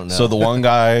 Yeah, I don't know. So the one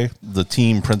guy, the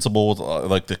team principal,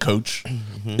 like the coach,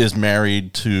 is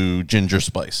married to Ginger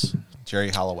Spice. Jerry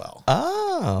Hollowell.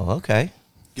 Oh, okay.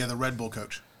 Yeah, the Red Bull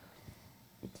coach.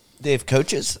 They have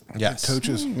coaches? Yes.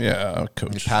 Coaches. Yeah,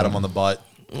 coach. Pat him on the butt.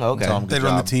 Okay. Tell him They good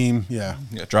run the job. team. Yeah.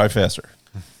 Yeah, drive faster.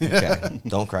 Okay.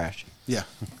 Don't crash. Yeah.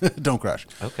 Don't crash.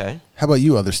 Okay. How about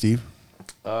you, other Steve?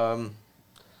 I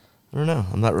don't know.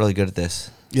 I'm not really good at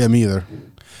this. Yeah, me either.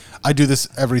 I do this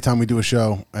every time we do a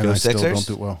show, and Go I still Sixers?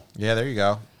 don't do it well. Yeah, there you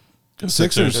go. Go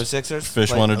Sixers. Go Sixers?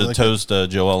 Fish Like- wanted to like toast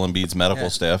Joel Embiid's medical Yeah.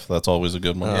 staff. That's always a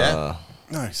good one. Yeah.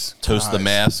 Nice. Toast the Guys.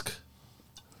 mask.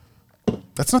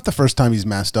 That's not the first time he's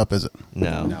masked up, is it?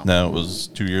 No. No, it was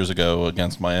 2 years ago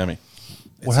against Miami.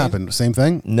 What happened? Same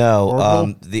thing? No.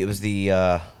 Horrible? It was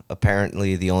the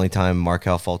apparently the only time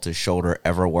Markelle Fultz's shoulder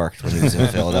ever worked when he was in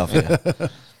Philadelphia.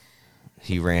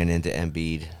 He ran into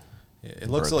Embiid. It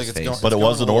looks Broke like his it's face. going. But it it's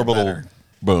was an going a little orbital better.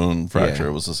 bone fracture. Yeah.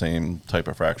 It was the same type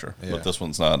of fracture. Yeah. But this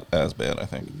one's not as bad, I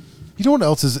think. You know what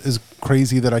else is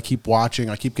crazy that I keep watching,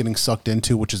 I keep getting sucked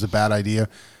into, which is a bad idea?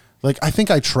 Like, I think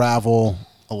I travel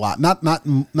a lot. Not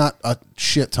a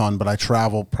shit ton, but I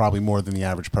travel probably more than the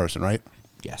average person, right?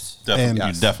 Yes. And- You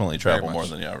Yes, definitely travel very more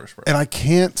much. than the average person. And I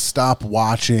can't stop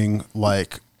watching,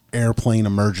 like, airplane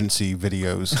emergency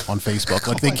videos on Facebook.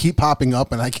 Like, they keep popping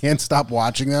up, and I can't stop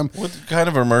watching them. What kind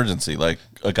of emergency? Like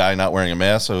a guy not wearing a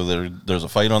mask, so there's a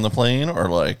fight on the plane, or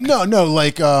like No,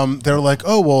 like they're like,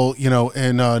 oh well, in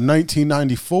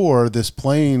 1994, this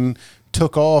plane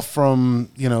took off from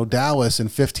Dallas,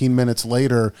 and 15 minutes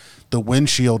later, the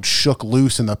windshield shook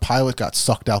loose and the pilot got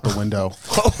sucked out the window.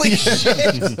 Holy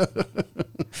shit.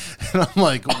 And I'm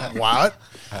like, what?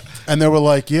 And they were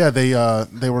like, yeah, they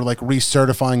were like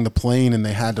recertifying the plane, and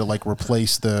they had to like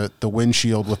replace the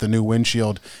windshield with a new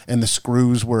windshield, and the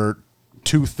screws were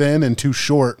too thin and too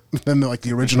short than like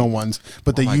the original ones,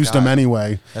 but they my used God. them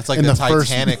anyway. That's like And the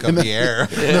Titanic in of the air.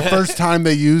 The first time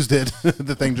they used it,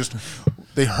 the thing just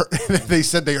they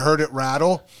said they heard it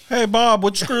rattle. hey Bob,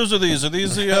 which screws are these? Are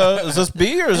these the is this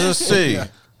B or is this C?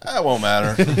 That won't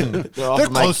matter. They're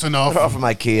close enough. They're off of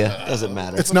IKEA. Doesn't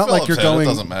matter. It's not like you're Phillips head, it going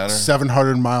doesn't matter.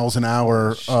 700 miles an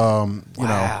hour,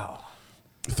 wow.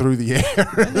 through the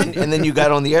air. And then you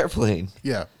got on the airplane.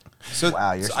 Yeah. So,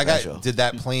 Wow, you're so special. did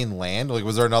that plane land? Like,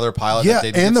 was there another pilot? Yeah, that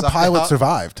didn't and get the sucked pilot out?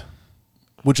 survived,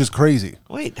 which is crazy.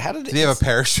 Wait, how did it? Did he have a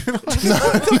parachute?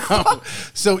 on?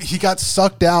 So he got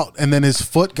sucked out, and then his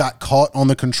foot got caught on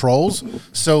the controls.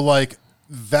 So like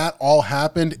that all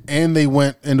happened, and they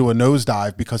went into a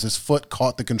nosedive because his foot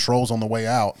caught the controls on the way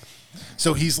out.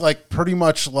 So he's like pretty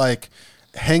much like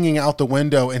hanging out the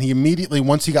window, and he immediately,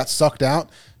 once he got sucked out,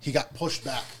 he got pushed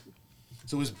back.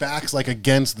 So his back's like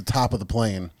against the top of the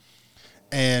plane.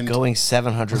 And Going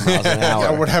 700 miles an hour.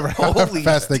 or whatever, however Holy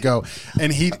fast they go,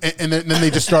 and then they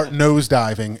just start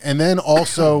nosediving, and then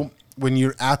also when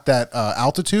you're at that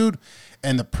altitude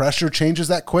and the pressure changes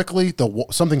that quickly,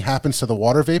 something happens to the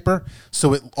water vapor,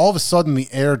 so it all of a sudden the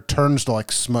air turns to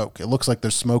like smoke. It looks like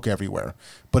there's smoke everywhere,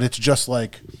 but it's just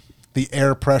like the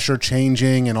air pressure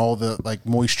changing and all the like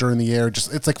moisture in the air.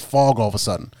 Just it's like fog all of a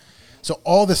sudden. So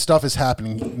all this stuff is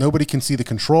happening. Nobody can see the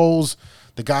controls.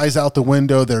 The guy's out the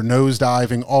window, they're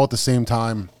nosediving all at the same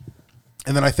time.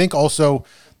 And then I think also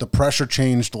the pressure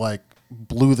changed, like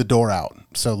blew the door out.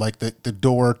 So like the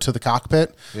door to the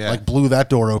cockpit, Yeah. like blew that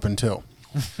door open too.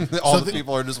 All the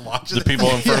people are just watching. The people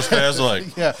in first class are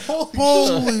like, Yeah.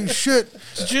 Holy shit.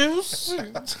 juice.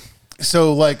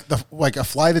 So like a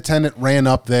flight attendant ran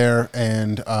up there,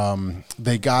 and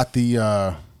they got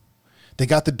the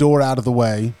door out of the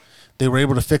way. They were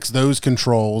able to fix those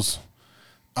controls.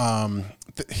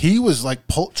 He was like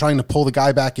trying to pull the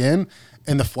guy back in,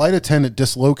 and the flight attendant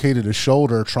dislocated his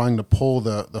shoulder trying to pull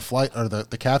the flight or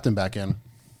the captain back in.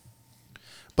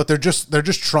 But they're just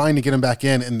trying to get him back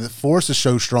in, and the force is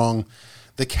so strong.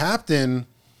 The captain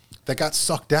that got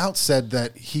sucked out said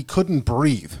that he couldn't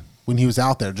breathe when he was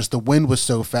out there. Just the wind was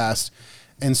so fast,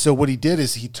 and so what he did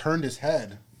is he turned his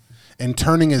head, and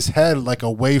turning his head like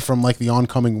away from like the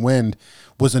oncoming wind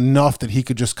was enough that he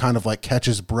could just kind of like catch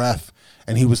his breath.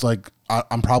 And he was like,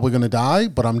 I'm probably going to die,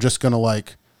 but I'm just going to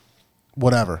like,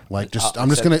 whatever. Like, I'm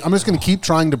just going to keep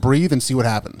trying to breathe and see what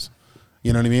happens.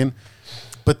 You know what I mean?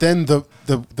 But then the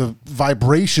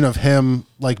vibration of him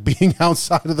like being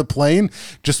outside of the plane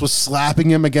just was slapping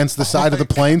him against the side of the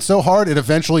plane so hard it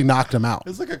eventually knocked him out.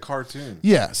 It's like a cartoon.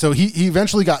 Yeah, so he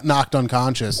eventually got knocked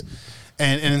unconscious.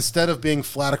 And instead of being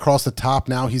flat across the top,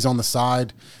 now he's on the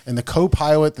side. And the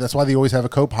co-pilot, that's why they always have a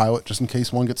co-pilot, just in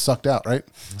case one gets sucked out, right?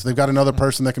 So they've got another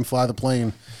person that can fly the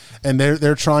plane. And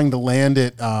they're trying to land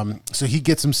it. So he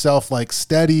gets himself like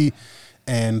steady.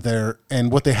 And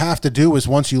what they have to do is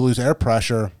once you lose air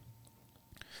pressure,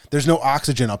 there's no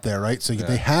oxygen up there, right? So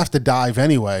they have to dive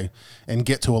anyway and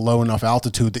get to a low enough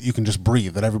altitude that you can just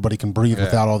breathe, that everybody can breathe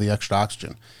without all the extra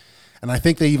oxygen. And I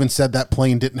think they even said that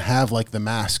plane didn't have like the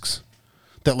masks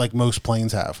that like most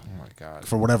planes have. Oh my God.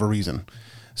 For whatever reason.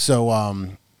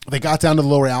 So they got down to the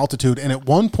lower altitude, and at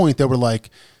one point they were like,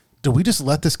 do we just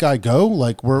let this guy go?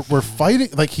 Like we're fighting,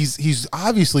 like he's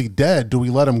obviously dead. Do we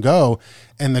let him go?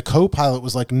 And the co-pilot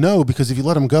was like, no, because if you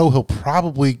let him go, he'll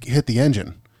probably hit the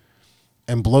engine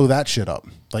and blow that shit up.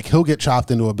 Like he'll get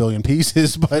chopped into a billion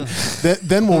pieces, but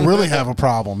then we'll really have a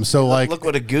problem. So like, look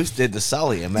what a goose did to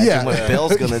Sully. Imagine what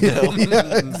Bill's gonna do.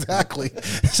 Yeah, exactly.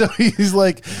 So he's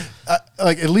like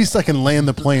at least I can land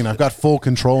the plane. I've got full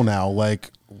control now.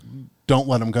 Like, don't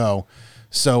let him go.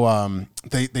 So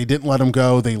they didn't let him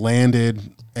go. They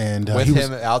landed and With he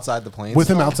him was, outside the plane. with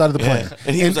him outside of the plane.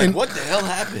 And he was like, "What the hell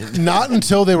happened?" Not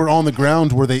until they were on the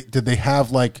ground where did they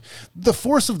have like the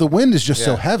force of the wind is just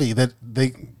so heavy that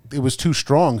it was too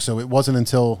strong. So it wasn't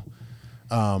until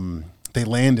they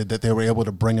landed that they were able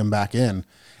to bring him back in.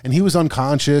 And he was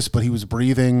unconscious, but he was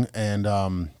breathing,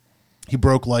 and he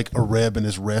broke like a rib in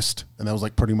his wrist, and that was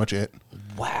like pretty much it.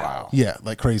 Wow. Yeah,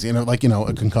 like crazy, and like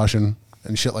a concussion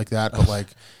and shit like that. But like,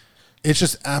 it's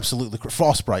just absolutely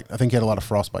frostbite. I think he had a lot of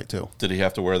frostbite too. Did he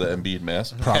have to wear the Embiid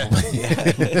mask? Probably.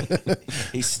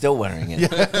 He's still wearing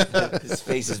it. His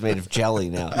face is made of jelly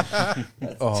now.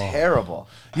 That's terrible.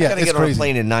 Yeah, I gotta it's get on a crazy.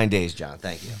 plane in 9 days, John.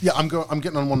 Thank you. Yeah, I'm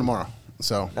getting on one tomorrow.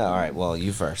 So All right. Well,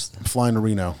 you first. I'm flying to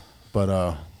Reno,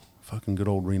 but fucking good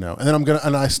old Reno, and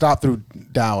then I stop through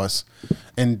Dallas,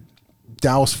 and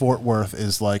Dallas Fort Worth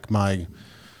is like my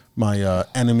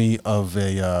enemy of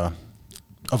a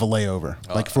layover.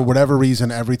 Like for whatever reason,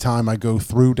 every time I go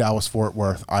through Dallas Fort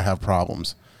Worth, I have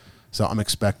problems. So I'm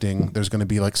expecting there's going to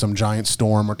be like some giant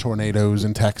storm or tornadoes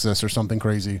in Texas or something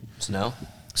crazy. Snow.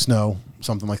 Snow,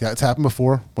 something like that. It's happened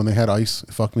before when they had ice.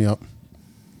 It fucked me up.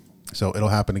 So it'll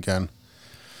happen again.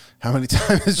 How many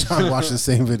times has John watched the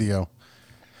same video?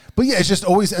 But yeah, it just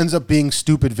always ends up being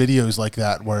stupid videos like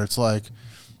that where it's like,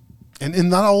 and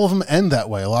not all of them end that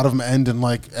way. A lot of them end in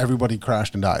like everybody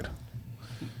crashed and died.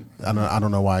 I don't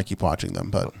know why I keep watching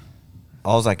them, but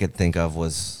All I could think of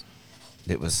was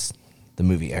the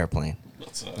movie Airplane.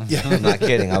 yeah. I'm not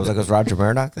kidding. I was like, was Roger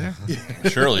Murdoch there?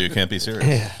 Surely you can't be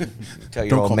serious. Tell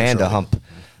your Don't old call me man to Shirley. hump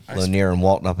Lanier and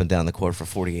Walton up and down the court for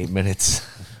 48 minutes.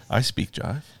 I speak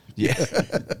jive. Yeah.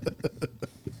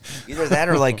 Either that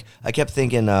or like I kept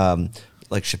thinking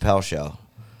like Chappelle Show,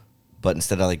 but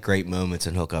instead of like great moments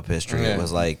in hookup history, it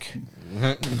was like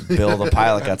Bill the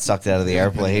pilot got sucked out of the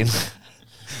airplane.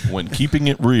 When keeping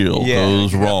it real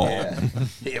goes wrong.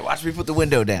 Yeah, watch me put the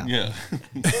window down. Yeah.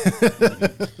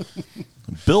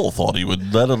 Bill thought he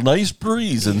would let a nice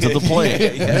breeze into the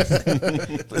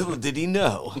plane. Little did he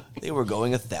know they were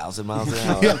going 1,000 miles an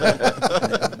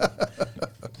hour.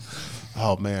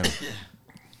 Oh man,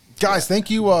 guys, thank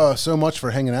you so much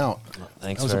for hanging out.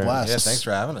 Thanks That was a for blast. Yeah, thanks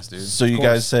for having us, dude. So you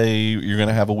guys say you're going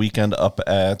to have a weekend up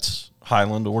at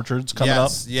Highland Orchards coming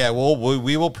up? Yeah,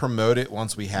 we will promote it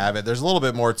once we have it. There's a little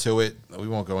bit more to it. We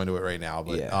won't go into it right now,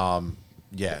 but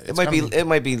It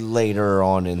might be later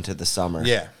on into the summer.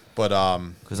 yeah, but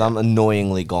Because I'm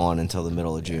annoyingly gone until the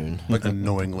middle of June.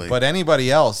 Annoyingly, But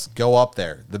anybody else, go up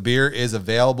there. The beer is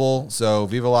available. So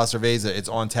Viva La Cerveza, it's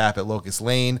on tap at Locust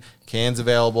Lane. Cans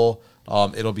available.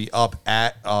 It'll be up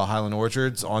at Highland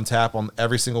Orchards on tap on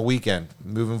every single weekend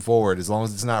moving forward. As long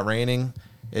as it's not raining,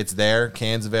 it's there.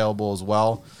 Cans available as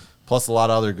well. Plus a lot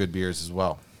of other good beers as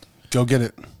well. go get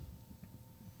it.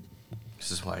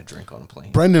 This is why I drink on a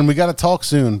plane. Brendan, we got to talk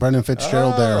soon. Brendan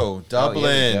Fitzgerald there. Oh,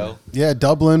 Dublin. Yeah,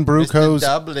 Dublin, Brew Mr. Co's.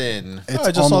 Dublin. It's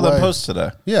I just on saw the that way. post today.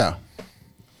 Yeah.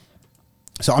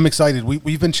 So I'm excited.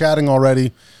 We've been chatting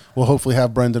already. We'll hopefully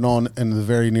have Brendan on in the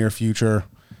very near future.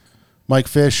 Mike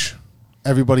Fish,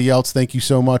 everybody else, thank you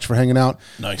so much for hanging out.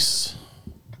 Nice.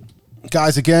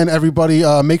 Guys, again, everybody,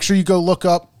 make sure you go look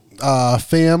up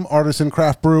FAM, Artisan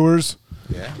Craft Brewers,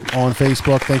 on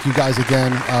Facebook. Thank you guys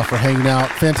again for hanging out.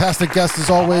 Fantastic guest as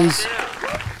always.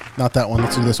 Not that one.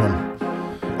 Let's do this one.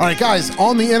 All right, guys,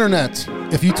 on the internet,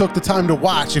 if you took the time to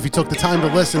watch, if you took the time to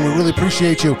listen, we really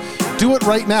appreciate you. Do it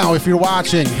right now if you're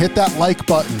watching. Hit that like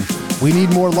button. We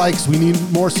need more likes. We need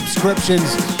more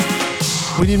subscriptions.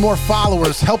 We need more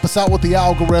followers. Help us out with the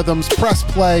algorithms. Press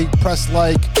play, press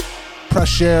like, press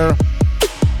share.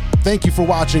 Thank you for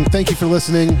watching. Thank you for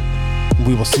listening.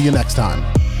 We will see you next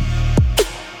time.